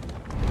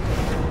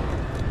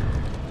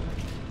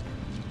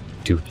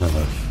 Do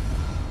have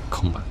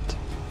combat.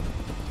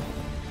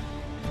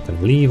 We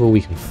can leave or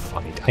we can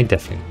fight. I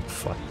definitely will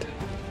fight.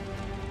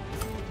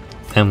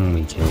 And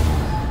we can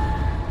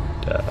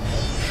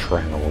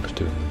shroud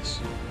doing this.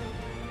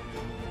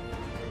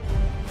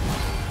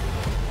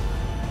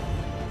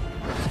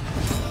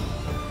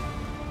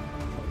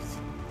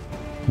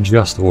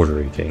 Just order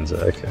regains it,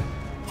 okay.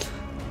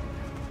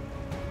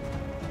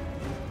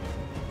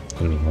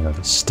 And we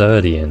have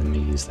sturdy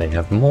enemies. They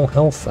have more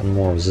health and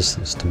more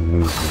resistance to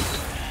movement.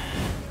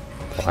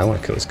 But I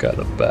want to kill this guy at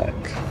the back.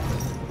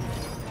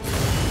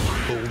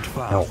 Hold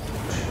fast,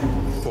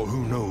 for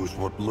who knows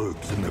what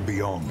lurks in the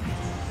beyond.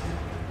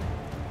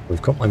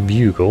 We've got my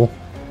bugle,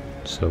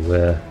 so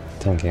we're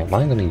tanking up.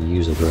 I'm going to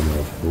use a glimmer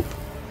of hope,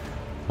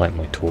 like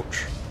my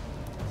torch.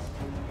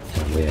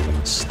 And we're going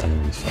to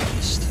stand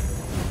fast.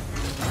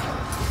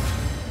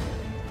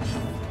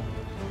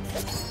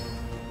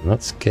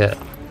 Let's get...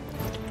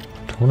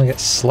 Do I want to get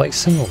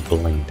slicing or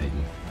blinding?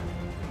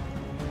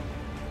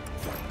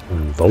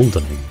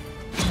 Emboldening.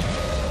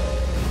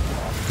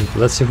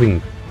 Let's see if we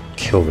can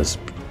kill this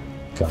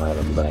guy at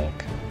the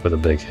back with a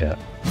big hit.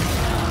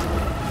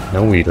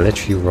 No, we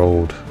literally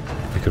rolled...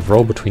 We could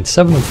roll between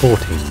 7 and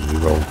 14.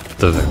 We rolled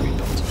the very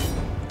bottom.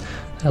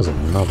 That was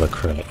another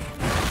crit.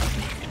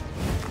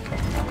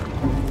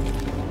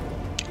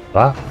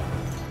 That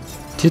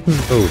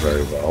didn't go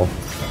very well.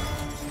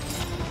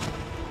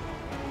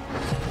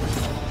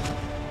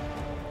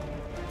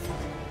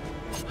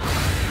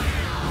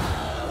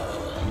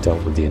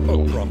 Dealt with the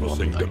annoying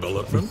promising one.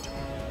 Development.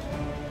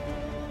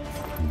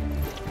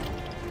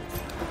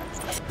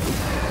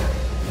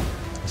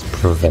 Let's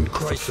prevent the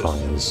Crisis.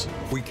 fires.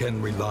 We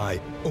can rely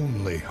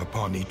only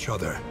upon each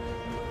other.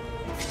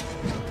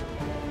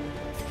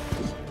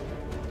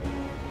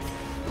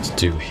 Let's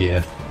do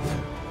here.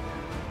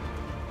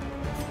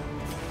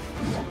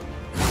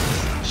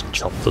 Just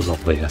chop the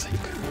zombie, I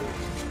think.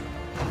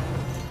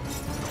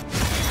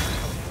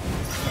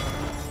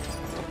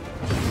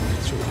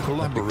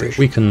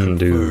 We can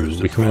do.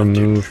 We can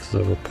remove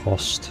the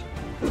riposte.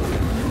 We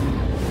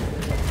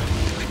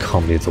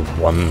can't be the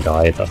one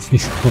guy that he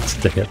wants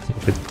to hit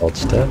with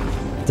dodged it.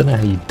 I don't know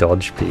how you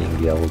dodge being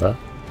yelled at.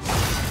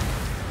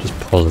 Just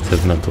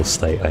positive mental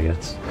state, I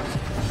guess.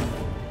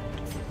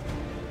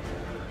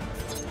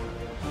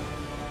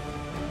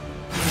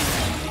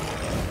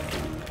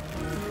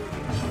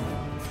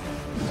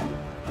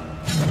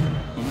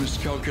 A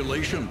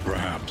miscalculation,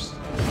 perhaps.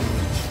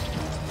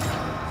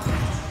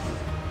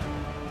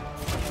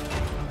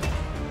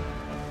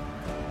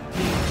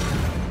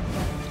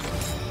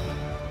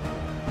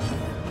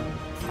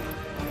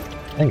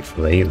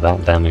 Thankfully,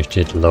 that damage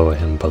did lower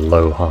him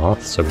below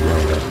half, so we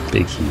now got a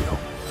big heal.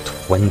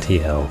 20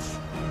 health.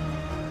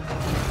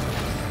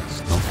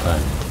 It's not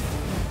bad.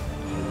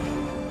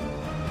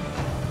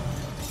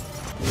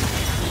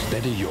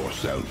 Steady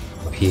yourself.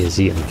 He has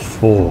eaten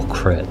 4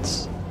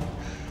 crits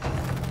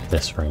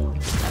this round.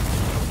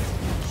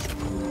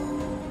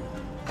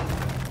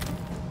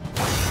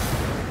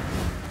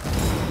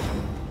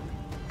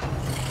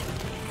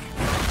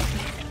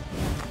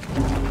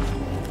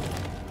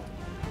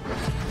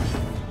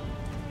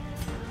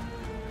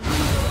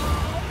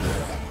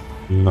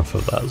 Enough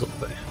of that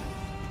zombie.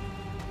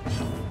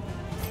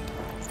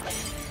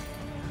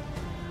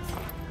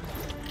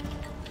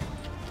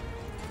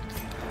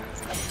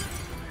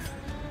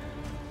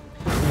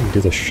 Do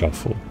the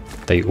shuffle.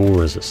 They all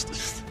resist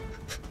this.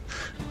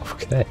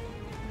 Okay.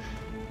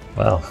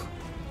 Well.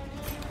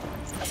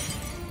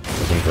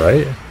 Wasn't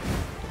great.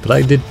 But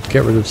I did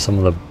get rid of some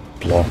of the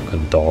block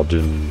and dodge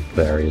and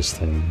various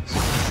things.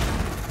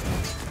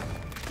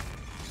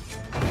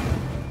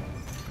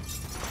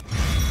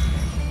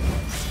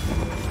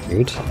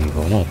 Good. I'm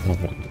going on.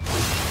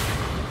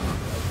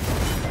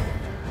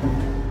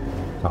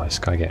 Oh, this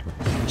guy getting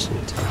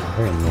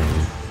very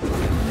annoying.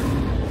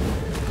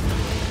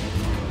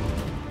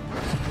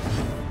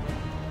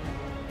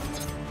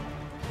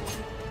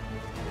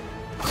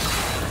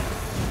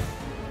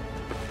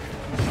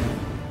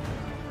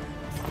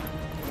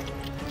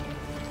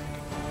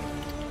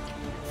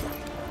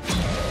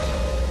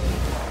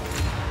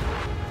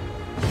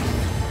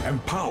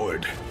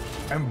 Empowered,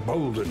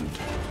 emboldened.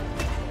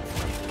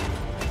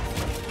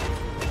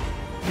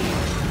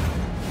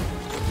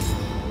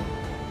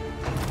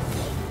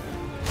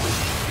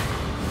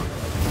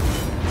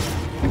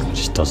 It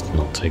just does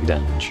not take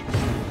damage.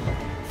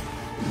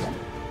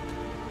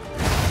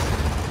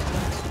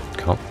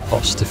 Can't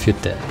lost if you're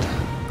dead.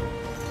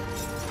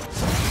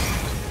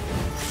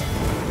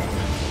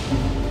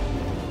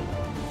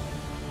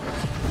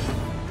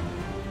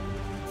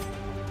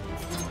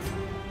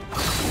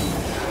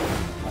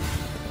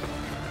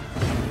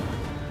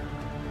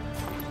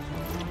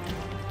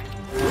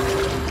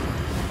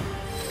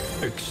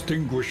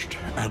 Extinguished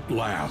at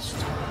last.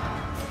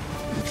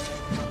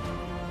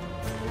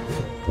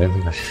 I don't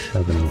think I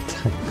have any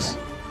tanks.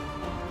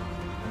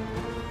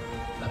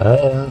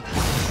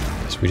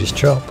 Guess we just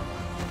chop.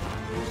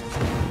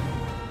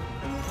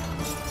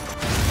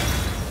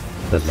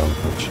 That's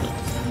unfortunate.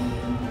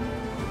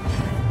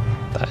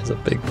 That is a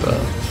big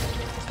burn.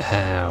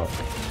 Ow.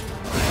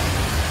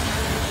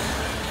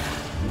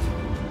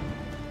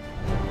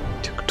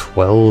 Took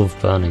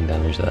 12 burning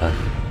damage there.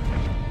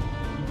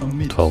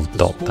 12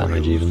 dot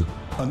damage even.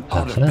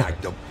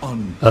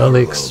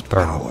 Early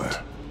experiment.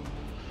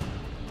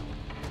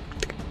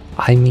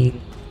 I mean,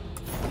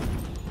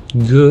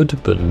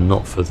 good, but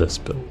not for this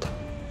build.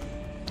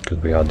 Because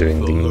we are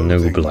doing the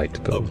no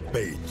blight build.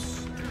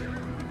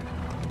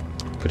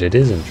 But it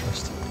is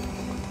interesting.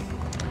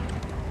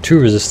 2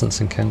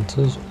 resistance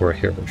encounters or a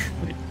hero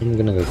shrine. I'm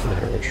gonna go for the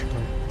hero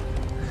shrine.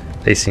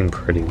 They seem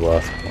pretty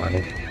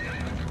worthwhile.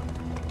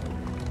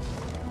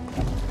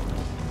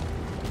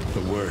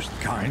 The worst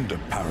kind of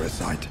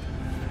parasite.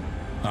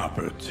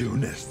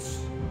 Opportunists.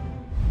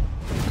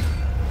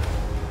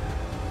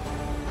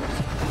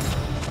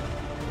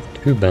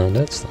 2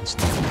 bandits, that's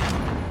not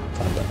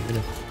that bad, you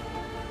know.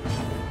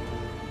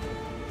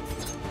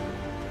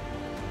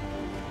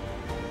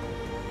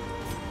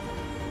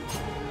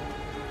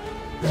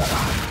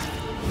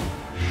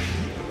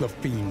 The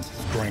fiend's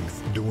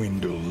strength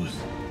dwindles.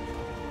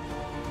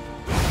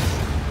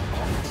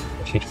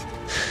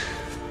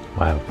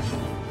 Wow.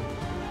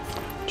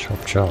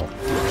 Chop chop.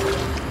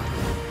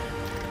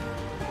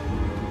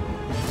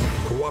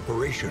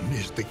 Cooperation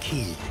is the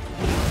key.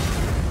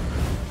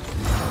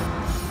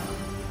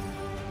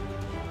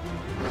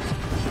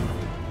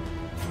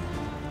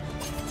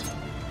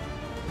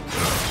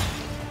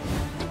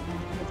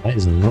 That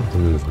is not the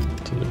move I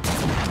want to do.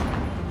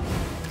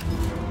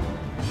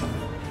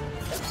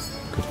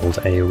 Good old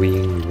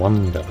AoE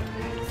wonder.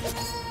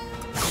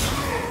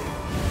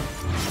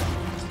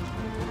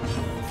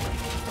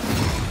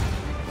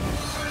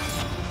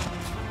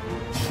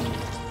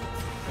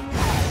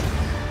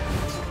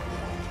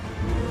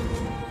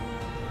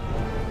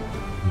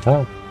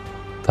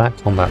 That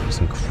combat was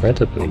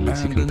incredibly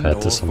easy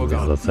compared to some of the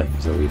other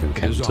things that we've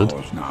encountered.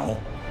 I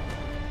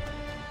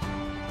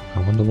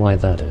wonder why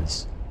that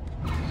is.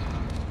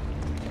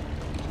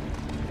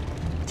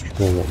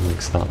 Sure, what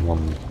makes that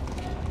one?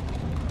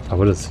 I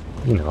would have,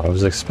 you know, I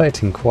was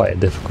expecting quite a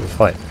difficult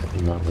fight,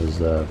 and that was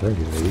very,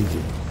 very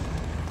easy.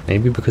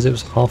 Maybe because it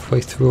was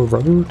halfway through a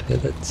road,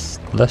 it's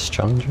less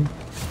challenging.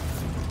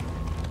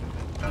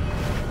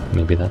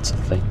 Maybe that's a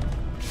thing.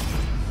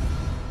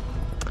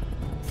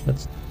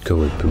 Let's go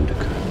with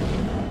Boudica.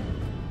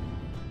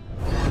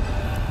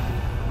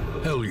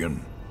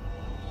 Hellion.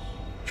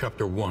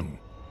 Chapter 1.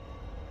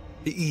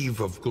 The Eve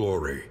of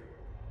Glory.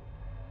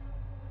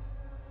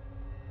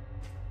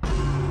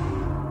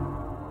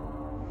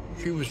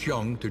 She was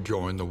young to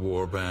join the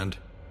warband,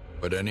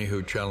 but any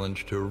who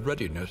challenged her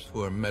readiness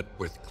were met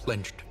with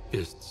clenched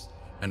fists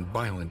and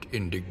violent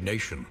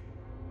indignation.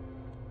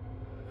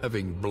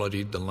 Having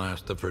bloodied the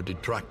last of her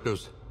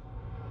detractors,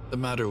 the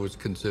matter was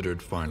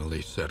considered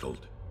finally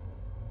settled.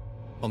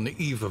 On the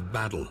eve of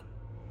battle,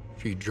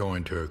 she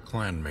joined her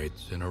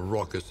clanmates in a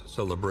raucous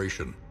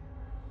celebration,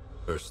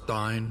 her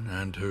stein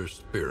and her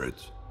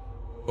spirits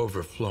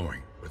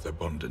overflowing with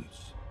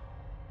abundance.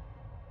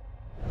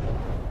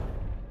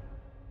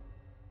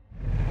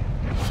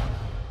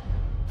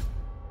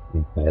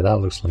 Okay, that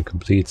looks like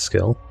complete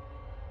skill.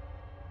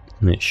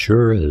 And it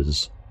sure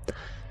is.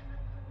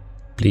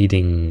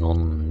 Bleeding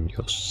on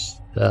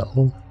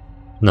yourself?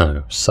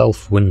 No,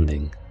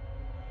 self-winding.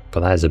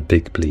 But that is a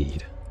big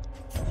bleed.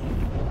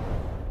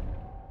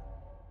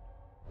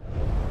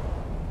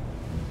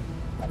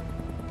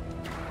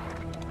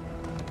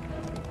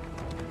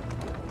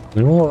 I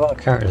mean, all of our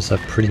characters have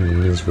pretty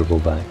miserable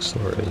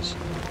backstories.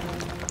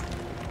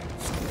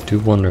 I do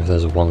wonder if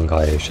there's one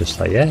guy who's just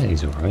like, yeah,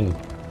 he's alright.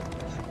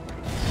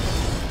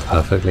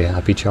 Perfectly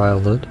happy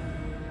childhood.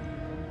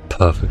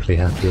 Perfectly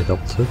happy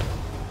adulthood.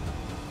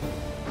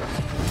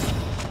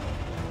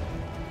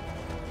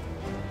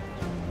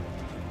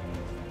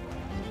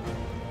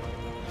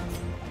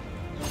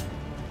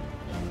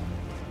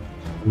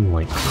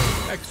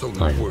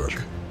 Excellent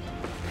work.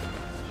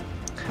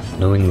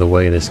 Knowing the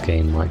way this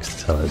game likes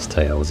to tell its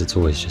tales, it's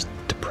always just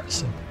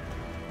depressing.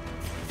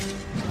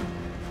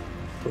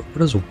 But what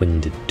does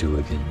Winded do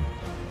again?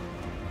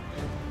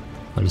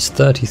 Minus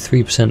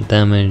 33%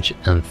 damage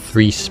and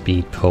 3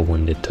 speed per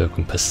Winded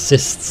token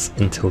persists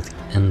until the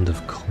end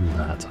of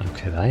combat.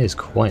 Okay, that is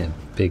quite a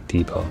big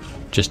debuff.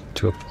 Just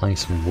to apply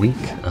some weak?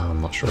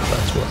 I'm not sure if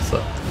that's worth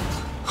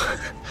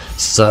it.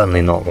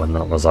 Certainly not when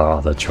that was our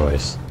other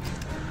choice.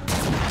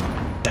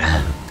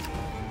 Damn.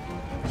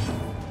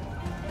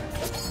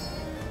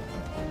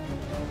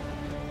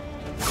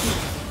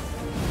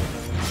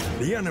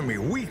 The enemy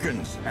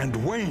weakens and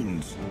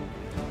wanes.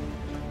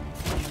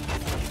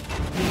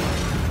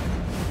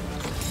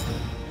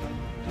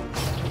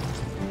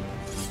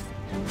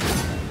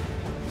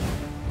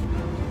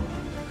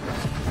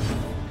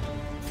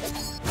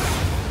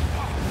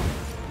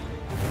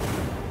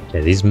 Yeah,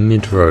 these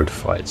mid-road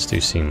fights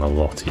do seem a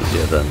lot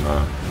easier than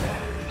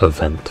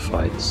event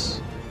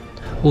fights.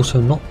 Also,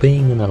 not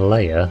being in a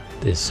layer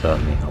is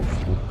certainly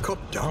helpful.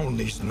 Cut down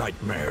these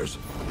nightmares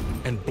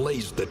and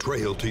blaze the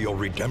trail to your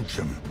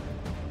redemption.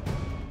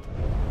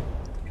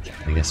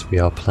 I guess we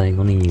are playing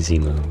on easy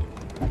mode.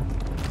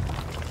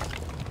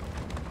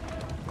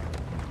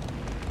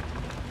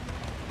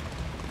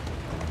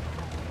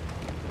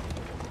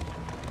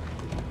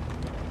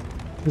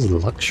 This is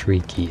luxury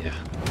gear.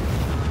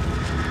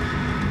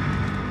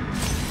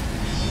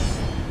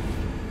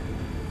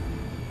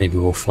 Maybe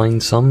we'll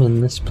find some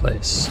in this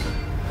place.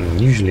 I mean,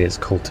 usually it's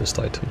cultist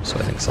items, so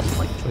I think it's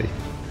unlikely.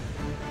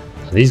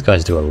 And these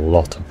guys do a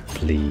lot of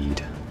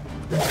bleed.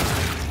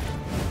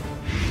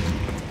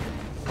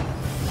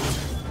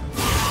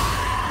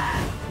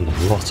 And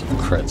a lot of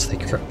crits, they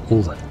crit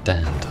all the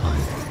damn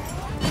time.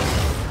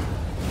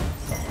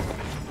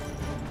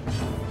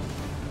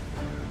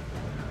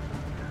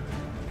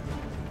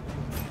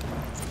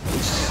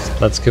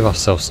 Let's give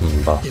ourselves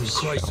some buffs, In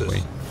shall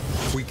crisis,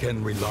 we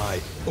can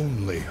rely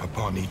only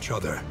upon each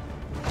other.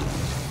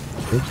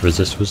 Good.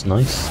 Resist was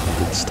nice,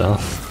 good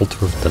stuff.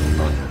 Altar of the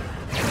Night.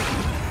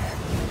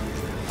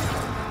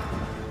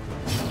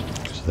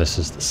 So this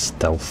is the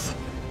stealth.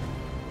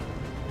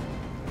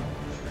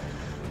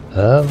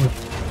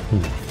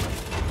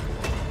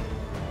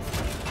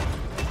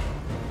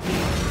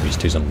 We just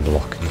do some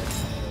blocking.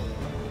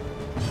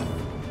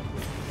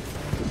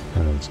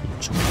 And then some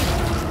jump.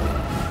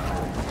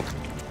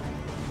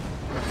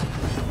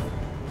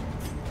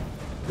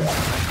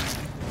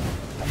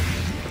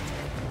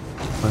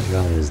 That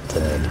guy is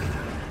dead.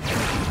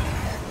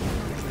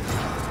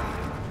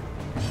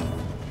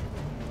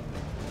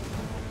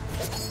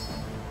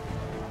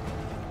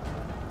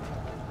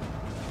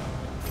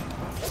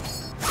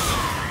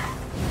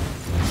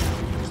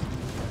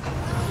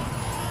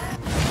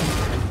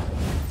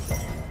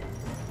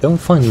 Don't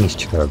find these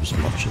cherubs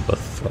much of a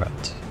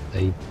threat.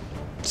 They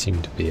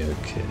seem to be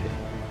okay.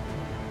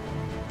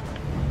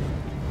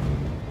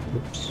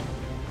 Oops.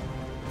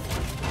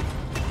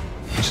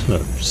 I'm just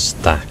gonna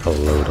stack a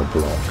load of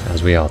block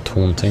as we are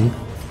taunting.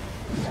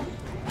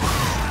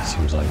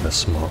 Seems like the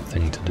smart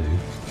thing to do.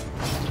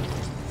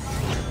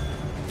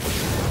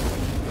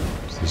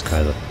 So these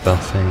guys are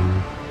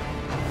buffing.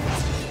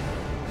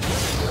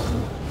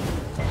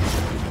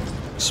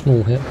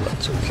 Small hit, but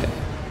that's okay.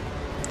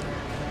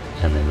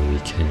 And then we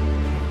can...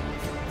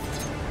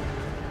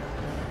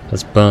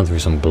 let's burn through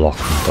some block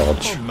and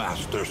dodge. A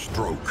master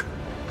stroke.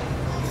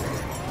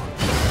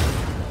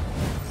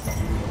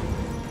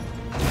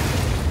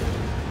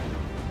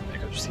 There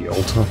goes the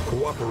altar.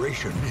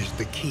 Cooperation is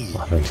the key.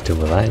 Having to deal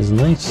with that is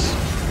nice.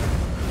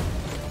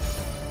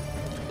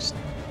 Just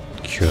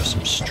cure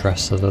some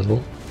stress a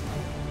little.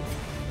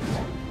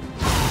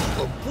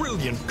 A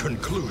brilliant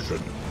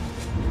conclusion.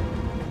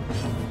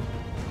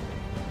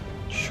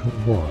 Sure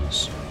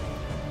was.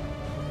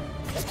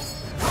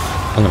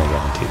 I'm gonna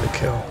guarantee the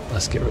kill.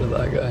 Let's get rid of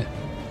that guy.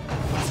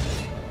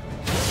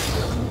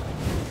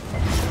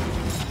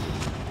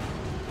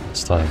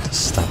 Starting to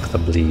stack the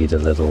bleed a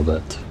little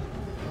bit.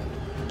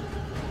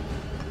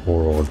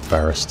 Poor old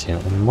Barastian.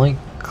 I might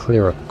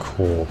clear a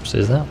corpse.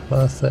 Is that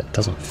worth it?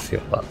 Doesn't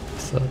feel that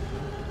worth it.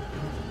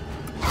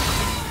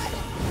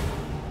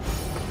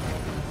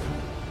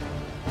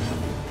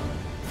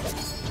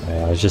 So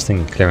yeah, I was just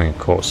thinking clearing a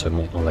corpse so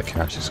all the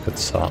characters could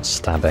start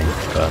stabbing,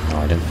 but no,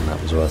 I didn't think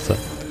that was worth it.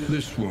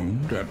 This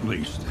wound, at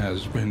least,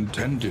 has been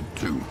tended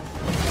to.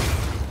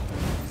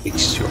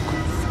 It's your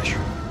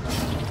confession.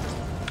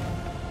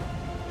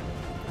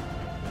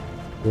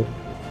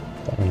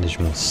 Bandage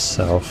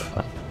myself,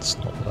 that's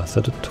not worth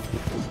it at all.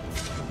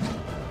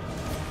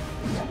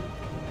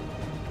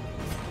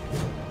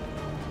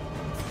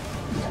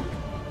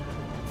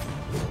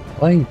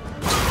 I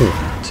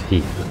taunt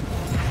here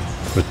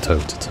with toe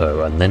to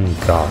toe and then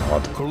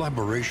guard.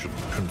 Collaboration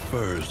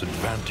confers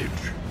advantage.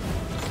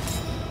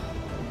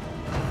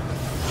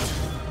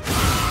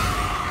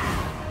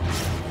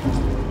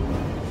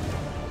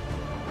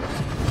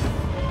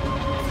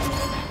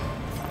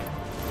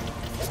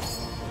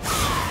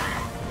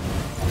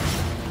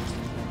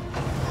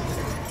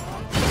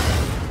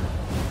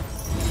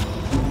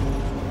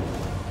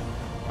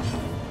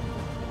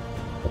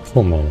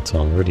 Poor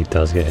Monotone really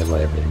does get hit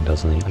by everything,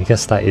 doesn't he? I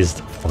guess that is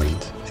the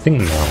point. I think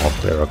now I'll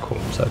clear a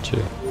corpse,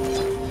 actually.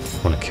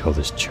 I want to kill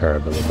this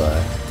cherub at the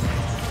back.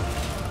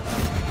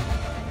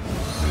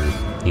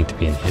 Need to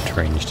be in hit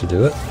range to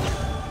do it.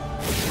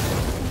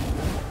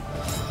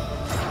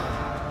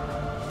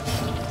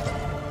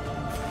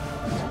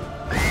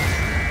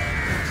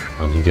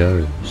 On he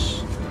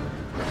goes.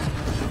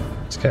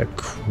 Let's get a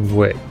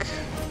quick...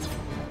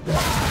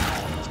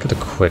 let's get a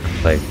quick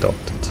Plague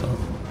Doctor turn.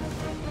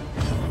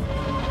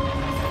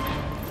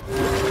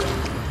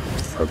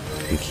 For a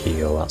big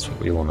heal, that's what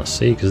we want to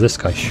see, because this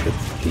guy should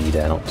bleed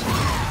out.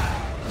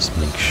 Let's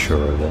make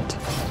sure of it.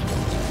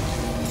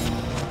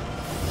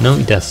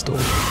 No death stall.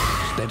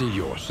 Steady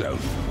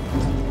yourself.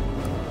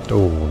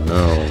 Oh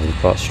no,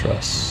 we've got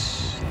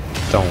stress.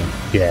 Don't.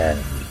 Yeah,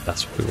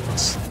 that's what we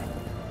want.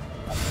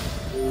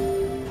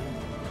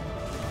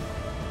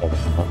 Oh,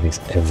 that makes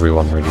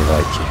everyone really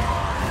like you.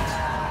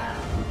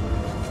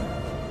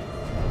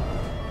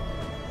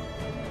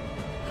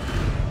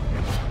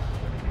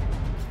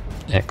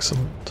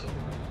 Excellent.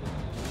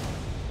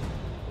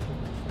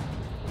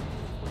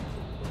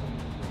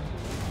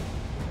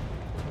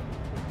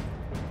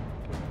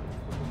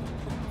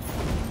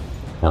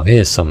 Now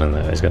here's something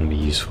that is going to be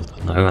useful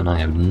to know, and I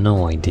have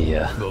no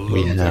idea.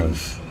 We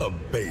have...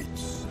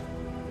 abates.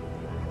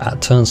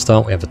 At turn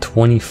start we have a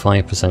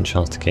 25%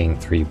 chance to gain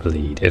 3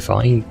 bleed. If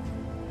I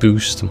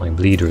boost my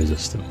bleed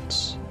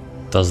resistance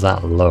Does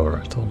that lower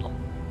it or not?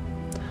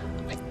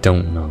 I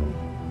don't know.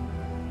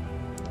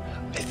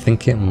 I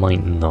think it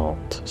might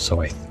not,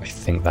 so I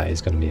think that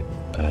is going to be a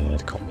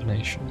bad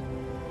combination.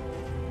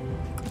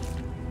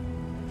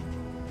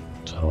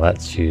 So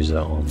let's use it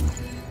on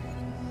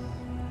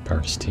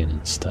Parastine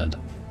instead.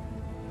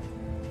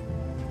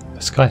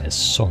 This guy has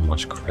so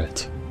much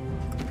crit.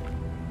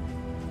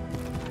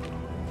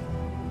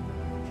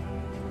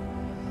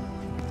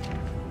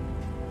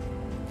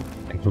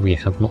 We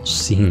have not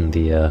seen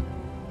the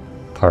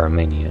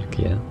Pyromaniac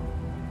yet.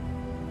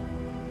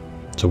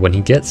 So when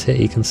he gets hit,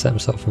 he can set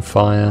himself on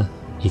fire,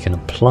 he can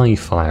apply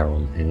fire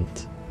on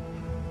hit,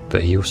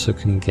 but he also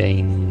can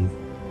gain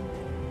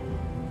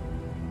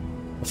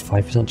a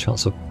 5%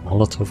 chance of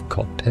Molotov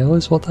cocktail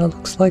is what that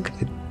looks like.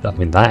 I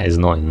mean, that is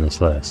not in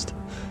this list.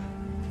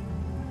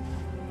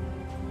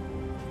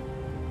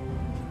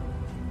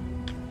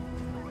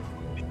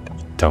 I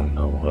don't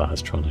know what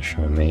that's trying to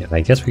show me.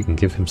 I guess we can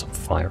give him some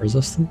fire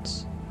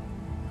resistance.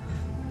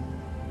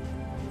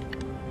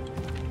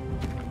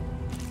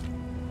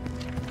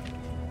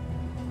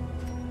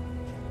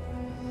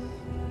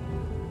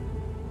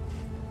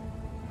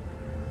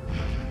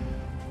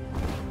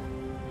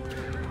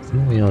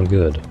 We are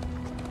good.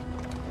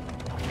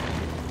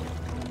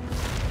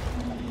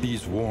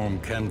 These warm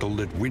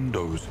candlelit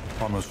windows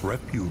promise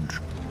refuge.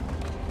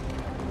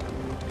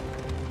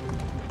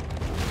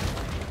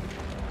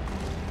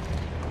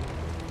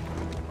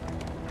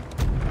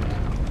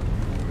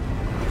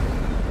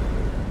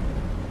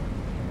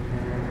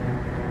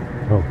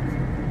 Oh.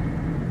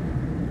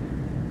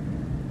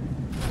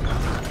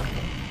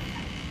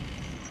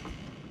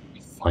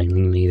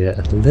 Finally made it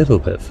a little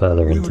bit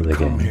further into the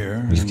game.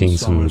 We've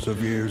gained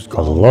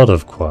a lot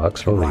of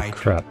quirks, holy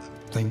crap.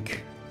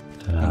 Think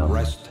and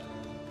rest.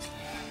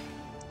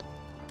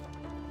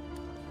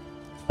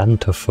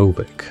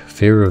 Phantophobic,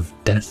 fear of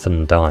death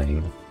and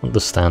dying,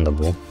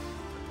 understandable.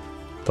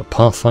 But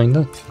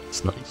Pathfinder,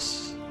 that's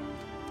nice.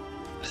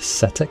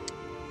 Ascetic,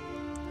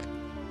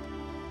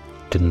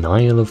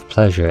 denial of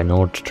pleasure in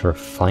order to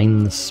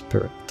refine the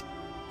spirit.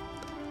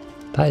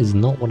 That is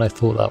not what I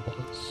thought that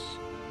was.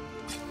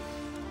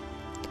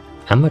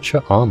 Amateur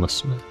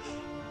armorsmith.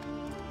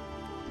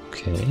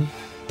 Okay.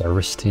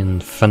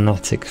 Baristian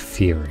fanatic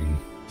fearing.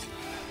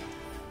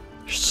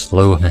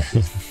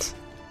 Slow-handed.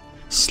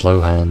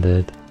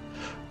 Slow-handed.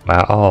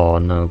 Wow, oh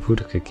no,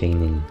 Boudica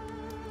gaining.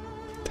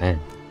 Damn.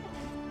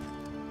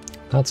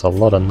 That's a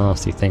lot of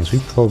nasty things. We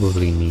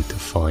probably need to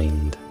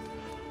find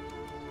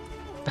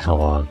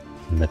our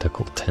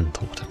medical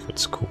tent or whatever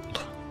it's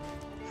called.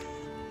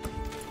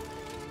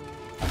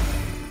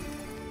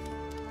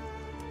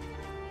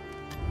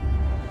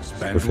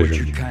 Spend what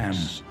you can,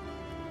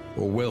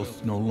 or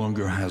wealth no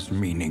longer has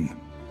meaning.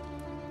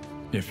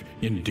 If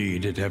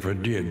indeed it ever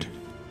did.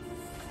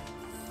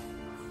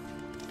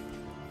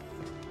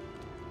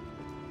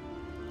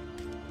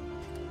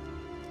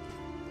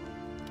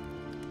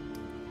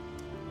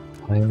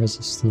 Fire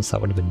resistance, that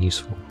would have been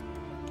useful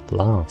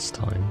last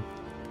time.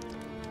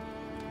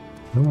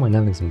 I don't mind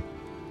having some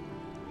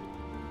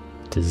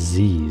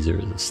disease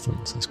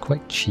resistance, it's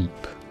quite cheap.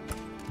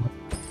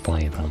 Might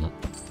buy that.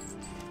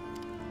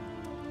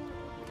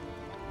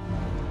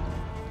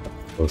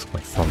 Both my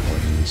front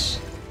wings.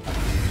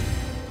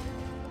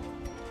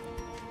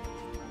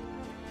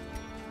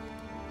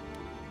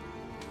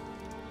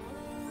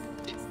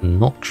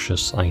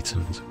 Noxious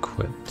item is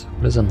equipped.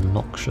 What is a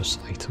noxious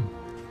item?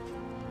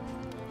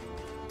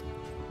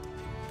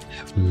 I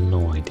have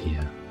no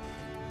idea.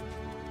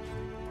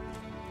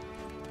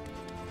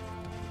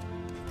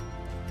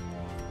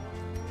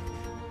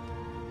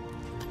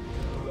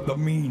 The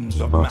means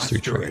of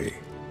mastery.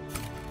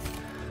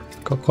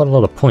 Got quite a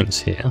lot of points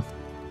here.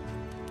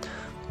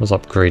 What does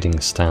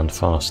upgrading stand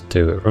fast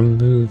do? It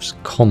removes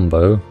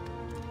combo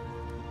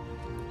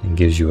and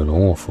gives you an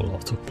awful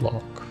lot of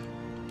block.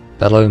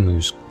 Bellow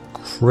moves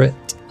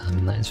crit,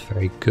 and that is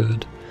very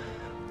good.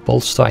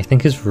 Bolster I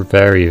think is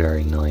very,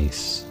 very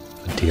nice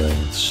for dealing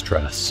with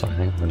stress, so I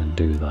think I'm going to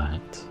do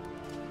that.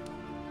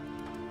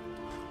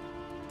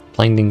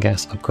 Blinding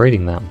gas,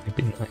 upgrading that might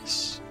be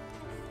nice.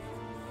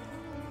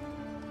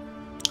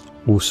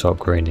 Also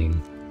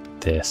upgrading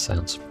this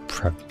sounds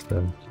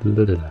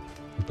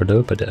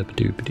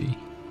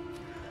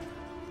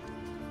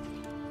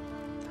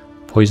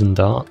Poison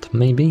dart,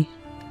 maybe?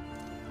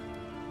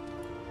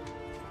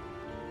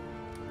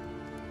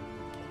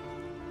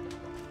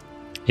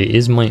 It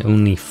is my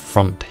only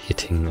front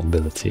hitting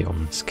ability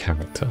on this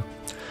character,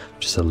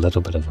 which is a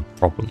little bit of a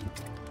problem.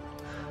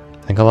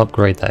 I think I'll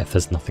upgrade that if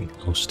there's nothing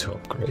else to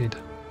upgrade.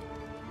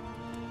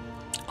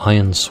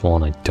 Iron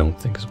Swan I don't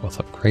think is worth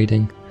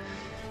upgrading.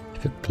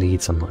 If it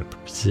bleeds, I'm like...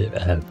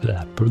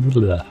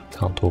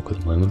 can't talk at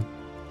the moment.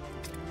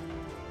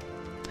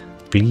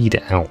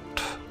 Bleed out.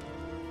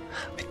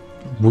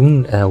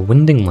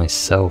 Winding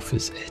myself,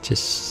 it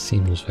just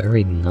seems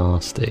very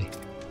nasty.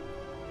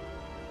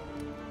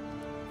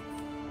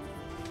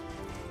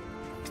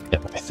 Yeah,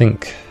 I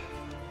think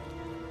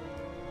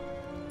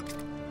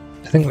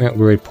we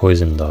upgrade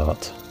Poison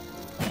Dart.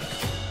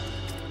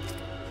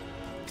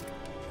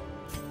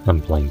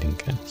 And blinding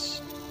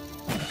gas.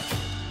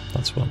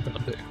 That's what I'm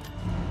gonna do.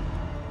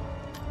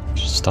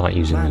 Just start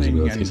using these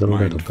abilities a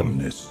little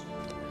bit.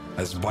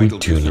 We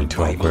do need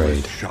to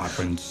upgrade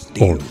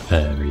or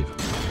repair even.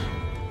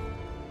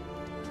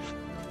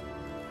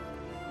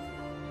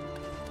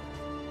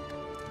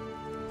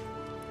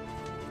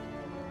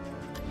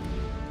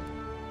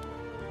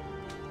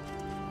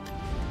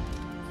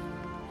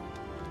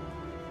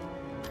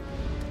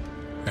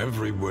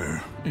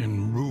 Everywhere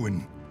in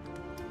ruin.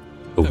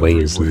 The way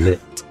is lit.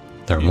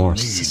 There are more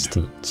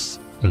assistance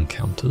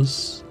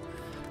encounters.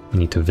 We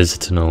need to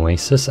visit an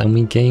oasis and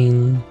we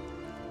gain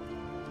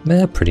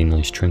a pretty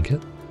nice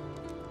trinket.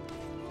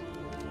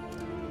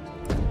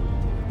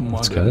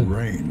 Let's go.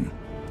 Rain,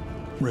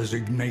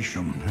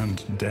 resignation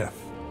and death.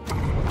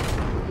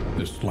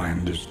 This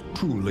land is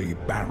truly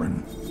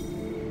barren.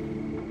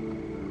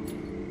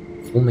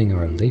 Forming a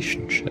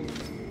relationship.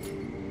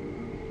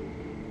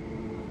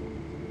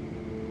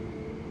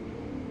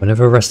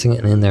 Whenever resting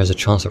it in, there is a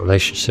chance that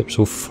relationships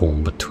will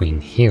form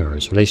between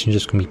heroes.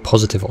 Relationships can be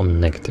positive or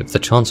negative. The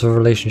chance of a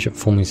relationship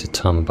forming is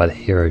determined by the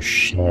hero's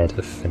shared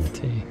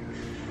affinity.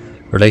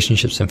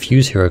 Relationships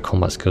infuse hero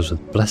combat skills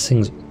with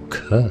blessings or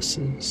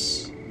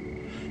curses.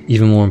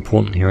 Even more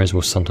important, heroes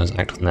will sometimes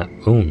act on their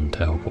own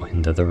to help or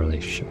hinder the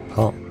relationship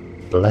partner.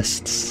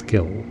 Blessed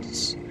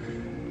skills.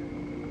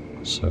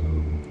 So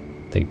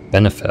they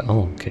benefit.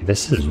 Oh, okay,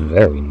 this is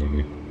very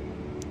new.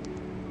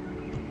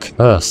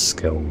 Curse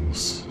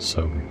skills,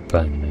 so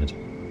bad.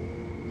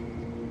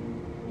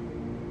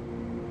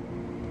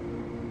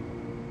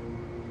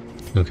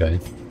 Okay.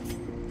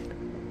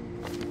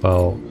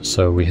 Well,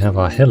 so we have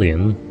our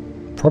Hellion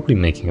probably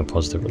making a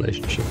positive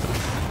relationship.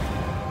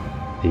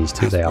 These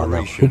two, they are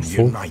now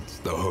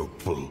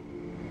hopeful.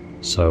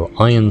 So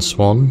Iron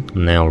Swan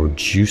now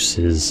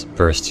reduces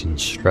Burstian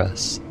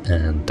stress,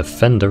 and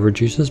Defender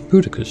reduces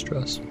Boudica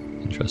stress.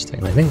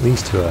 Interesting. I think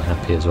these two are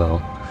happy as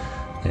well.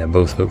 They are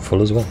both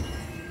hopeful as well.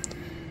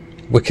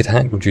 Wicked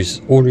Hack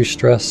reduces Audrey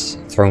stress,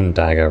 Thrown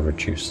Dagger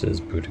reduces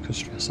Boudica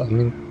stress. I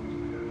mean,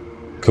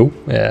 cool,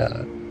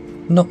 yeah,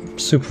 not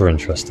super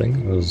interesting.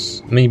 It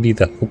was maybe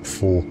the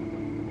hopeful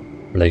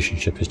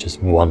relationship is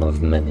just one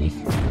of many.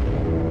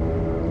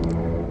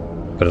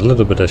 But a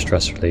little bit of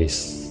stress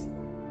release,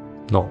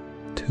 not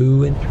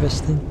too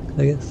interesting,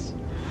 I guess.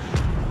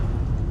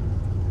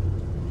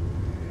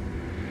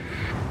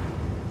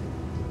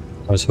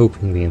 I was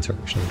hoping the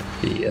interaction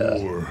would be a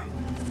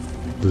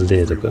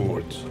little bit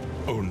more.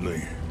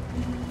 Only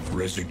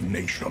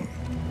resignation.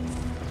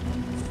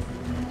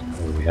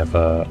 Oh, we have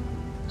a...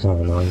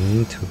 Oh no, I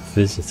need to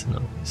visit an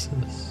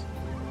oasis.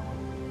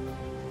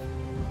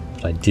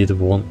 But I did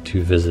want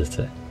to visit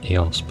a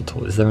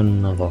hospital. Is there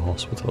another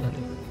hospital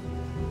anywhere?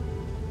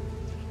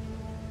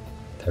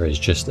 There is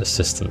just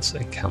assistance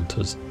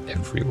encounters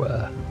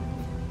everywhere.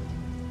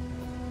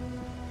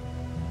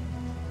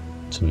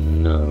 So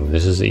no,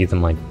 this is either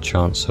my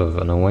chance of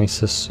an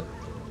oasis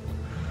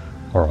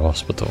or a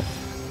hospital.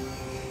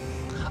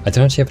 I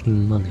don't actually have any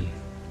money.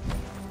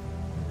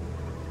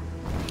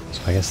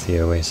 So I guess the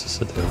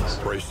oasis it is.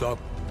 Brace up.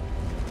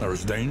 There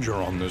is danger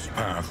on this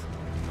path.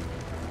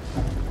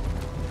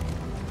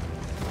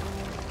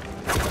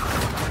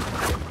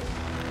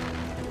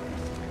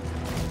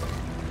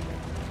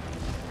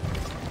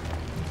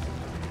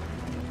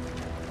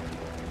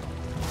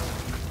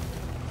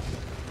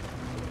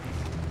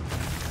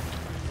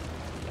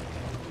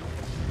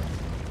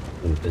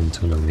 I've been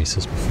to an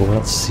oasis before.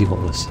 Let's see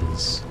what this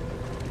is.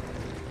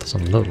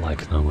 Doesn't look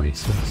like an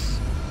oasis.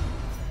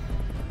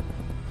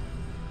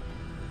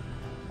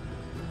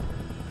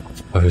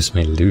 Foes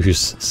may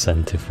lose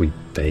scent if we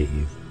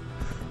bathe.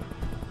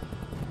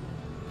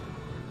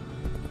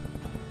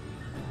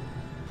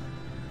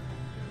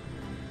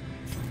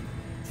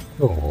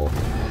 Oh.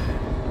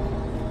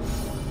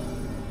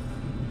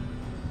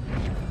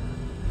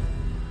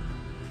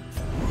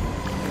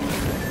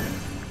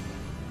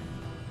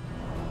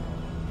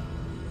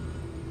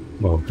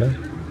 Okay.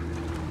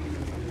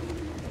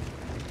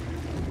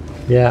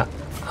 Yeah,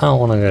 I don't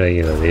want to go to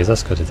either of these.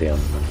 Let's go to the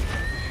other one.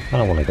 I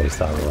don't want to go to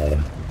that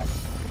layer.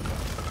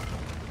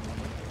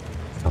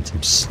 Found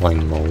some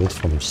slime mold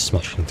from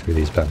smashing through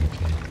these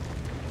barricades.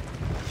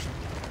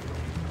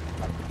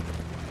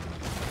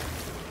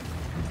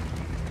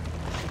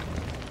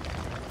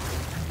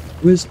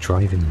 Who is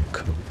driving the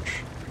coach?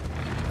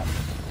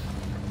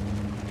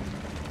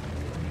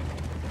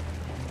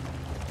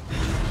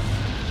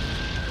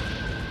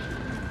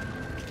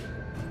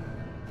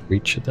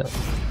 Reach it then.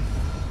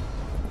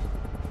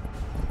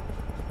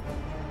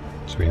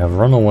 So we have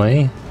run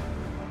away,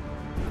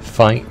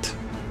 fight,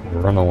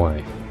 run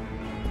away.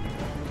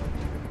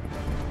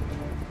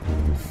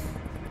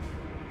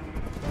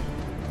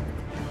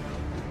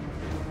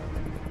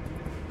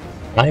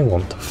 I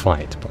want to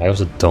fight, but I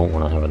also don't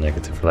want to have a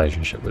negative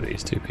relationship with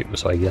these two people,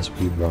 so I guess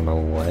we run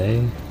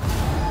away.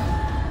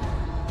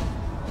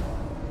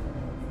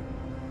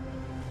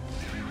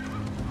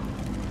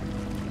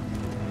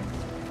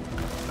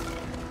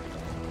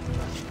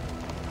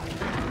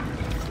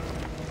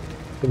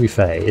 To be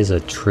fair, it is a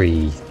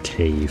tree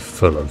cave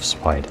full of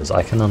spiders.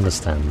 I can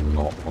understand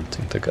not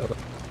wanting to go.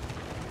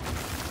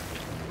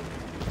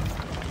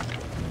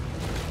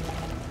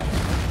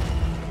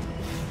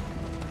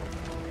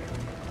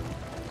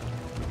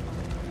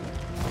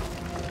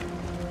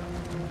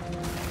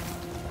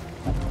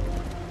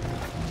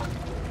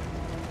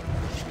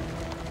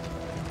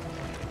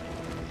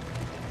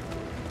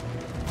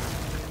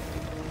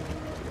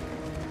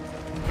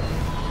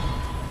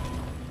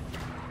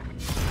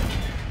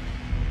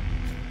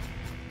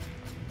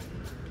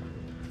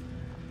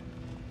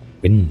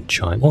 Wind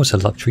chime. Oh, it's a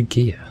luxury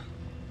gear.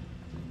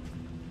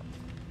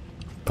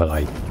 But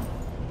I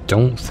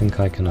don't think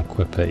I can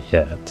equip it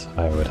yet.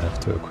 I would have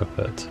to equip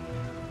it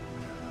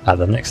at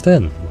the next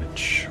inn,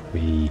 which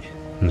we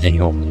may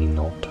or may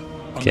not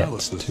get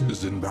Analysis to.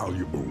 is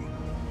invaluable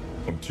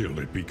until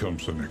it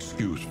becomes an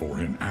excuse for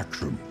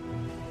inaction.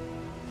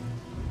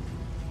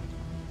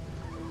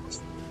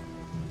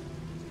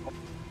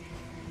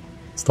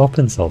 Stop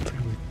insulting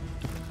me.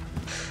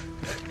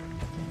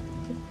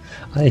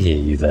 I hear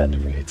you there,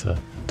 narrator,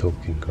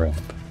 talking crap.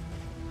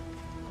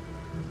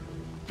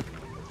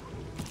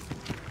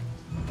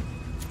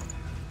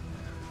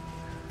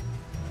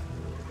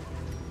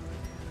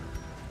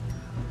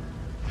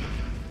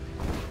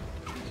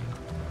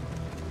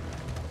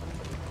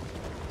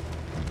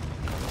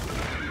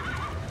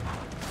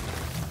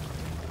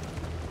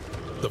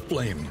 The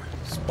flame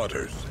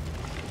sputters.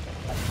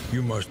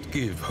 You must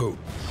give hope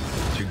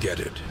to get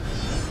it.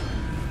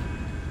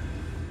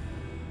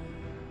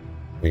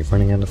 Are we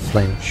running out of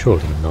flame?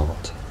 Surely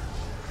not.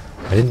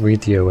 I didn't read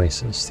the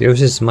Oasis. The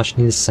Oasis is a much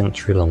needed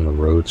sanctuary along the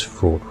roads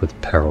fraught with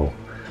peril.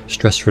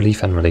 Stress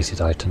relief and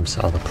related items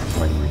are the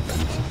primary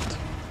benefit.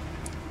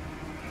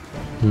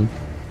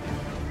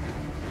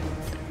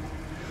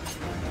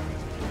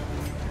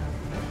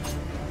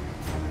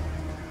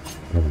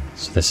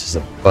 So this is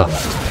a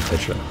buffed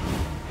villager.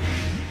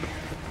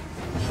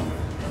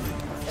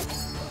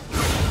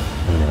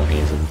 And now he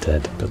is a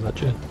dead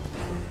villager.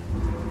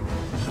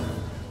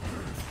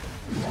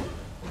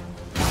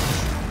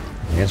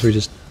 I guess we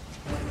just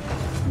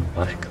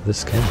whack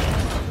this guy.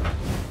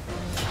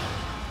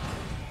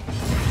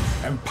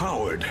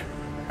 Empowered,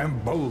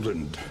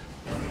 emboldened.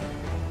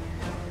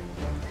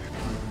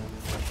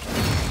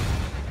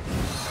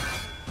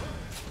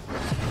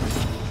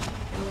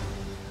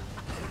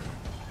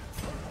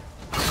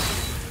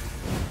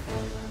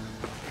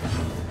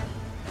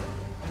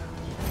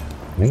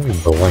 I think we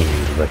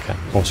blind the cat.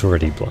 Oh, it's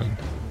already blind.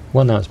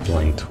 Well, now it's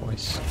blind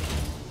twice.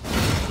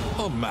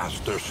 A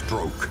master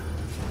stroke.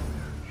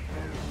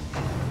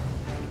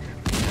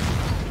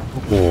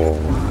 Whoa.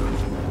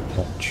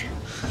 Watch.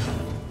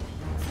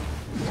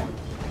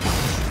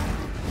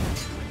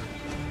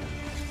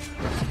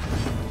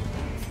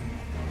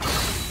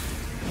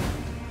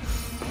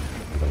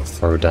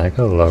 Throw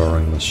dagger,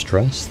 lowering the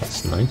stress.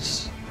 That's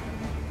nice.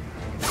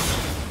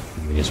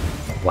 We just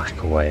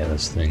whack away at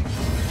this thing.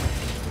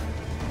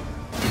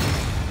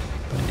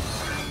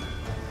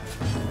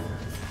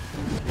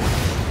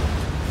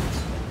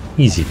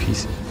 Easy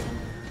peasy.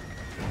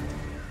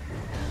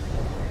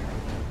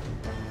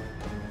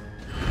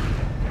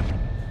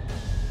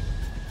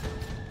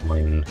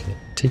 Mine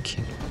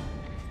taking.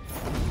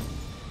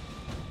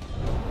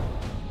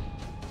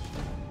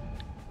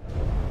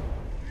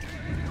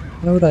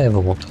 Why would I ever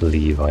want to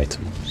leave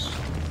items?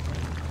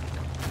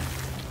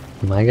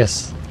 I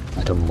guess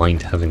I don't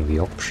mind having the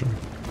option,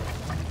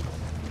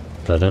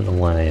 but I don't know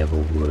why I ever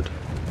would.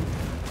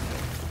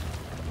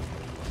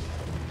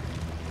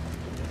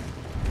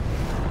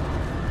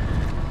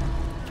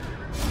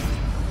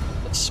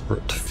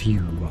 Desperate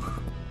few.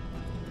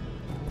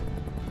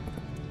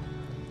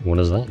 What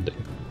does that do?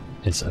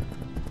 It's a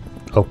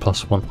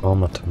 +1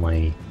 armor to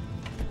my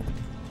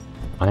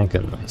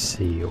wagon, I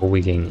see. Or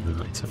we gain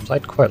in items.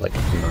 I'd quite like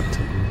in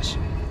items.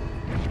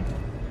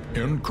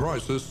 In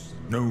crisis,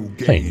 no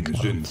Playing gain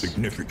is cards.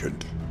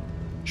 insignificant.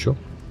 Sure.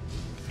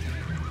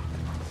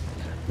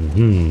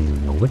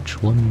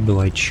 Which one do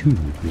I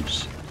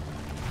choose?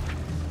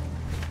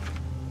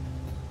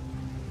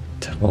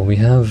 Well, we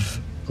have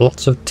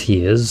lots of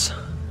tiers.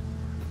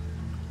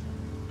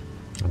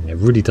 I mean, it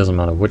really doesn't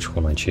matter which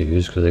one I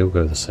choose because they all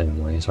go the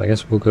same way. So I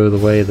guess we'll go the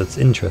way that's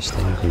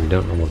interesting because we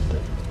don't know what to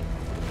do.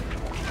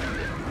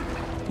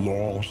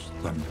 Lost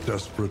and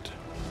desperate,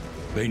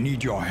 they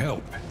need your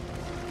help.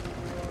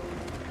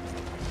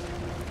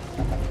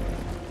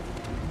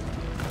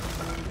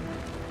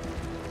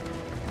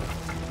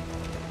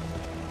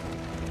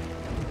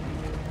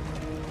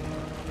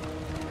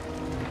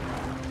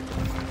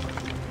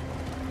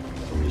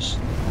 There's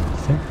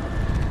nothing.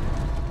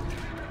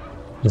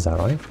 Is that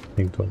right?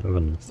 We've got over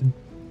nothing.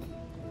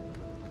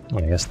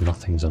 Well, I guess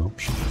nothing's an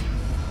option.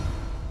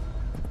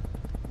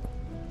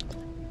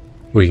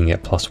 We can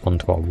get +1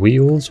 to our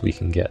wheels, we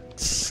can get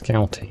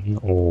scouting,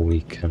 or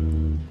we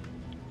can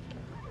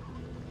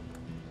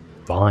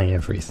buy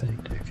everything.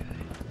 Okay.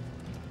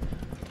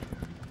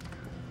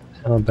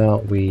 How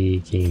about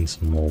we gain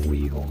some more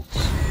wheels?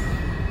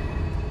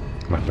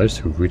 Right, those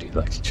two really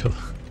like each other.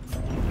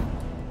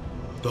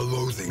 The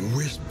loathing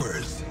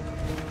whispers.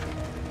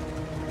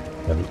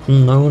 An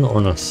unknown or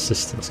an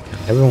assistance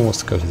account? Everyone wants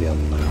to go to the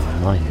unknown,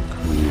 and I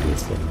agree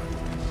with them.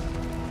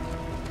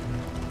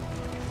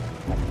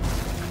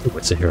 Ooh,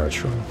 it's a hero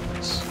shrine.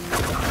 Nice.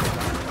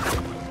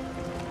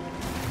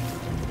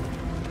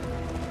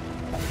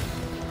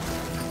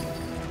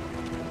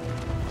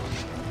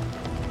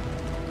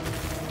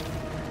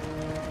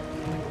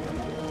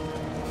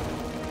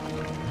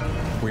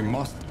 We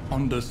must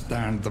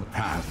understand the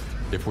past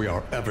if we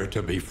are ever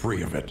to be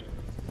free of it.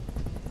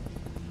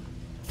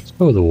 Let's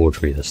go with the war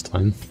tree this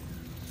time.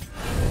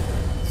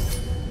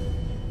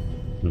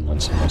 And learn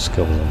some more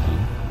skills on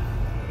him.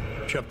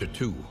 Chapter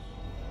 2.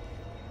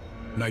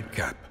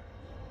 Nightcap.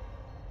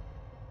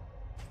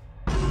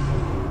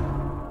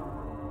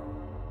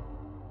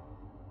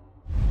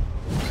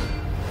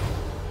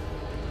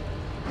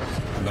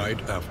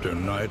 Night after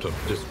night of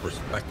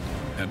disrespect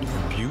and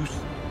abuse,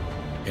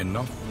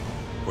 enough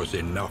was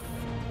enough.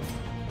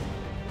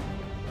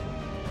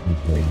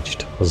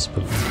 Enraged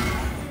husband.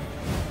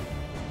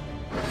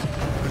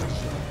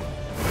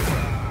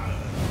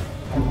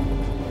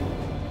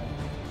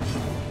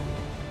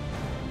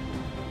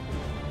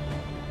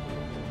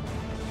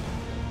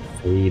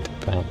 Fade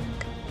back.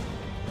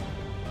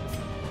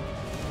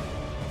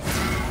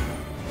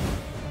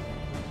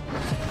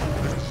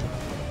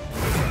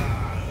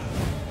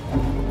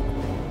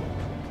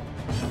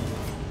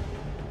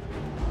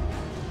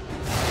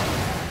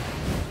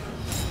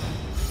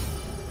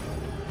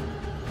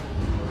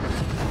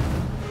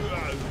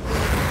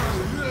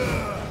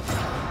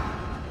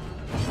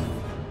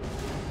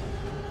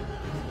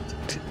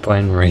 By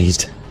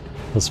enraged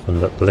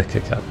husband at the liquor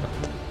cabinet.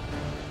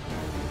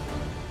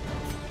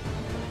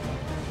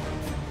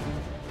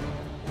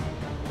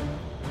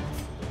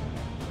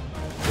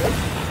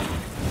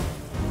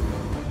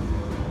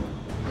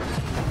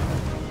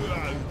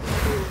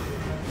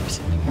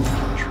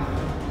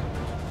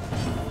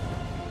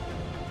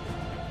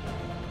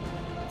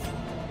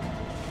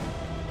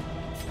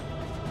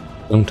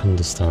 Don't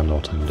understand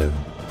what I'm doing.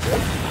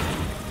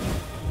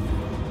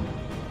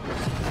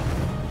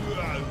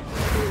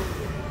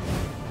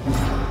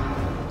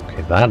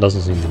 Okay, that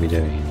doesn't seem to be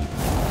doing anything.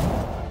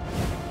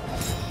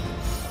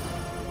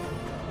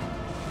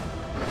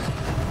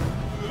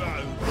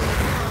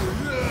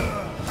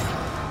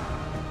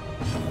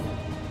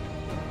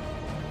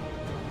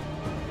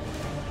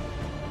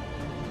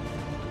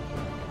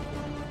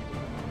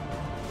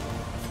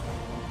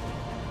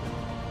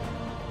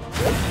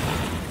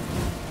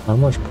 How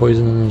much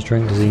poison in his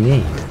drink does he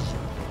need?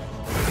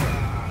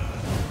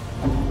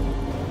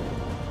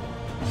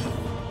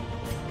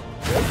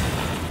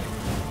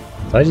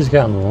 Did I just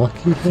get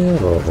unlucky here,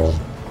 or?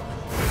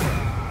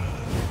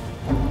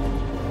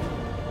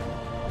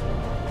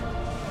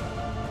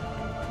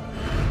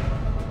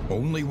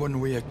 Only when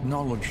we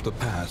acknowledge the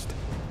past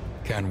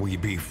can we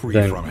be free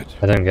from it.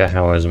 I don't get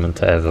how I was meant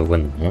to ever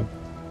win that.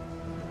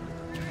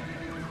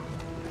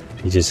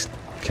 He just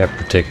kept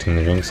protecting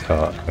the drinks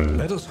cart and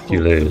Let us hope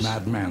you lose. the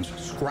madman's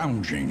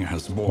scrounging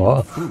has borne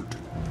What? fruit.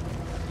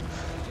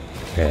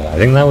 Yeah, I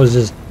think that was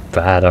just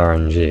bad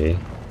RNG.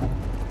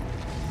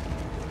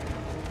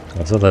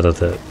 That's a little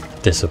bit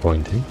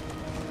disappointing.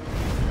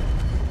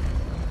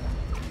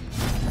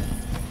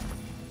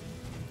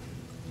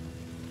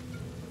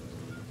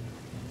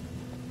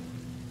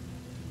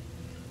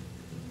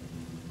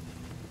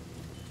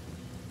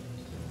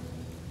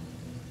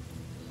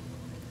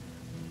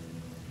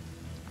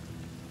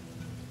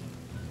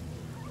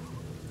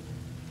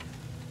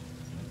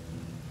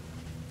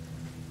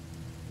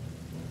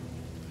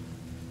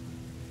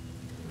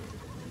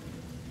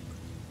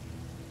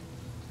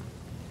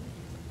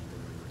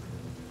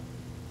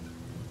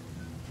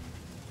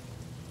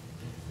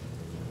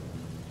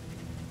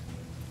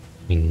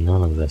 I mean,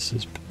 none of this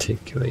is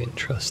particularly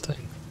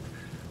interesting.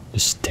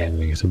 Just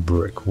staring at a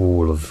brick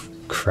wall of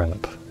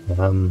crap. There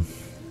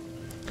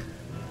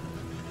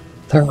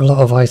are a lot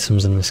of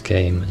items in this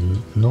game,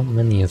 and not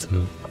many of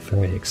them are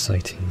very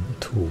exciting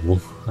at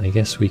all. I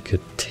guess we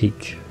could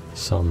take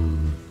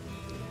some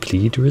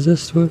bleed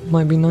resist, would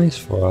might be nice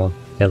for our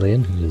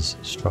alien who is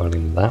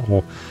struggling with that.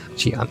 Or,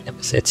 gee, I mean,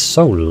 it's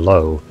so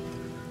low,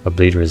 a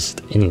bleed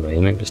resist anyway,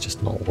 maybe it's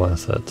just not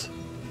worth it.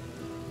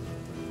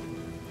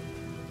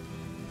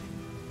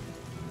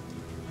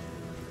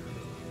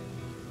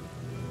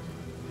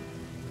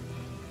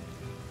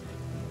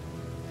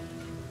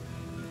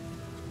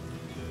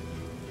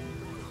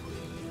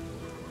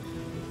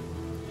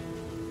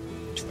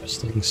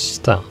 Interesting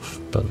stuff,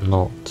 but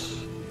not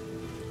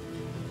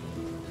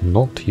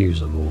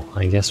usable.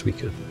 I guess we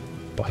could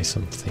buy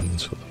some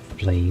things for the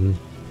flame.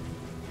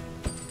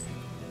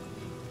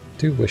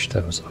 Do wish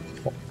there was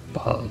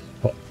a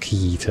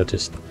key to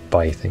just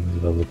buy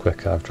things a little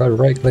quicker. I've tried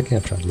right clicking,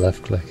 I've tried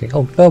left clicking.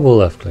 Oh, double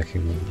left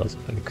clicking one does it,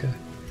 okay.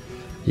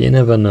 You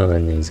never know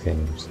in these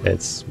games.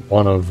 It's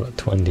one of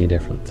 20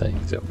 different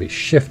things. It'll be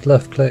shift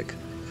left click,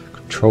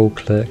 control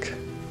click,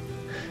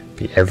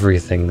 be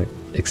everything that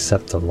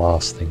except the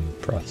last thing you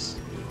press.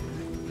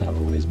 That'll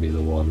always be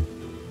the one.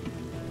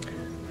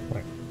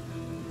 Right.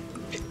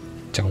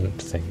 don't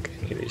think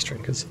any of these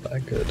trinkets are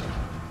that good.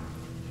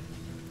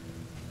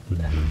 And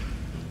then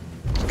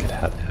let's get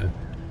out of here.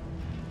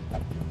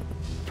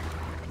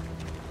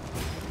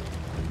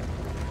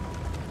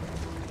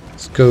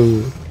 Let's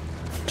go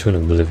to an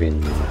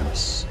Oblivion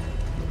Mass.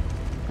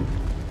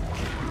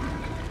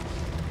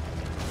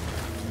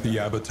 The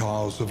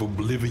avatars of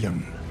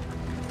Oblivion,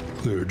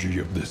 clergy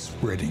of the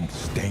spreading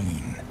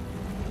stain.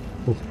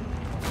 Ooh.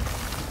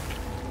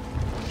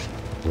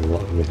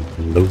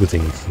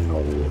 Loathing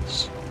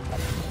knowledge.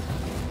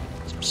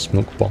 Some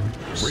smoke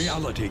bombs.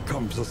 Reality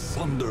comes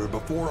asunder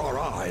before our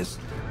eyes.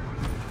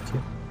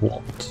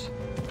 What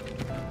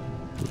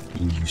would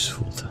be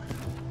useful to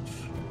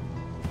have?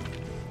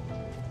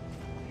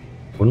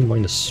 Wouldn't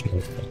mind a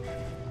smoke bomb.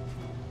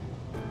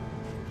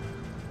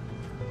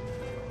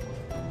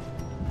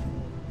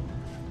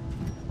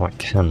 Oh, I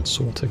can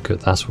sort it.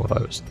 Good, that's what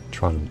I was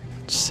trying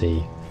to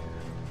see.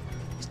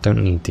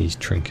 Don't need these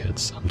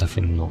trinkets. I'm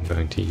definitely not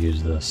going to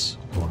use this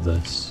or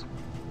this.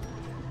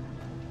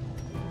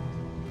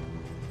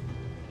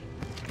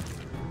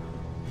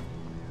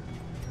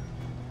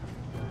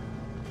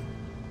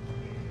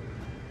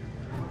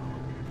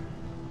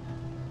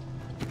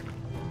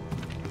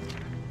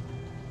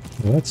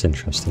 Well, that's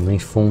interesting. They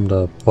formed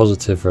a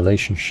positive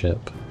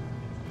relationship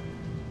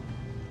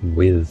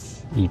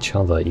with each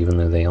other, even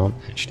though they aren't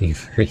actually a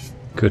very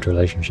good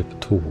relationship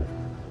at all.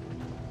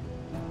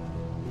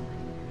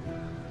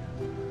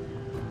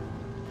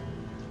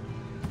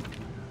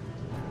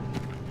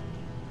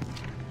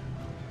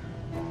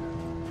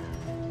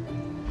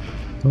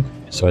 Okay,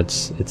 so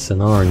it's an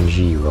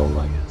RNG roll,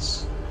 I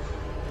guess.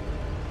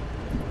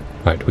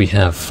 Right, we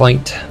have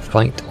fight,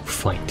 fight, or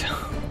fight.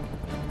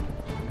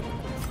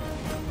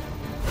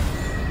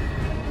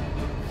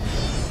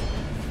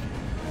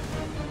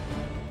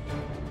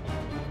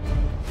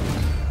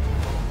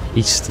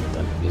 Eastern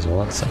enemies,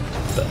 well that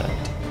sounds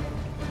bad.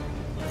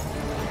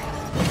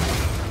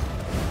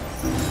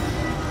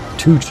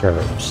 2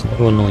 cherubs,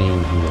 no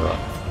annoying hero.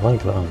 I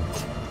like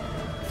that.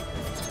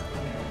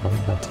 I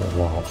like that a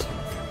lot.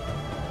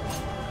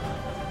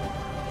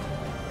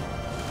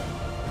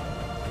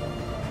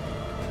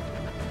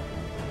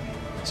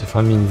 So if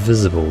I'm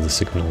invisible,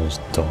 this ignores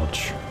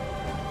dodge.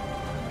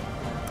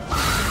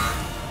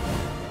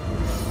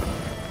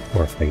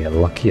 Or if I get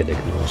lucky, it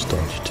ignores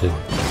dodge too.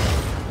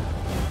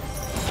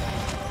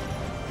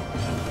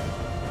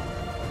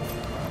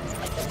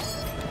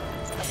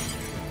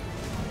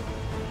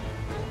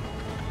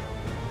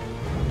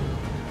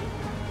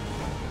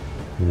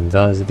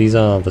 These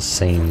are the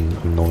same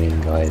annoying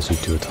guys who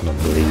do a ton of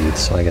bleed,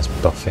 so I guess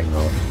buffing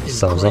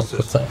ourselves up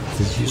with that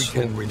is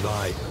useful. We can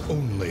rely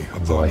only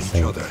Though I upon each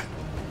think other.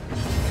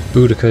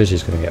 Budokoji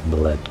is going to get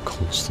bled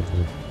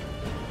constantly.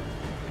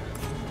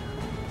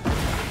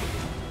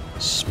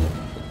 Smoke.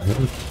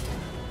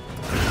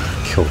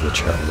 Kill the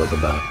cherub at the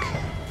back.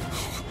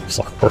 It's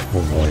like a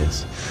horrible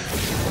noise.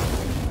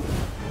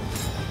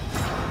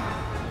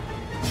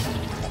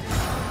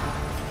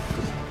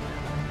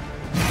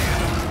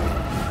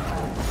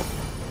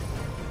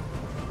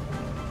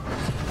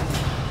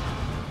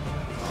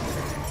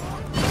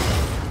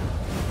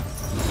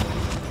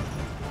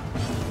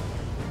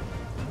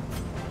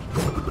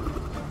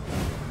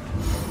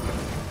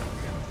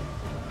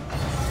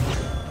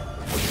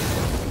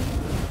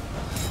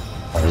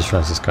 I just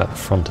realised this guy at the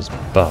front is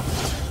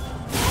buffed.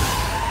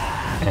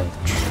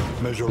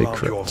 Ouch. Measure Big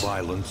out your crit.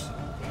 violence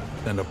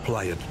and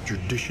apply it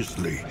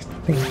judiciously. I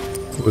think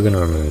we're going to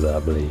remove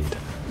that bleed.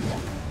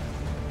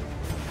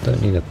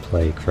 Don't need to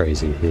play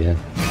crazy here.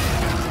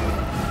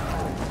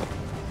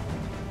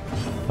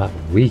 That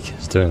weak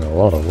is doing a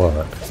lot of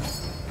work.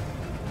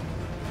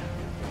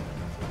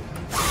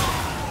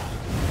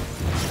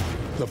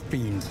 The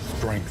fiend's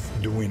strength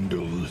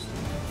dwindles.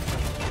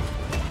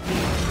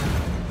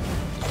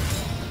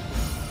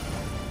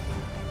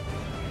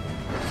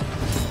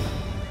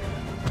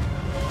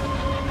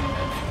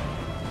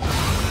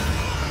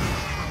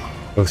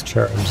 Both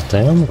cherubs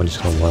down, we're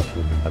just going to work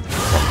on him at the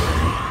front.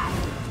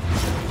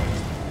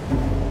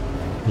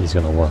 He's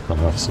going to work on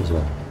us as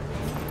well.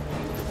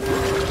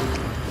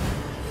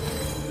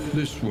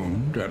 This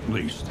wound, at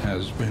least,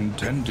 has been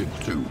tended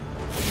to.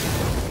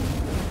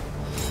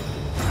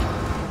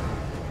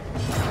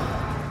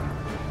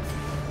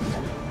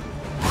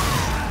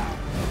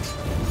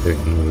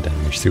 Doing no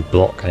damage through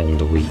block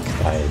and weak,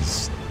 that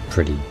is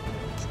pretty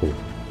cool.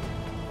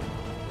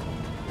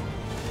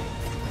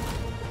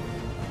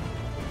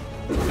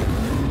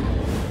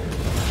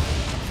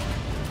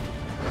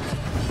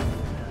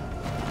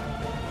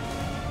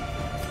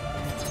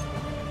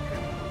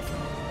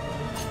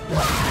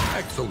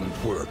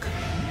 Excellent work.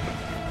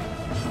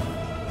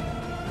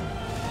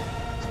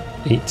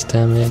 8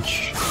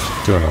 damage.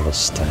 Do another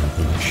stab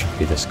and that should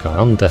be this guy.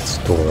 On death's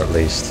door at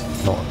least.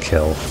 Not a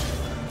kill.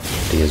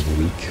 He is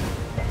weak.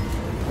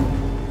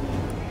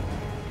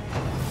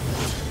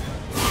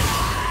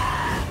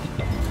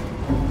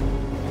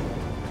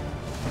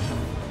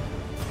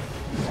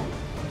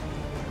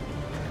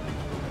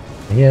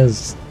 He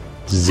has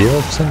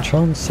 0%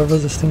 chance of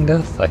resisting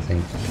death? I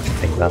think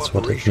that's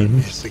what it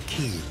means. The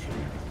key.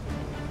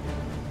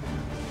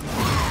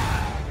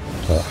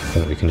 But I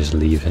think we can just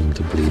leave him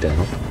to bleed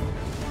out.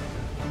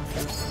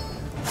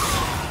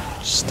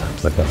 Stab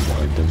the guy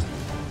behind him.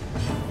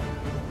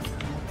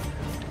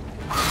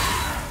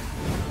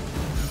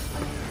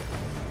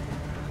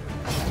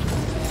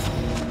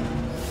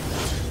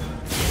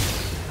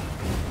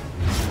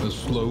 The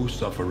slow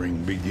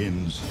suffering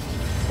begins.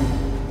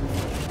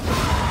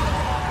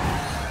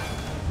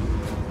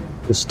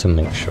 Just to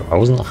make sure. I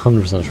wasn't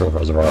 100% sure if I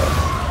was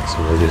right,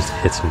 so we'll just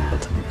hit him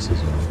with attacks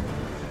as well.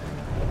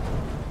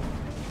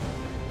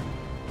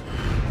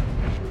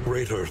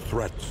 Greater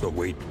threats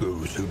await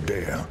those who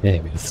dare.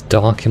 Yeah, with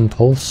Dark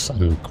Impulse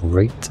and the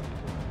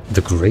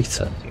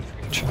Greater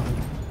Angry Charm.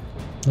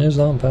 Those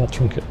aren't bad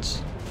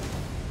trinkets.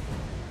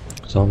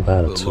 Those aren't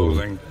bad at The all.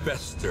 loathing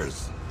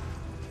festers.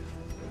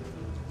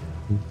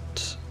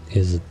 What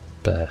is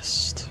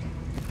best?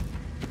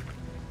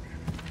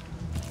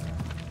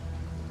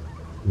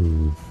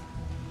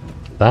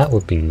 That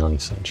would be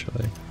nice,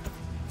 actually.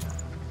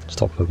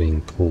 Stop her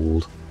being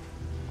pulled.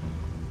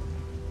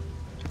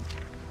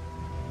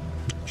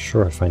 Not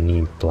sure if I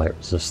need blight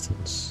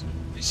resistance.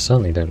 I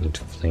certainly don't need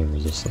flame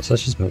resistance.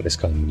 Let's just make this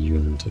guy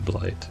immune to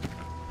blight.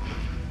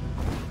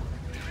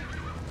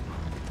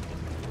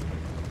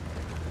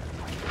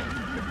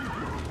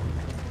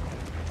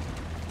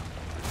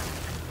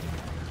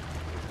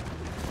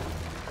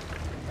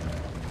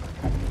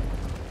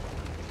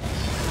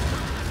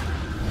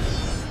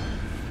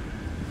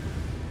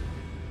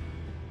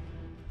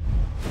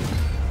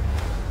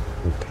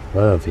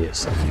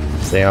 Impervious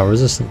enemies. They are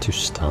resistant to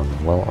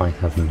stun. Well, I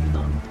have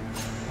none.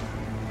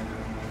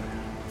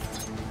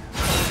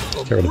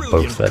 Get rid of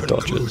both their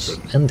dodges.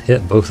 And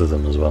hit both of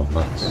them as well.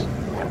 Nice.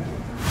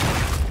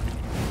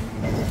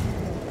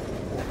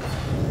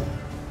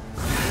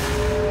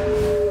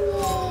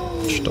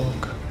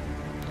 Watchdog.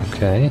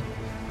 Okay.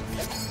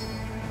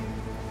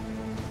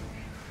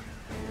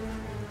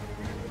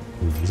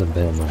 He's a bit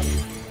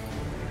annoying.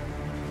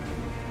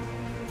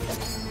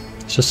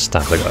 Let's just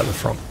stab the guy at the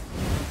front.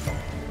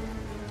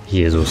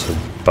 He is also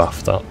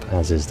buffed up,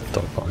 as is the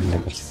dog behind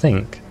him, I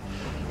think.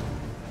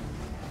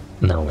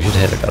 No, we should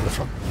hit the guy at the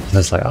front. And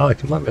it's like, oh, I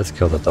might be able to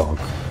kill the dog,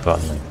 but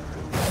no.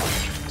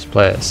 Let's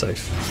play it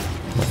safe.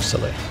 Not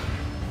silly.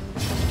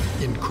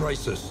 In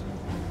crisis,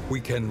 we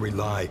can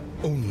rely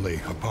only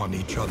upon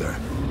each other.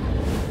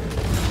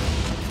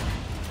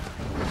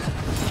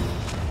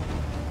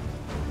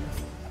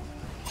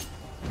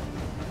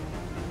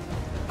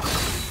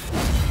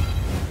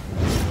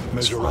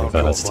 It's fine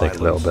for her to take a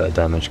little bit of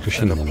damage, because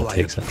she normally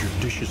takes it.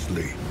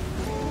 Judiciously.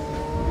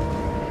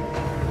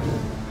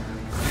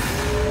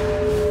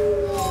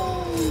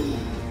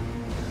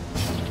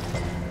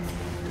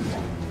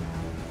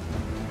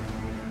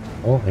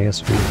 Oh, I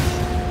guess we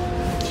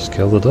just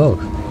kill the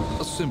dog.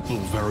 A simple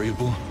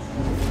variable,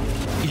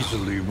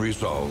 easily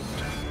resolved.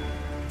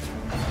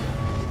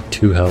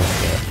 2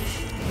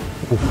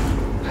 health. Oof.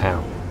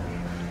 Ow.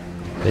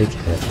 Big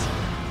hit.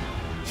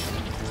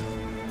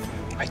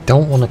 I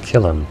don't want to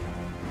kill him.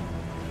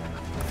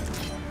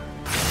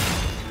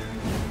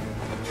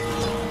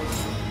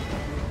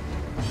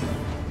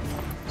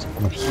 So I'm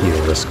going to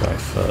heal this guy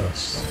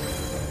first.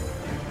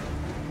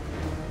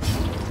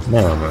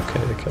 Now I'm okay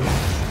to kill him.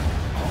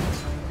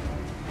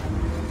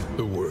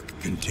 The work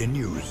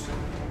continues.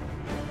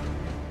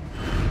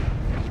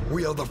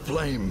 We are the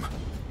flame,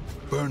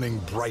 burning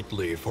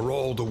brightly for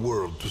all the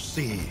world to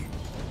see.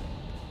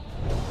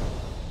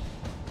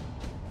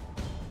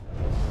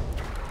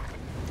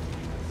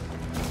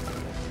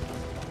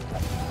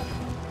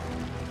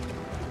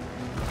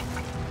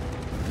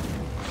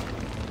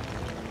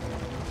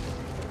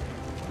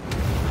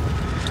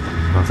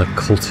 Another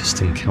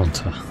cultist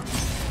encounter.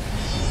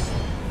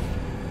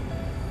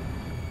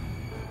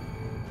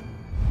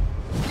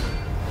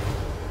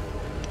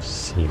 Let's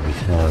see, we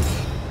have...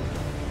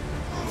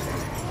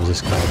 Was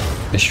this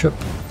guy Bishop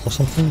or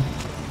something?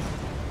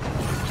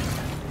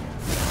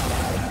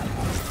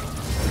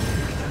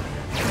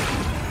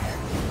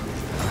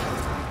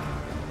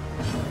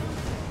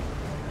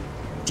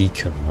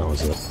 Deacon, that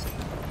was it.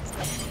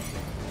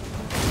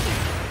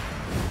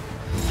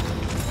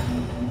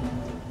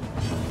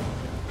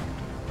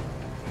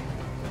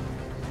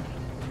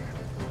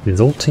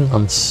 Resulting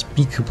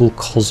unspeakable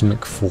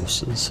cosmic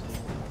forces.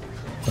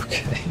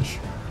 Okay.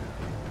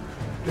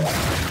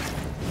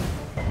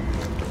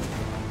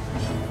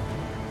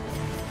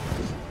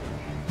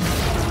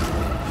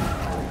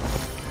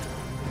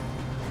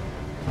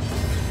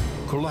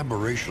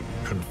 Collaboration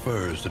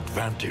confers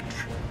advantage.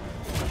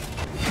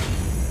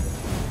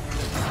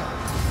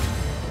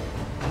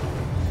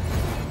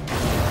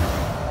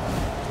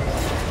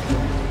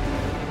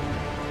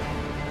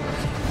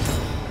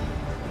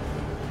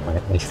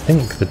 I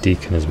think the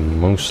Deacon is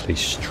mostly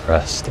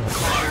stress damage.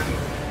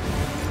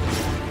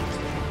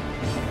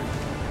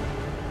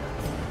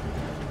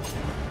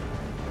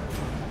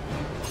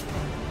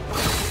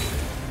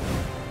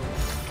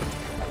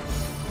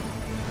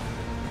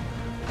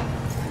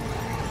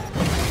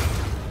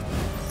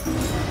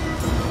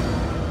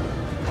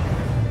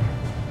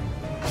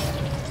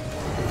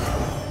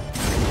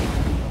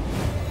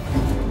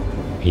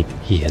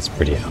 he hits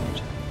pretty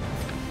hard.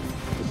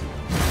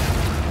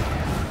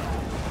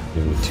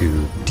 We need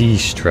to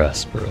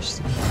de-stress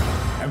burst.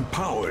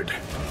 Empowered,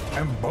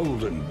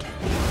 emboldened.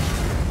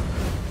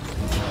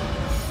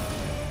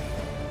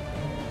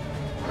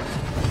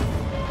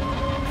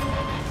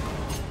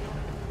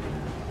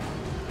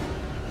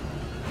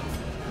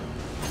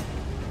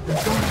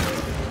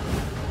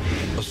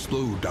 A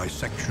slow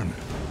dissection.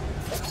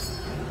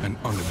 An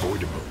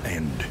unavoidable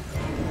end.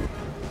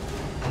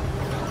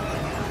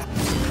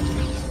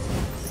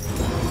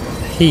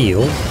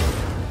 Heal?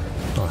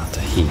 Not have to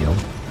heal.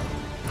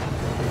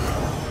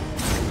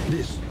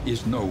 This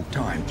is no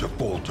time to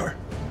falter.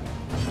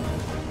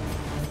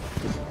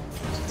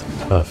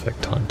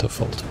 Perfect time to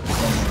falter.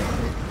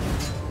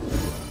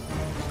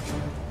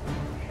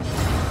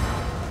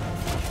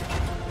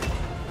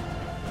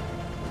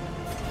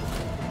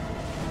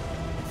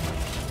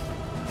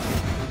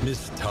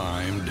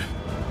 Mistimed,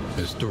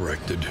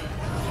 misdirected.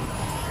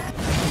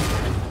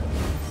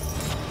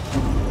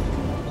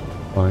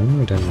 Fine,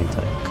 we don't need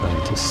that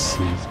guy to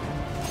see.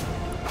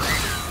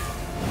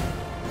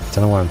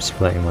 Don't know why I'm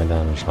splitting my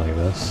damage like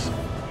this.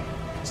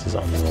 This is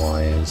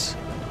unwise.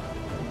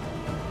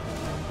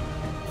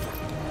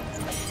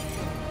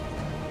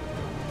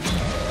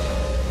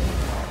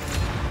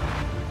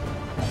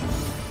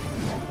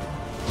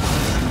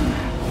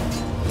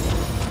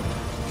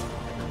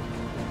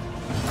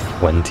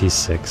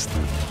 $26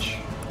 damage.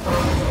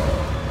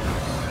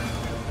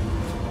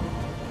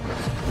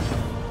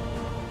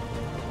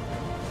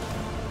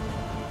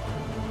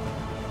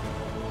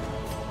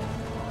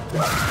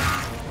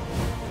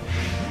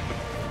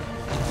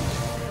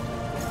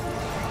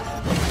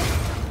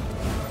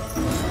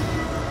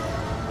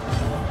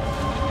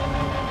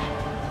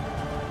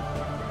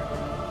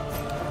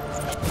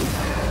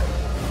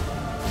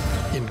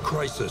 In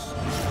crisis,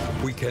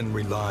 we can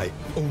rely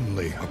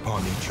only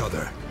upon each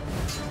other.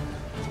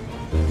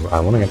 Ooh, I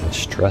want to get my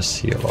stress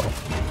heal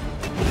off.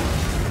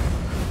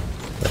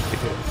 That'd be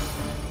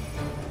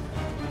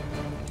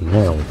good.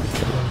 Now we can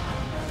kill him.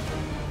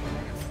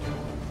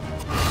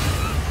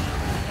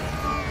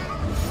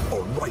 A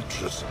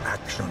righteous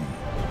action.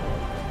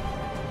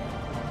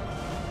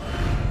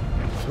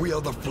 We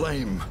are the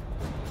flame,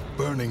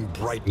 burning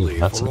brightly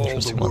That's for an all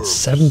interesting the one. world.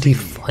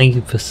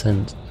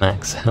 75%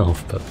 max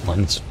health, but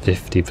minus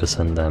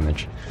 50%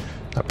 damage.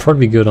 That'd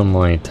probably be good on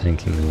my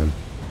tanking minion.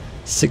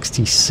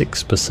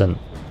 66%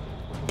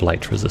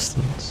 blight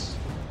resistance.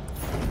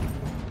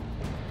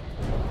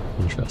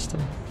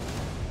 Interesting.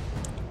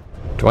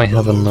 Do I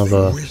have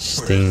another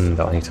steamed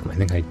item? I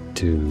think I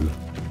do.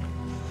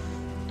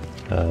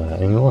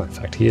 In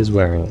fact, he is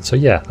wearing it. So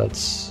yeah,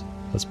 let's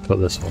put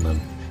this on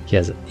him. He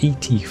has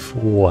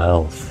 84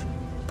 health,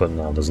 but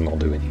now does not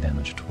do any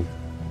damage at all.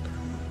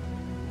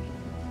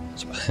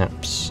 So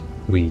perhaps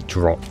we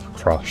drop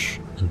Crush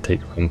and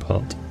take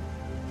Rampart.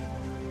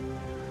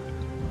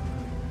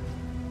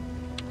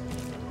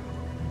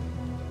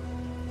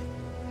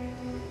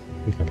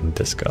 I think I can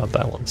discard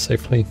that one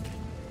safely.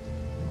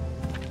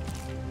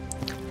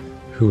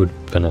 Who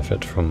would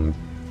benefit from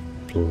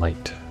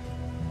blight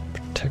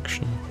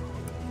protection?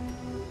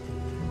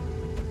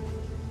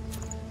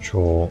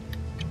 Sure.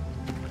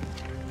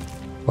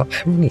 Well, I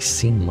haven't really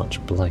seen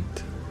much blight.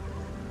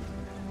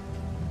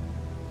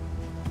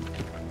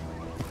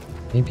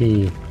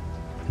 Maybe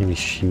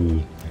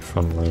she,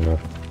 frontliner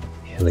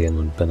Hillian,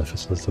 would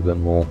benefit a little bit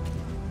more.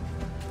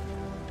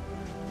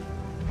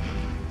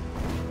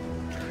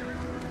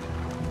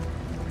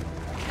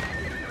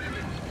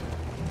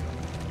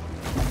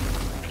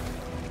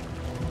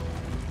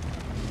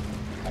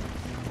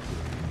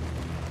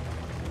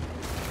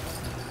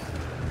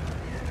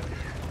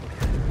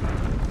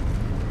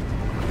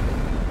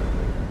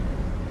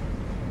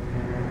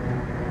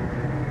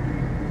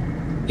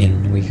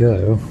 In we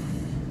go.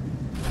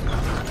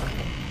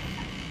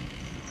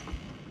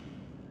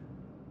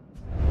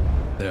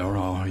 There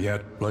are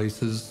yet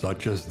places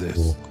such as this,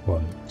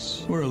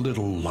 Walkways. where a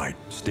little light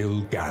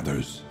still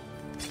gathers.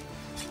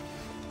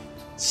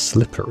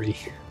 Slippery.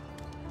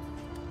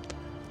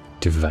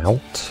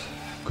 Devout.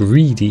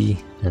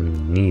 Greedy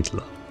and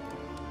needler.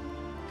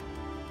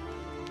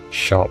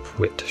 Sharp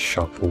wit,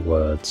 sharper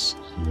words.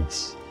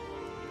 Yes.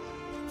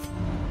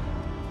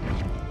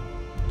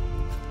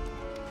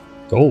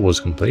 Goal was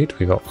complete.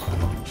 We got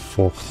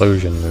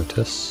foreclosure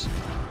notice.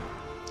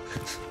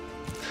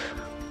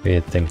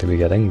 Weird thing to be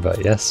getting,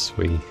 but yes,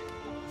 we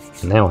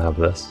now have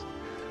this.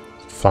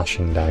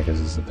 Flashing daggers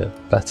is a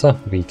bit better.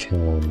 We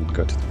can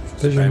go to the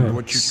vision. Spend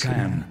what you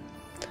can,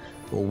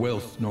 for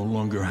wealth no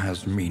longer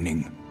has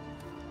meaning.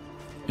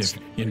 If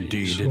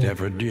indeed it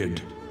ever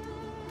did.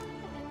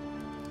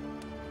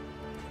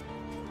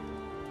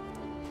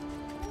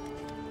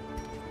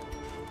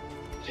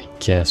 I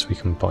guess we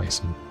can buy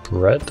some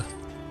bread.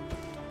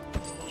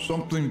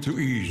 Something to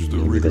ease the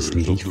Maybe rigors this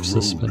of leaf the road.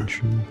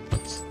 suspension.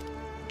 Let's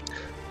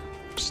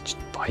just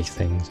buy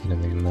things. I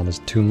don't think it matters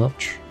too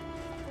much.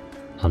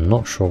 I'm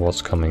not sure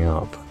what's coming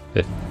up,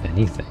 if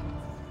anything.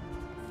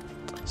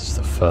 This is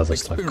the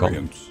furthest I've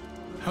gotten. Experience,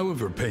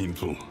 however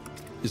painful,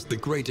 is the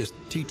greatest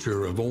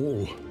teacher of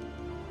all.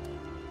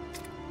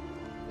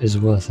 Is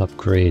worth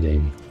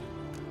upgrading.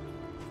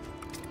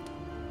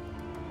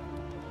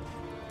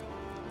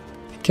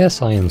 I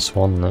guess Iron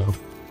Swan now.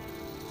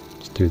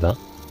 Let's do that.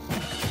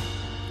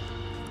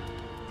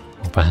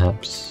 Or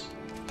perhaps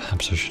I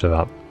should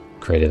have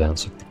upgraded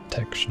Ounce of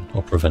Protection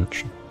or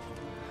Prevention.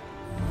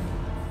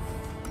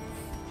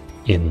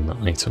 In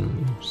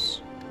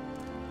items.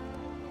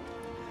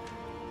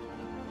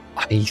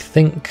 I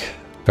think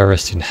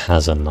Berestin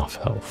has enough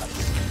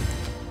health.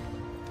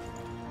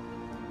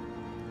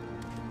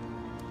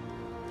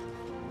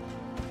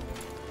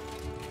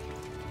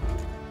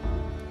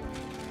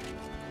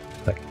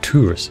 Like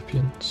 2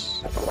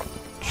 recipients.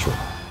 Sure.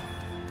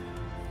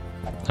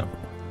 No.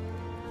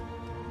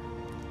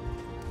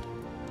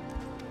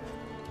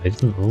 I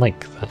didn't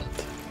like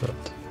that,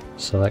 but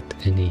select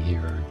any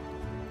hero.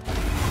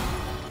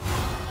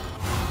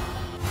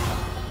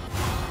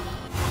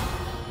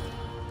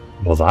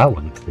 Well, that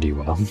went pretty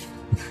well.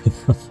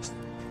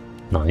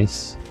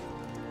 Nice.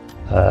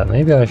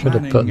 Maybe I should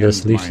have put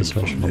this leaf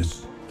suspension on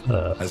first.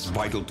 As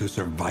vital to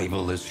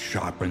survival as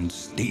sharpened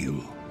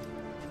steel.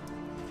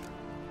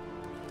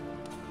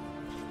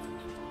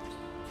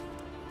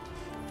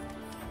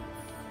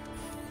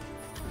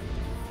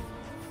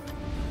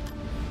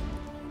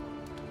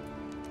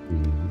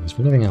 Is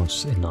there anything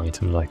else in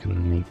items I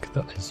can make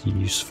that is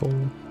useful?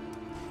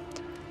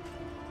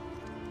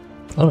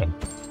 Oh no.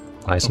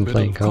 Buy some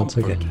playing cards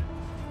again.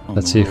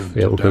 Let's see if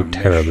it will go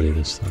terribly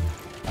this time.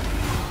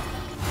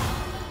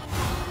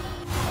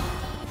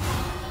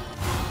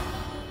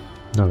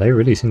 No, they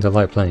really seem to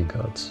like playing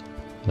cards.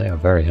 They are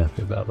very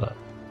happy about that.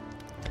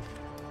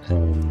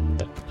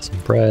 And some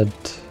bread.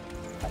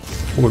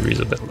 Audrey's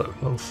a bit low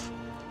health.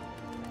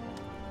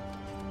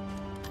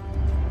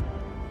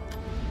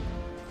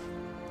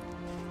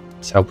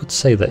 So I would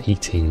say that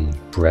eating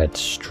bread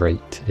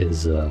straight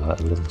is a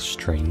little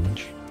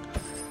strange.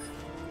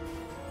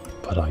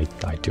 But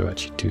I do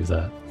actually do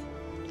that.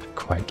 I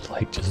quite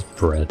like just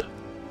bread.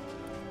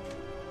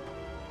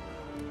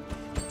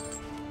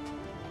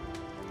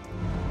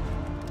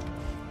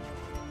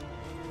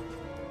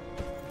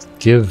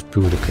 Give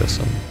Boudica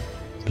some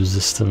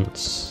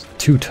resistance.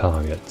 2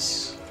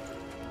 targets.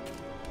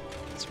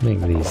 Let's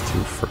make these 2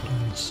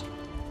 friends.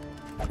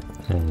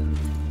 And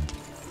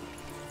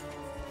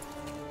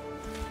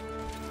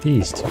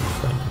these 2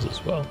 friends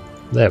as well.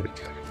 There we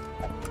go.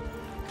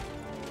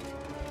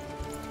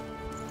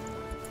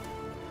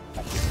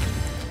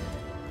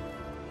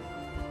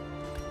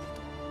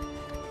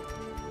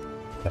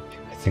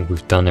 I think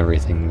we've done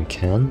everything we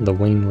can. The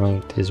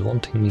Wainwright is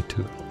wanting me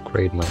to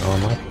upgrade my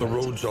armor. The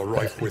roads are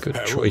rife with good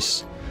perils.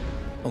 Choice.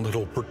 A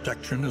little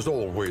protection is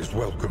always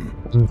welcome.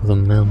 Over the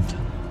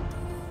mountain.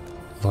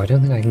 Though I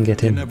don't think I can get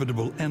The in.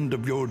 inevitable end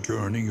of your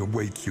journey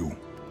awaits you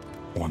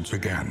once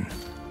again.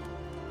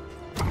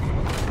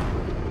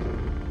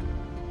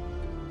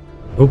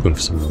 Hoping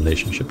for some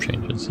relationship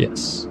changes,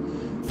 yes.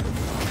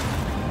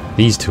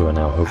 These 2 are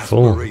now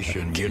hopeful.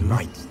 Aspiration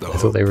unites the I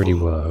thought they already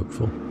hopeful. were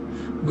hopeful.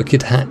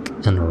 Wicked Hack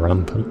and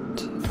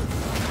Rampant.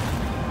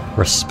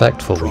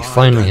 Respectful, we Tried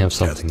finally and have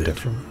something tested.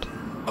 different.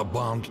 A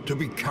bond to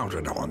be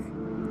counted on.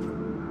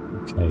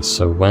 Okay,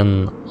 so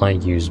when I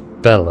use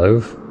Bellow,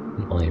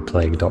 my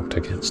Plague Doctor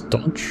gets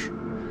Dodge.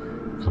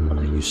 And when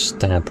I use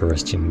Stab,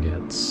 Berestin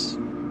gets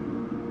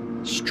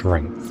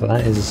Strength.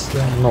 That is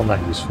not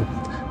that useful.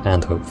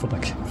 And hopeful,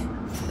 okay.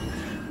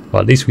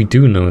 Well, at least we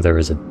do know there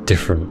is a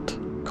different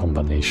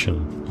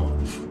combination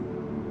of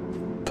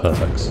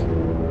perks.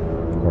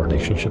 Or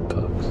relationship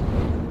perks.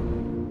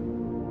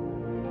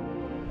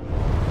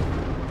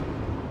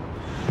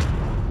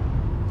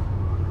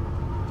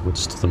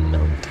 Woods to the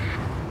mountain.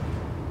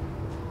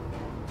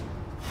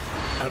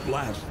 At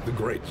last, the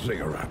great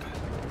ziggurat.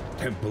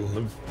 Temple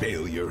of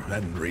failure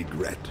and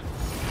regret.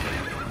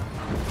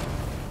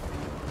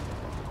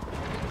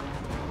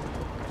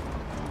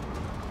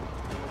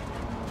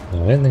 I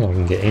don't think I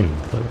can get in,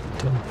 but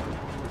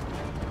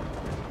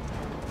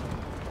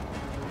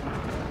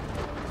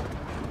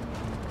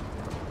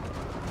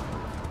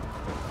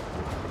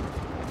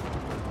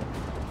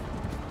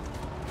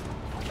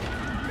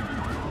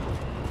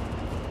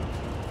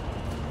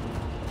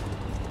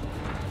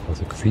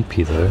that's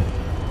creepy though.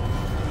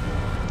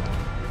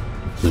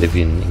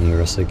 Oblivion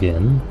Ingress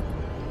again.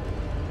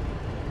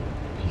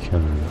 You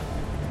can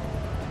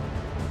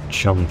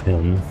jump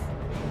in.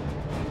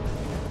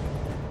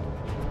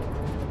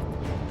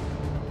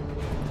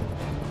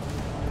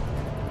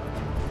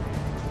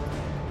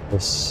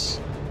 This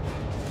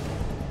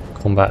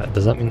combat,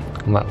 does that mean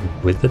combat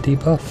with the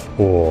debuff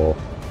or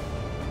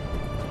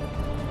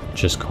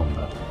just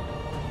combat?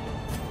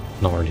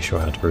 Not really sure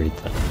how to read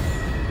that.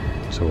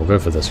 So we'll go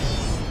for this one.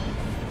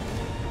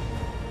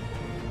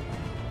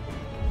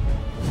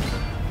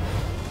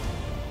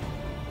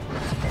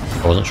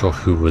 I wasn't sure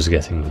who was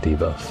getting the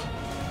debuff.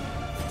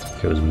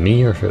 If it was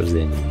me or if it was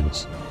the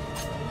Indians.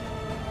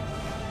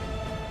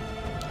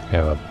 We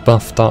have a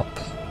buffed up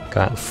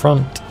guy at the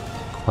front.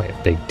 Quite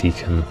a big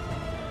deacon.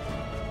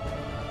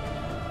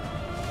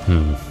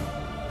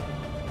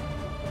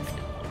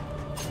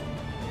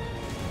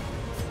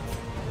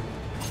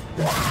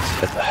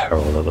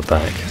 Herald at the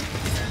back.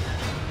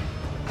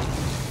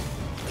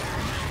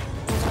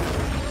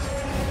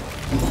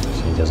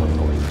 So he does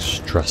annoying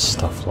stress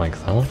stuff like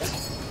that.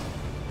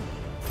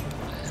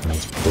 And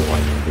he's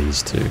blinding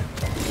these two.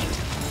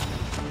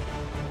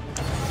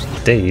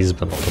 Daze,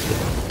 but not a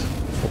blind.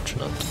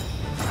 Fortunate.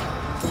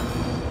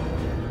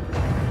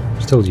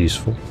 Still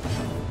useful.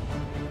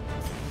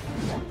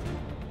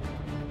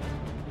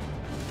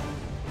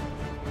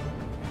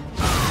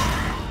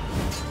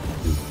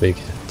 Big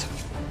hit.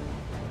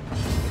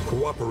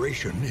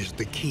 Cooperation is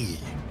the key.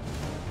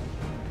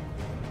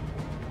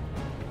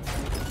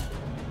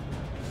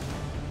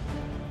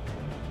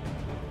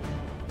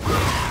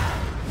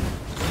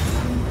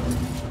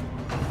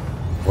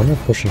 When you're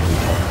pushing him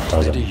down,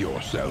 does it?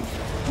 Yourself.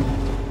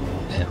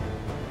 Yeah.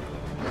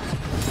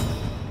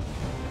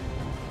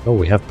 Oh,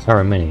 we have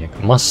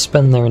Pyromaniac. Must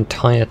spend their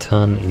entire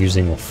turn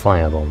using a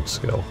Firebomb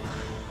skill.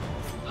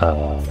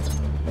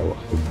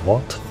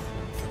 What?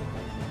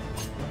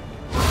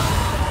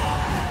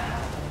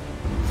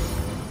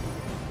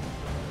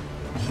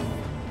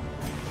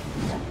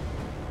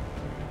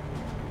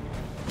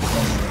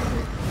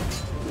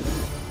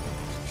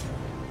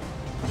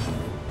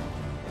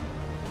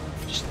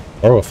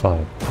 Throw a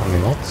fire. I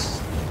mean,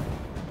 that's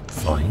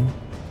fine.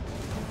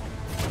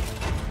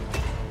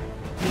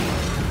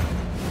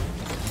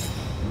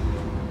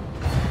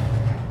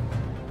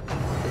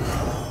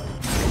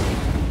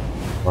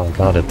 I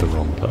guarded the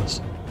wrong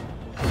person.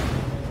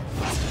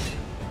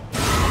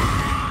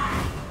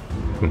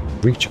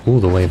 Reach all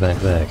the way back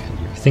there, can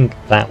you? I think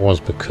that was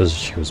because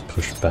she was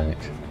pushed back.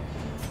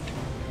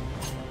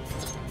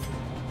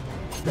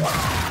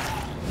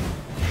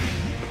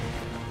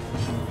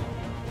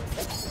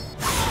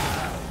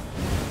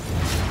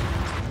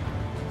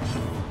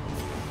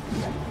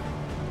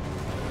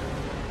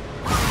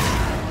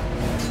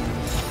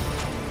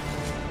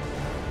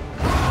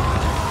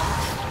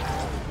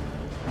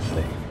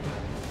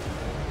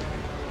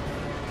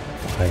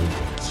 I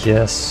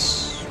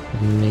guess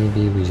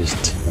maybe we just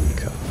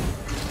tank up.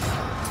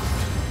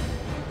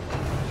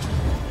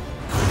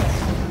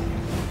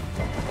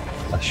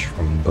 Flash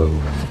from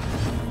bone.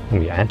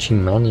 We actually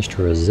managed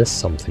to resist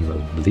something that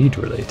was bleed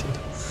related.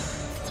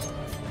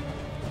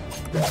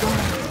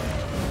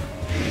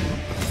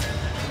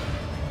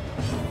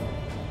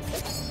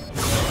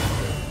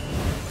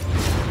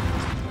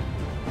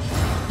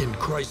 In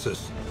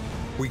crisis,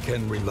 we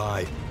can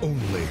rely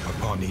only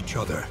upon each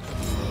other.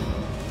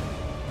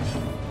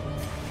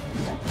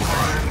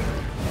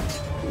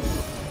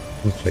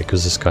 Okay,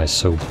 because this guy's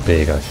so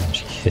big, I can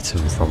actually hit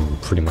him from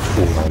pretty much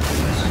all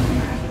angles.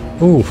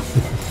 Ooh!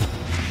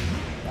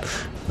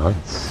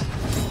 Nice.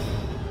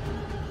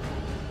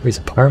 Wait,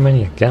 a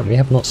Pyromaniac again? We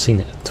have not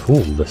seen it at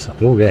all this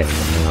whole game,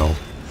 and now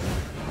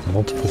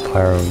multiple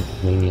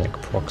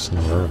Pyromaniac procs in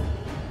a row.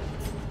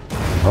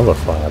 Another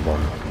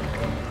Firebomb.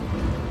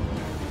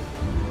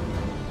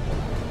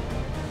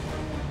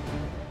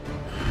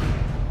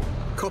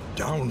 Cut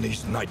down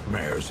these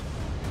nightmares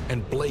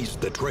and blaze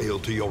the trail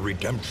to your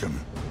redemption.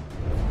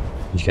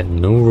 You get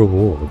no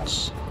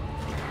rewards.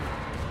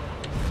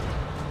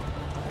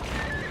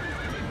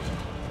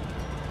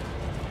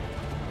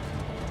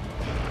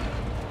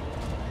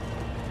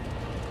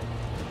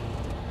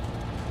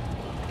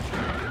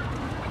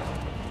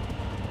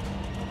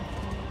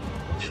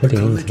 The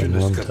Heading into the Collegianist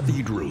mountain.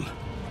 Cathedral,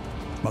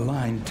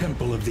 malign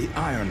temple of the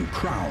Iron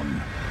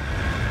Crown.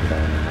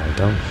 I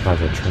don't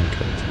have a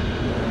trinket.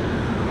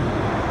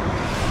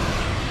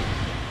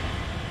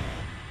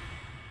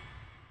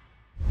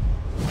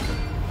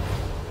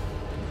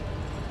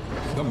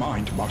 The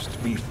mind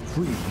must be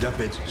freed of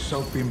its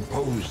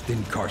self-imposed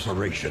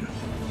incarceration.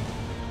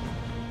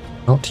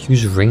 Not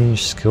use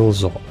range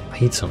skills or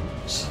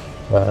items.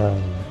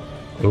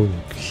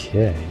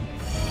 Okay.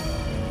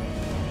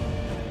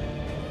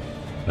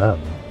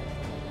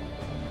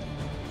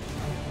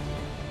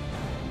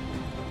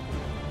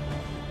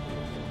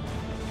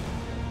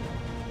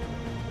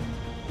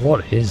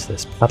 What is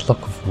this?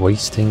 Padlock of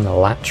Wasting, a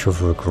Latch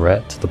of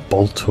Regret, the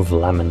Bolt of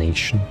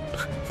Lamination.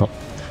 Not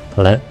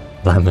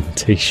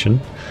Lamentation.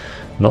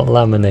 Not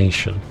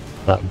Lamination.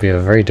 That would be a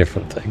very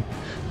different thing.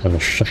 And the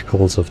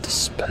Shackles of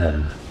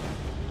Despair.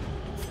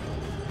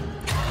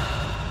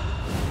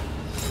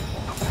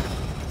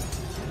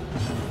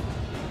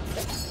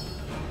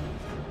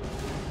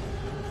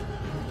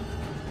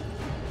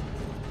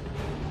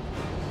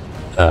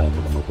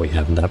 We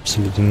have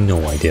absolutely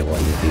no idea what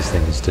any of these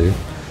things do.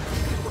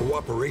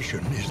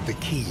 Cooperation is the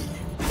key.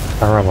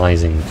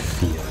 Paralyzing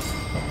fear.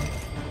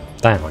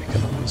 That I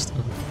can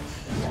understand.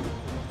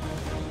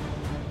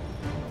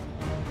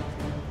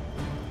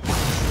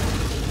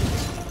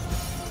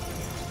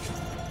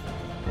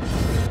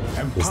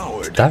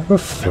 Empowered. That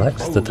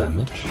reflects the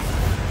damage?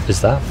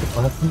 Is that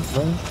what happened?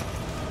 No?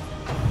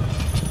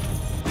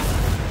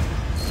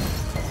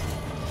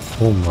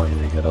 Oh my,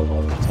 they get a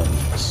lot of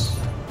times.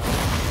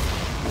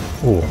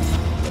 Oh,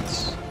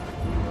 that's...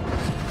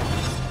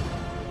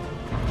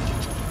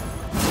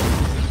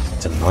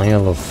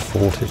 Denial of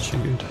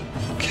Fortitude.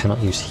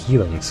 Cannot use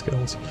healing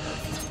skills.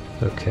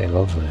 Okay,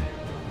 lovely.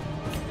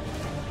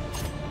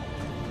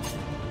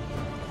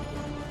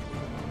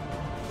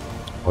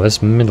 Well,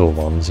 this middle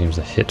one seems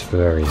to hit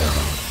very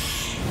hard.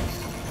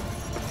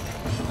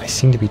 I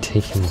seem to be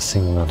taking the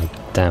same amount of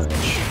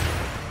damage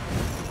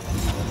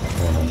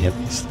when I hit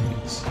these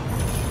things.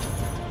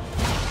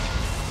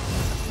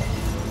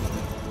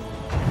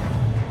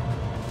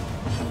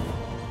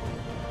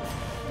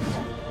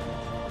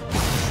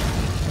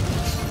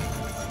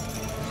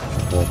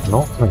 Well,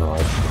 not no,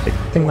 I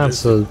think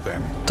that's a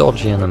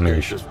dodgy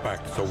animation.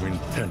 Back so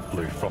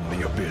intently from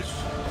the abyss.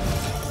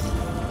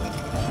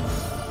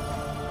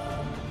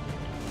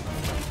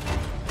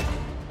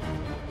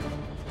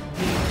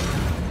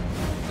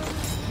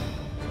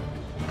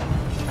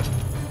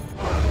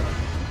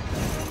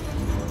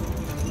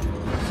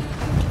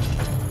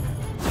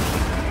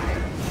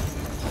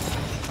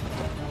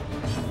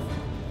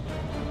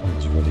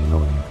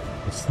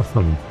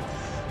 I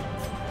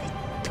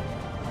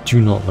do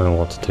not know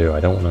what to do. I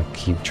don't want to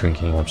keep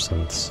drinking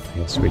absinthe. I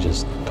guess we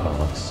just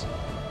pass.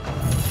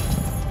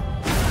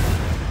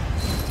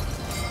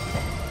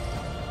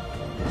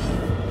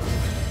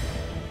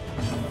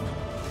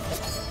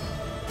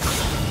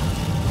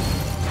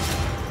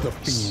 The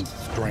fiend's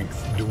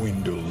strength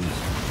dwindles.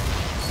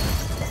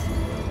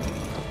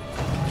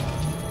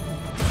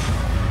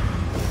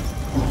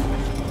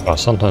 Oh,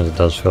 sometimes it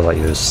does feel like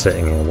you're just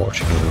sitting here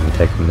watching them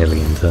take a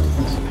million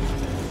turns.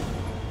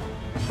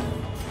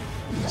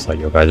 It's like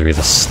your guys are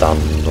either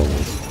stunned or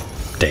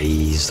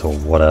dazed or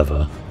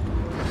whatever.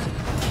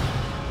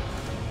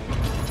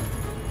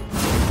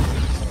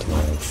 I don't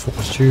know,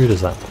 fortitude,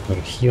 is that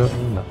like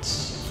healing?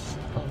 That's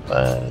not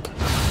bad.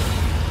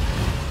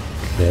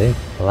 Okay,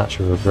 well,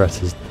 Latch of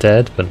Regret is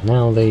dead, but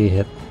now they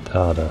hit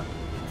harder.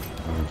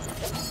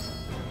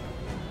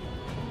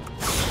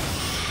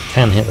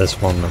 Can hit this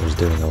one that was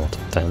doing a lot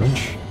of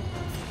damage.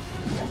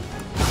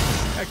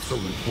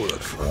 Excellent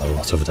work. For a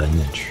lot of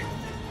damage.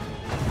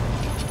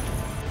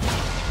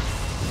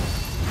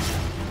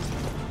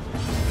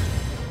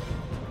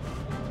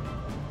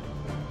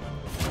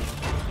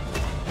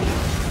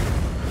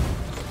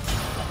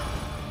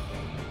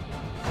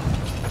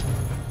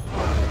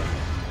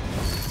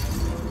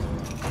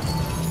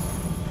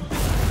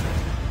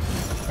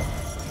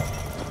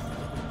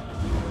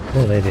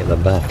 The lady at the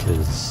back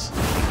is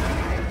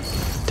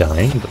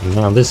dying, but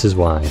now this is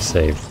why I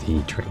saved the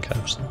drink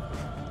capsule.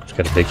 Let's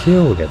get a big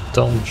heal, we'll get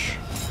dodge.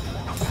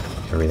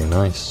 Get really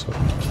nice. I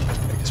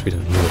guess we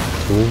don't heal it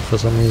at all for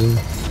some reason.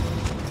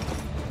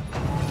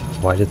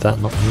 Why did that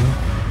not heal?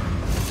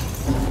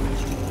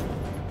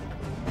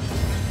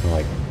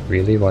 Like,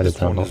 really? Why did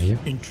that not heal?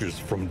 Inches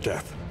from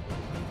death.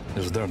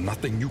 Is there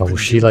nothing you Oh, can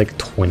was she do? like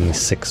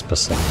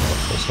 26%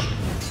 off or something?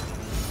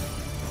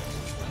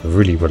 I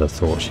really would have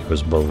thought she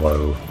was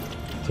below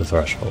the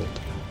threshold.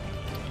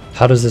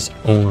 How does this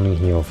only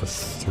heal for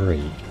 3?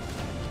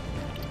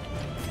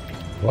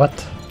 What?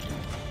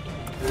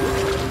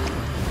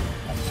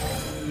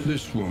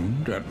 This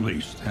wound, at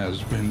least,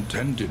 has been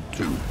tended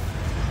to.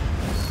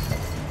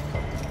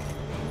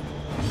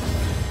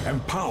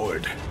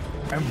 Empowered,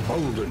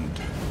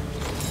 emboldened.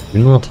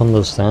 Do not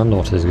understand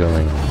what is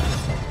going on.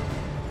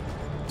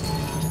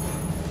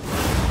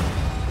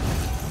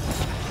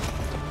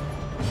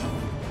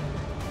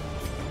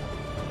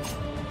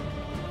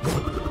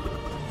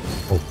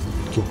 Oh,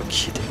 you're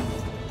kidding.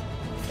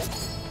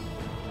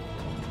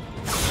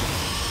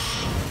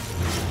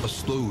 A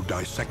slow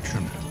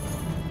dissection.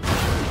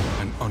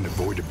 An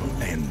unavoidable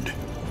end.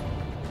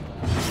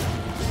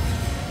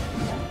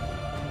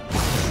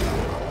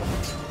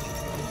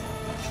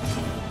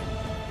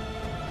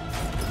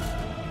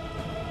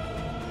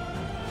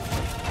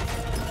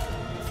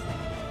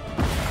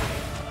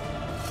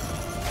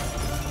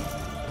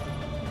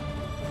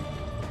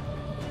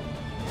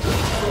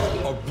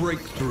 A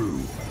breakthrough.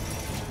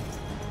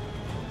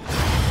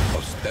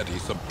 A steady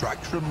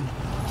subtraction.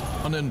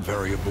 An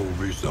invariable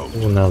result.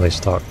 Well, now they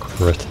start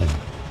critting.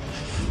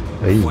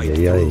 Fight Ay,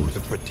 through the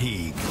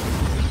fatigue.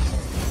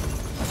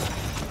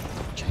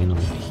 Chain on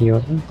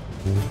healing.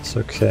 It's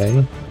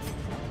okay.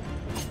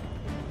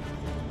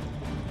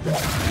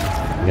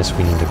 I guess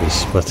we need to be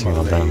splitting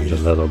our damage a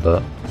little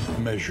bit.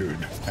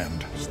 Measured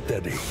and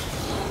steady.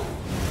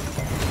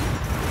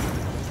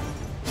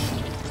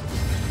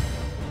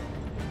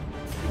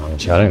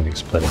 Actually, I don't think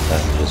splitting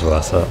damage is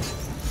worth it.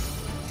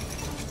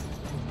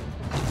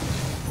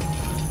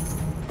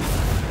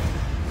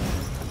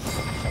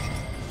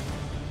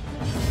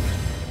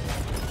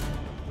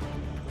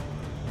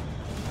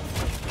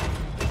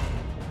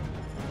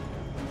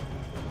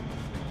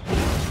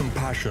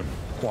 Compassion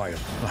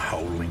quiets the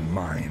howling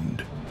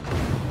mind.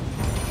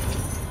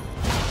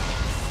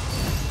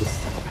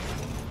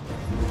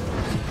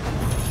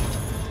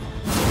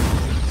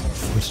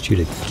 Fortitude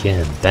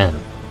again, damn.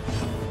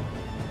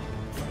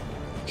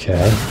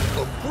 Okay.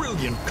 A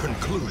brilliant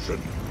conclusion.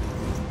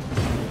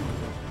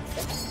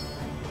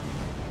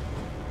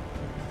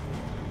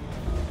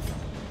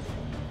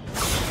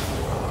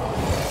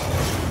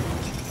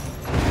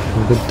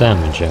 Good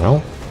damage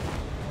out.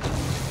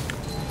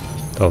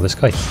 Oh, this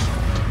guy healed.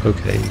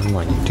 Okay, never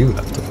mind, you do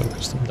have to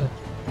focus them down.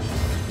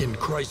 In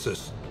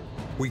crisis,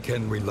 we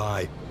can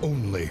rely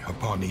only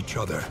upon each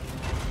other.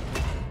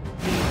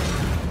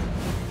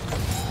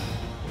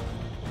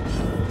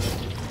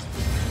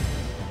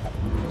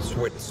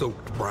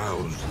 Sweat-soaked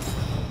brows,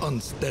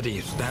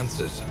 unsteady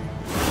stances.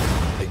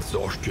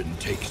 Exhaustion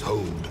takes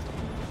hold.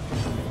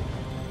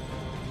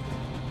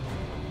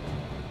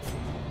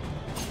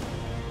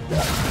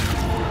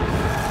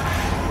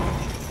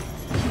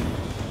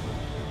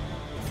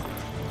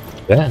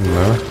 Getting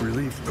there.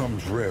 Relief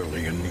comes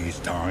rarely in these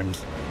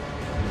times.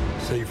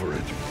 Savor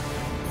it.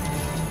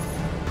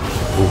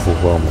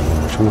 Overwhelming.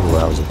 Ooh,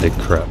 that was a big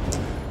crap.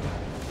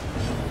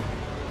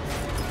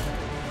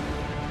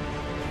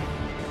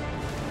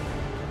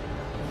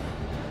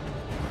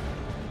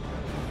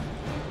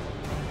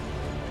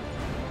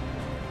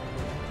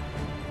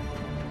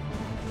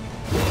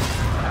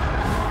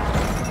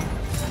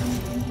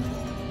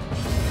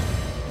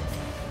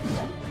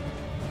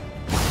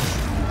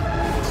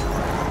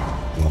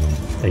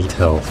 Eight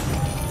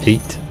health. 8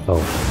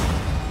 health.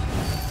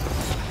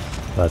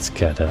 Let's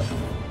get it.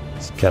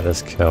 Let's get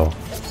this kill.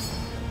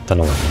 Don't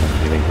know what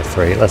I'm healing for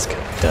 3. Let's get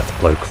a death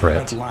blow crit.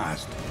 At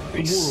last,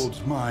 the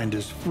world's mind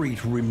is free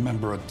to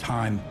remember a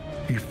time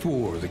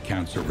before the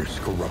cancerous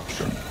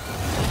corruption.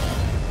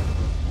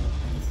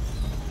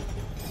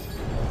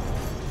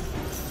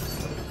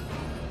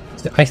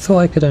 I thought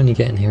I could only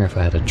get in here if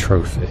I had a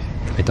trophy.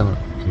 I don't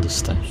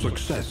understand.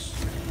 Success,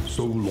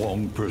 so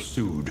long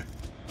pursued,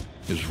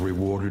 is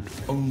rewarded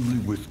only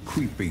with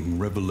creeping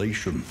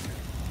revelation.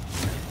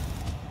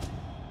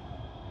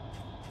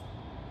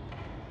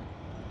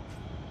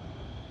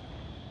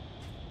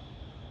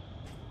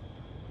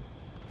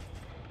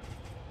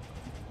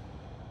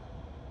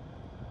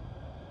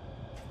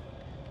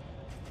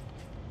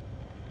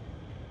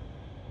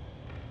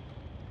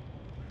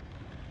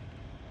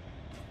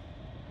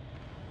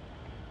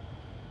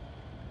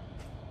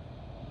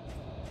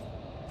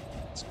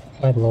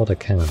 Quite a lot of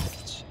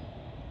cannons.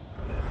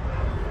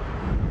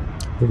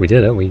 But we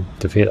did it. We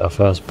defeated our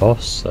first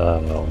boss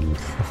on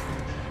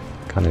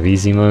kind of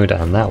easy mode,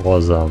 and that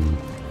was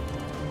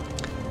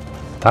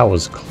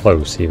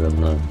close even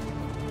then.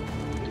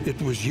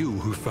 It was you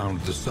who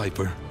found the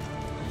cipher,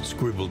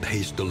 scribbled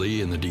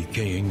hastily in the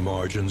decaying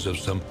margins of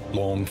some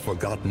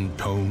long-forgotten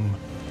tome,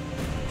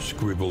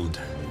 scribbled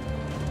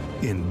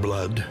in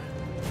blood.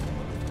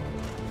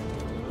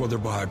 Whether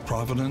by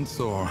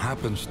providence or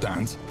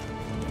happenstance,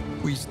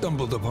 we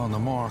stumbled upon the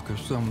mark of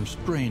some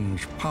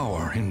strange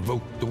power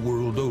invoked the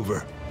world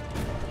over,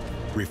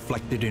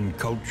 reflected in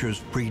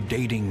cultures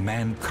predating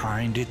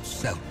mankind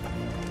itself.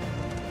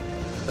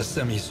 A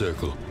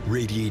semicircle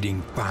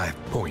radiating 5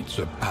 points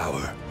of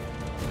power.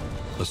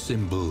 A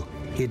symbol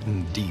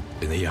hidden deep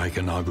in the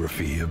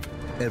iconography of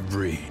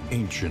every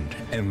ancient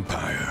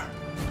empire.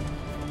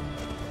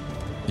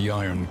 The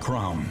Iron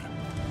Crown,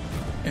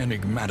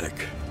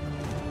 enigmatic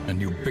and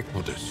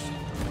ubiquitous.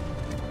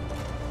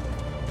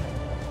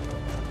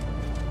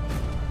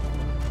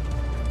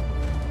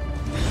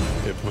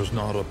 It was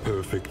not a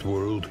perfect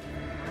world,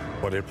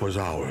 but it was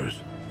ours,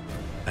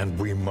 and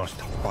we must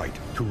fight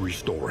to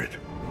restore it.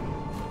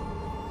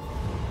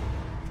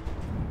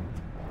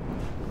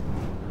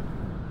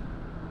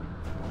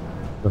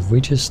 Have we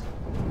just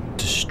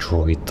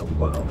destroyed the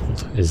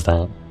world? Is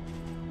that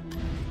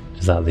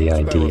the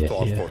idea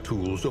here? For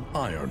tools of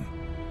iron.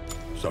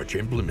 Such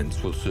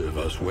implements will serve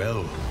us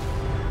well.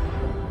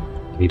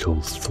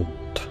 Little thought.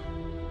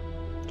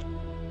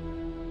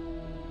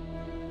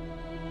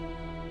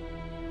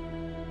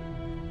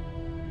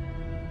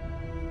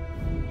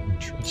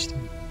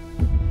 Interesting.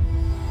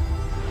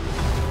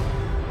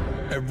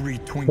 Every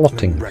Plotting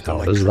twinkling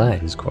powers,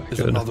 that is quite is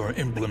good. another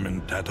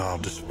implement at our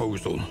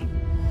disposal.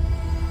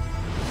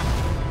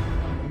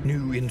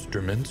 New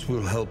instruments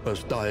will help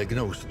us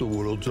diagnose the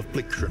world's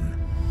affliction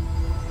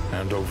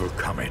and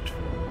overcome it.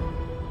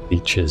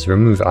 Features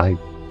remove. I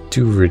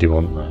do really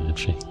want that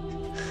actually.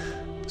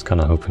 I was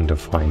kind of hoping to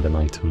find an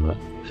item that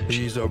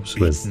These are helps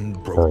with beaten,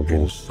 horrible,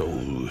 broken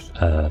souls.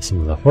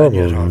 some of the And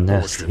yet horrible, our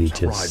nasty, fortunes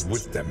just ride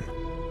with them.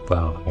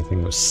 well, I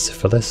think it was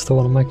syphilis that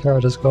one of my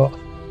characters got.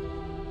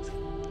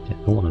 Yeah,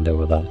 I don't want to deal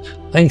with that.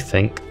 I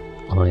think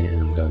I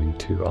am going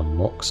to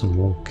unlock some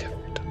more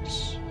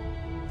characters.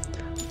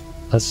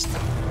 Let's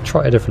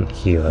try a different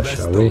healer,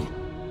 shall we?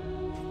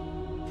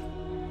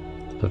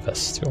 The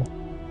Vestial.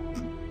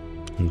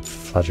 And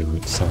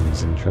Flagellant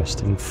sounds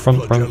interesting.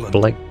 Front rank,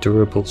 Blight,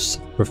 durable,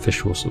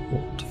 sacrificial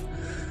support.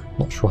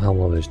 Not sure how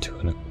well those two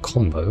are in a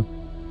combo.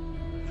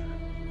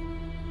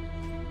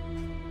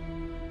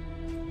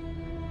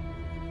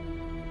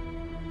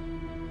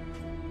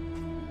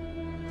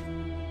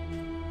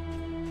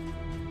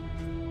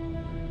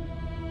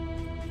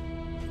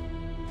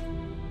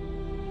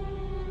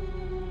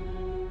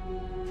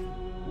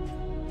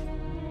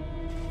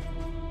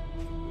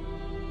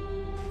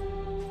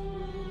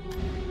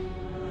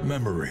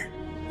 Memory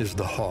is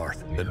the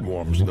hearth that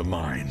warms the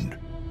mind.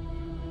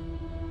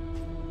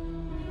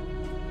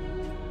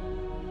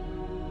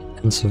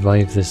 And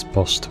survive this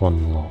boss to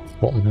unlock.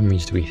 What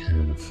memories do we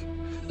have?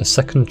 A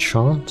second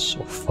chance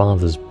or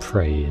father's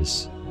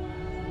praise?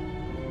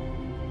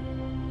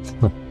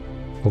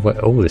 Oh wait,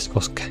 oh, this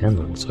costs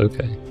candles,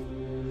 okay.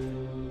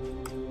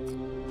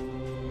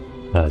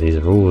 These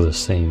are all the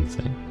same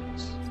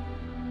things.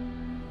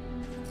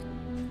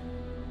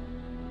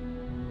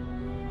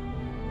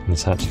 And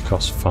this actually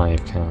costs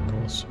 5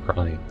 candles,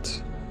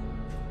 right.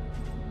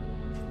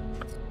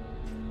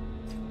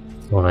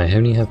 Well, I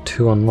only have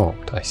 2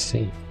 unlocked, I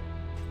see.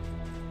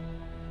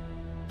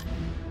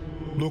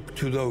 Look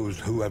to those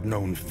who have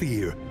known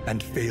fear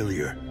and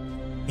failure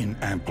in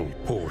ample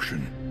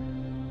portion.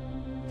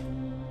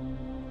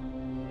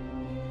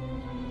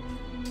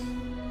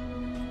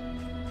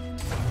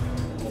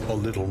 A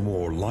little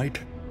more light,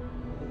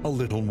 a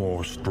little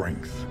more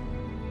strength.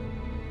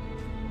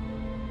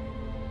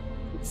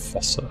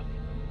 Professor.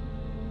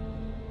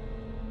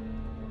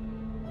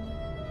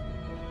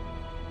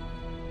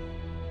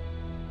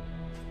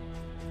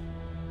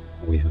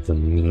 We have the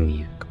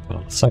Maniac.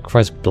 Well,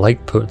 sacrifice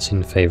Blight potency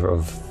in favor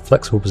of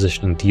flexible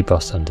positioning,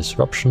 debust, and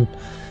disruption.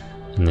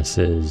 And this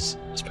is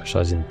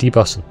specialized in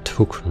debust and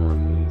token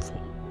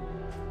removal.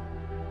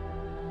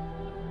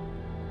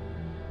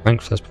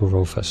 Rank flexible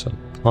roll for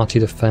party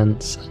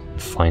defense.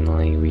 And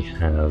finally, we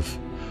have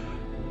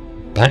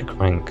back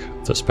rank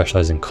that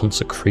specializes in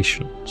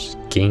consecrations.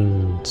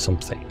 Gain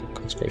something.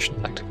 Consecration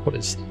tactic. What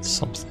is that?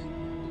 Something.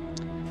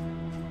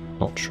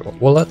 Not sure.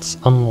 Well, let's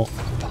unlock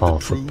the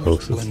path of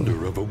both of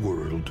them. Of a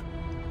world,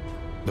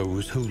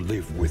 those who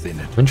live within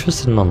it. I'm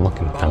interested in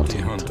unlocking Bounty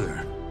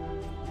Hunter.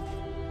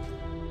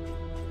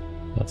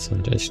 That's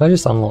interesting. Should I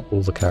just unlock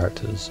all the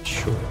characters?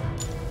 Sure.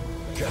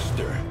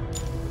 Jester,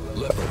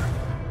 leper,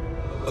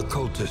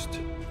 occultist.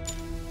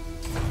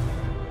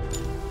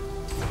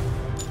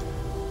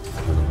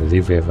 And I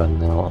believe we have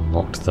now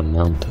unlocked the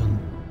mountain.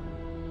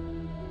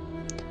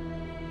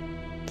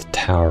 The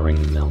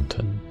Towering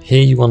Mountain.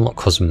 Here you unlock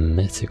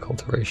cosmetic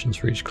alterations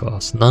for each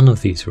class. None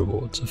of these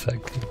rewards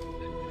affect you.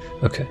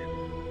 Okay.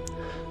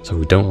 So if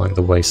we don't like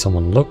the way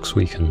someone looks,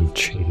 we can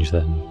change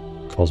their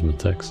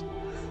cosmetics.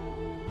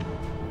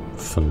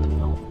 For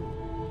now.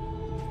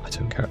 I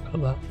don't care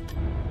about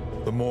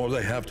that. The more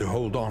they have to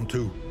hold on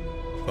to,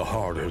 the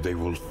harder they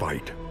will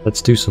fight.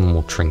 Let's do some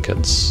more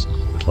trinkets.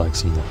 I would like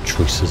some more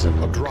choices in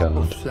that A drop of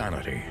regard.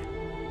 sanity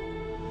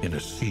in a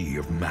sea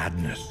of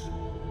madness.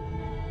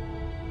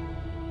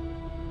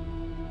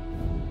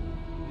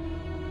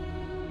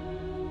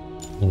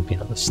 Maybe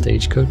another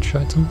stagecoach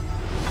item.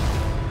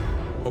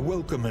 A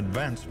welcome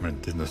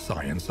advancement in the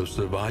science of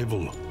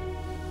survival.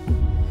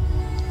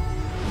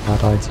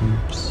 Bad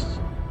items.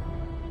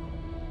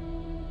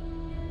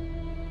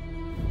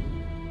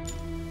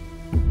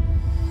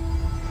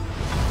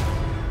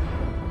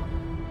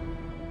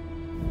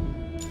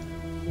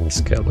 Let's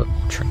get a little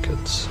more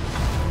trinkets.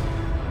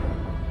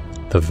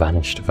 The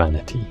Vanished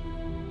Vanity.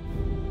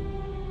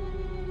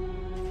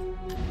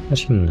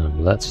 Actually, no,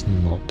 let's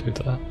not do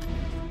that.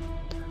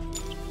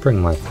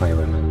 Bring my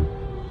highwayman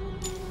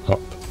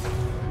up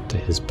to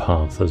his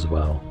path as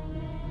well.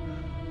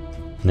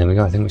 And there we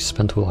go, I think we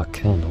spent all our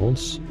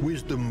candles.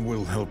 Wisdom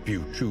will help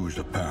you choose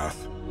a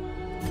path.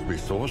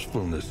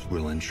 Resourcefulness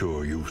will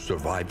ensure you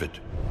survive it.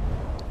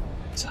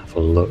 Let's have a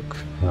look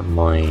at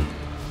my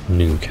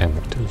new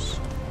characters.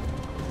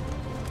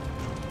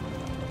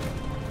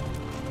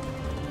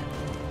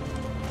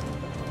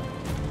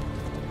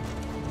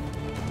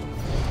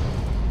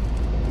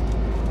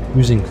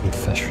 Using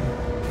Confession.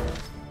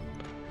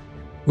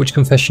 Which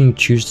confession you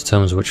choose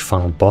determines which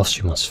final boss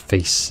you must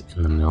face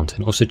in the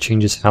mountain. Also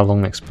changes how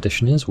long the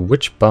expedition is,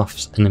 which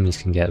buffs enemies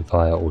can get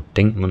via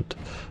ordainment,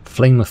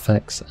 flame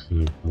effects,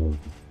 and more.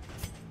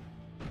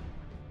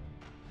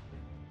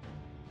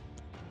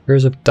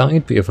 Heroes have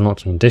died, but you have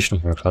unlocked an additional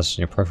hero class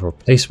in your profile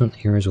replacement.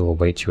 Heroes will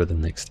await you at the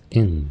next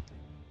inn.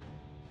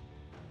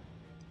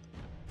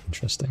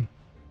 Interesting.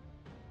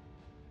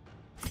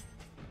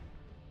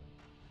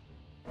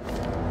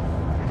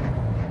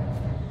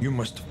 You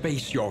must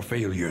face your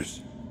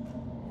failures,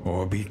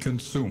 or be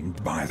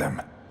consumed by them.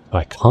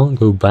 I can't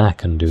go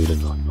back and do the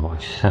no,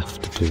 I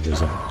have to do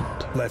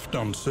resentment. Left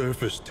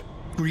unsurfaced,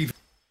 grief.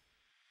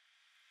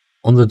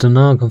 On the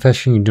Denial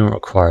Confession, you do not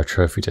require a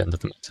trophy to enter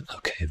the mountain.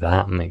 Okay,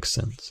 that makes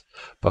sense.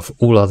 But for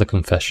all other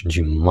confessions,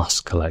 you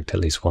must collect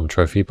at least one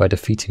trophy by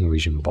defeating a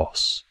region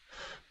boss.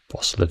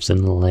 Boss lives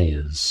in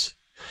layers.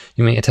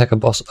 You may attack a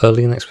boss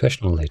early in the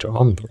expedition or later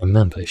on, but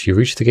remember, if you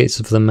reach the gates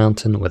of the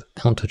mountain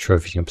without a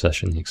trophy in your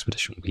possession, the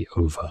expedition will be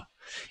over.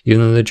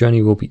 Even though the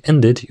journey will be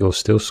ended, you'll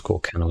still score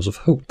candles of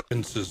hope.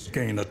 Princes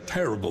gain a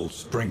terrible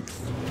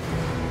strength.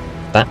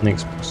 That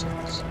makes more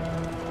sense.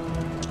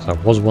 I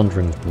was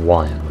wondering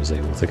why I was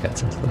able to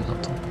get into the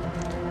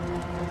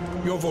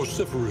mountain. Your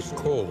vociferous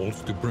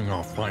calls to bring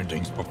our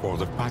findings before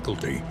the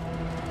faculty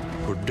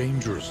were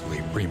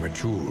dangerously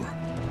premature.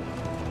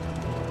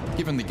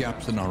 Given the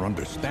gaps in our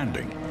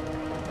understanding,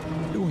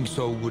 doing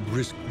so would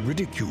risk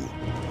ridicule,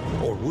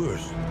 or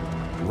worse,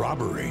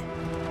 robbery.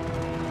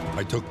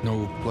 I took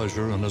no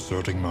pleasure in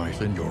asserting my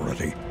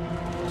seniority,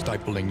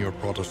 stifling your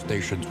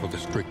protestations for the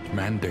strict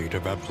mandate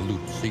of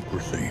absolute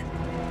secrecy.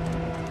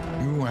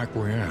 You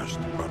acquiesced,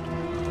 but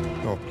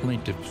Our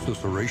plaintive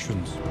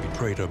susurrations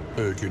betrayed a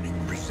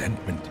burgeoning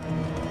resentment.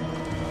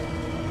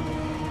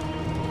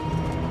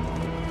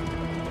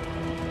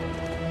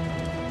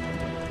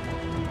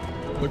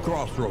 The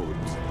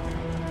crossroads.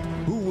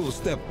 Who will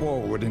step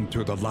forward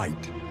into the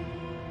light?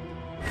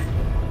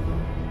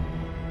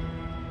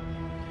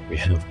 We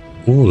have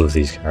all of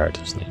these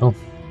characters now.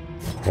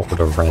 What would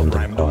a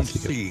random party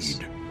give us?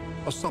 Seed.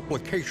 A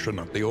supplication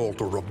at the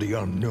altar of the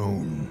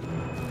unknown.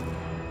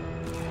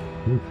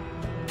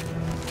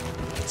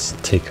 Let's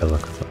take a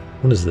look at that.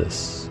 What is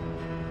this?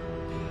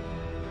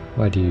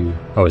 Why do you...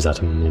 Oh, is that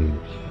a memory?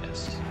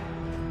 Yes.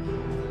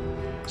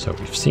 So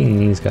we've seen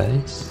these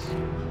guys.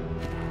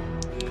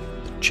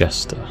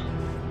 Jester.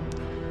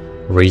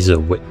 Razor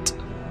Wit.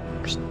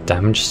 Just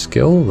damage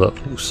skill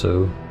that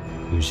also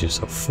moves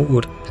yourself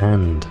forward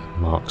and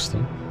marks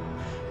them.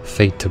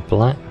 Fade to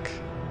black.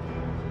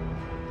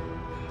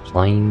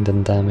 Blind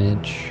and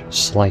damage.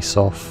 Slice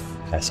off.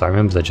 Yes, I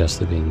remember the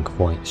Jester being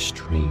quite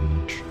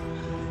strange.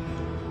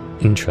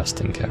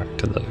 Interesting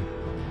character though.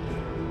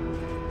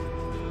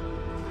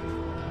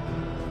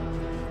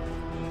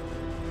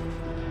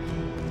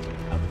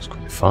 That looks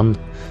quite fun.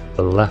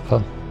 The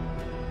Leper.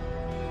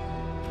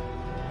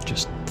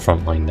 Just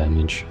frontline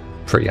damage.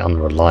 Pretty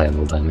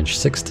unreliable damage.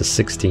 6 to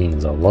 16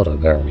 is a lot of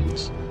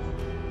variance.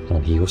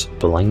 And he also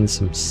blinds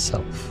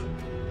himself.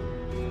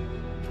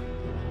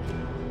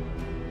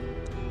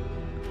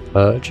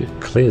 Purge,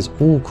 it clears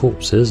all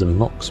corpses and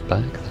knocks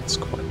back. That's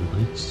quite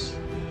nice.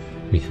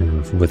 We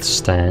have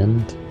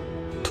Withstand,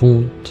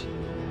 Taunt,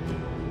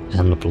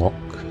 and Block.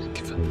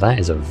 That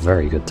is a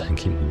very good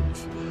tanky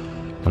move.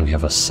 And we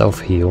have a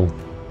Self-Heal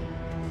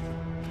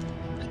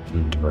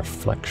and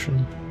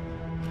Reflection.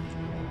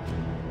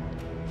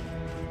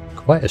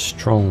 Quite a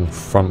strong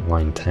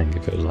frontline tank,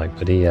 it feels like,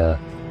 but he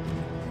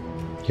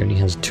only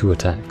has 2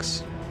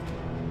 attacks.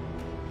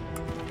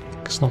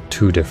 It's not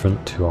too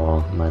different to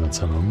our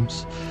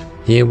Man-at-Arms.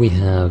 Here we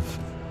have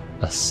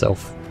a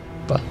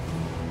self-buff.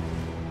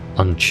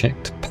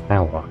 Unchecked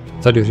Power.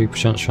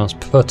 33% chance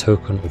per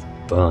token of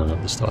burn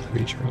at the start of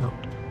each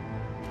round.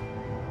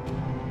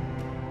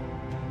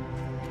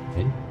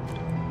 Okay.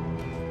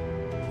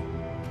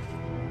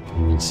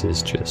 And this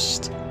is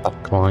just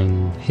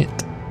backline hit.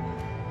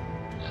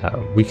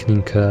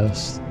 Weakening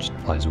Curse, just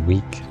applies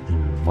weak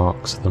and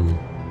marks them.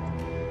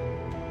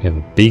 We have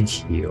a big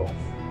heal.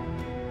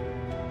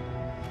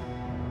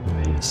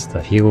 It's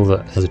the heal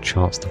that has a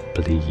chance to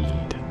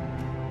bleed.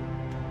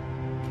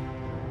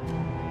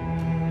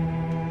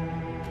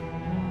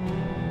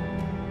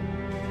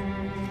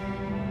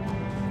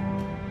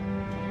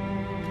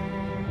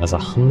 Has a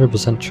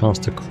 100% chance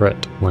to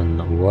crit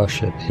when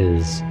worship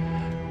is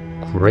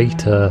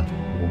greater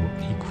or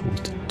equal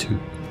to 2.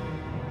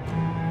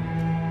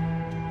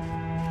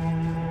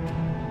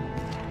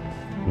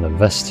 And the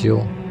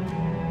Vestial,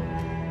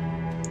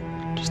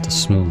 just a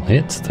small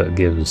hit that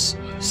gives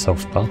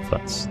self-buff,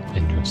 that's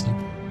interesting.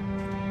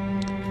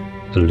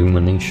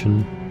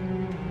 Illumination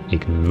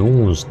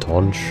ignores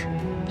dodge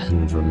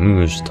and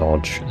removes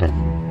dodge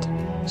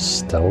and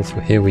stealth.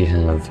 Here we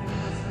have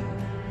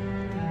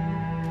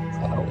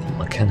what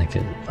mechanic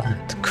is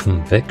that?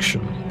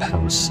 Conviction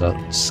powers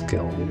certain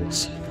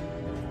skills.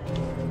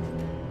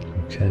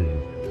 Okay.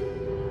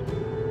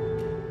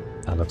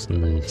 That looks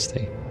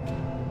nasty.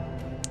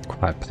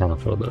 Quite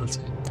powerful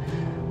ability.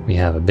 We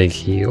have a big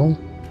heal.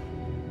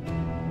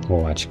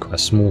 Or actually quite a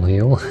small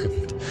heal,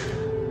 and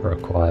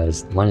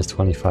requires minus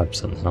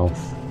 25%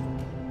 health.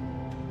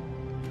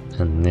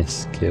 And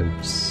this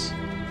gives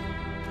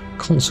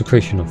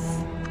Consecration of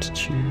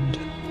Fortitude.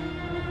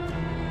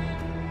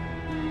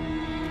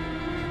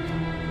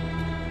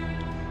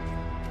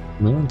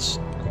 No, that's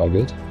quite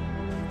good.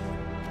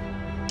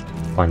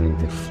 Finally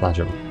the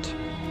Flagellant.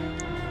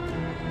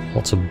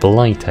 Lots of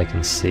blight I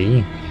can see.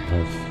 We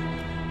have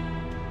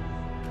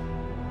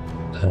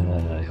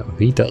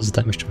he does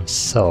damage to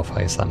himself,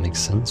 I guess that makes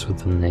sense with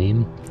the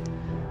name.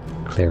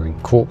 Clearing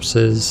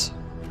corpses,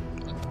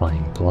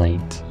 applying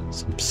blight,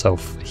 some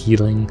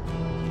self-healing.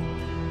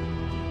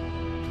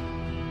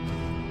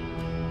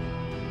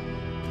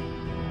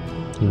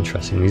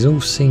 Interesting, these all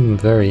seem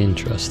very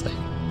interesting,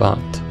 but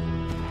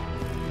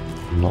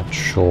I'm not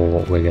sure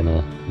what we're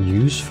gonna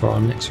use for our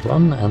next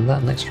run, and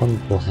that next run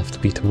will have to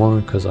be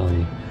tomorrow because I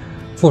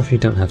unfortunately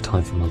don't have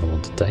time for another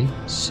one today,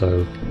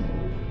 so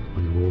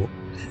I will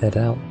head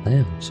out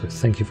now. So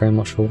thank you very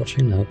much for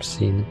watching, I hope to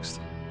see you next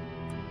time.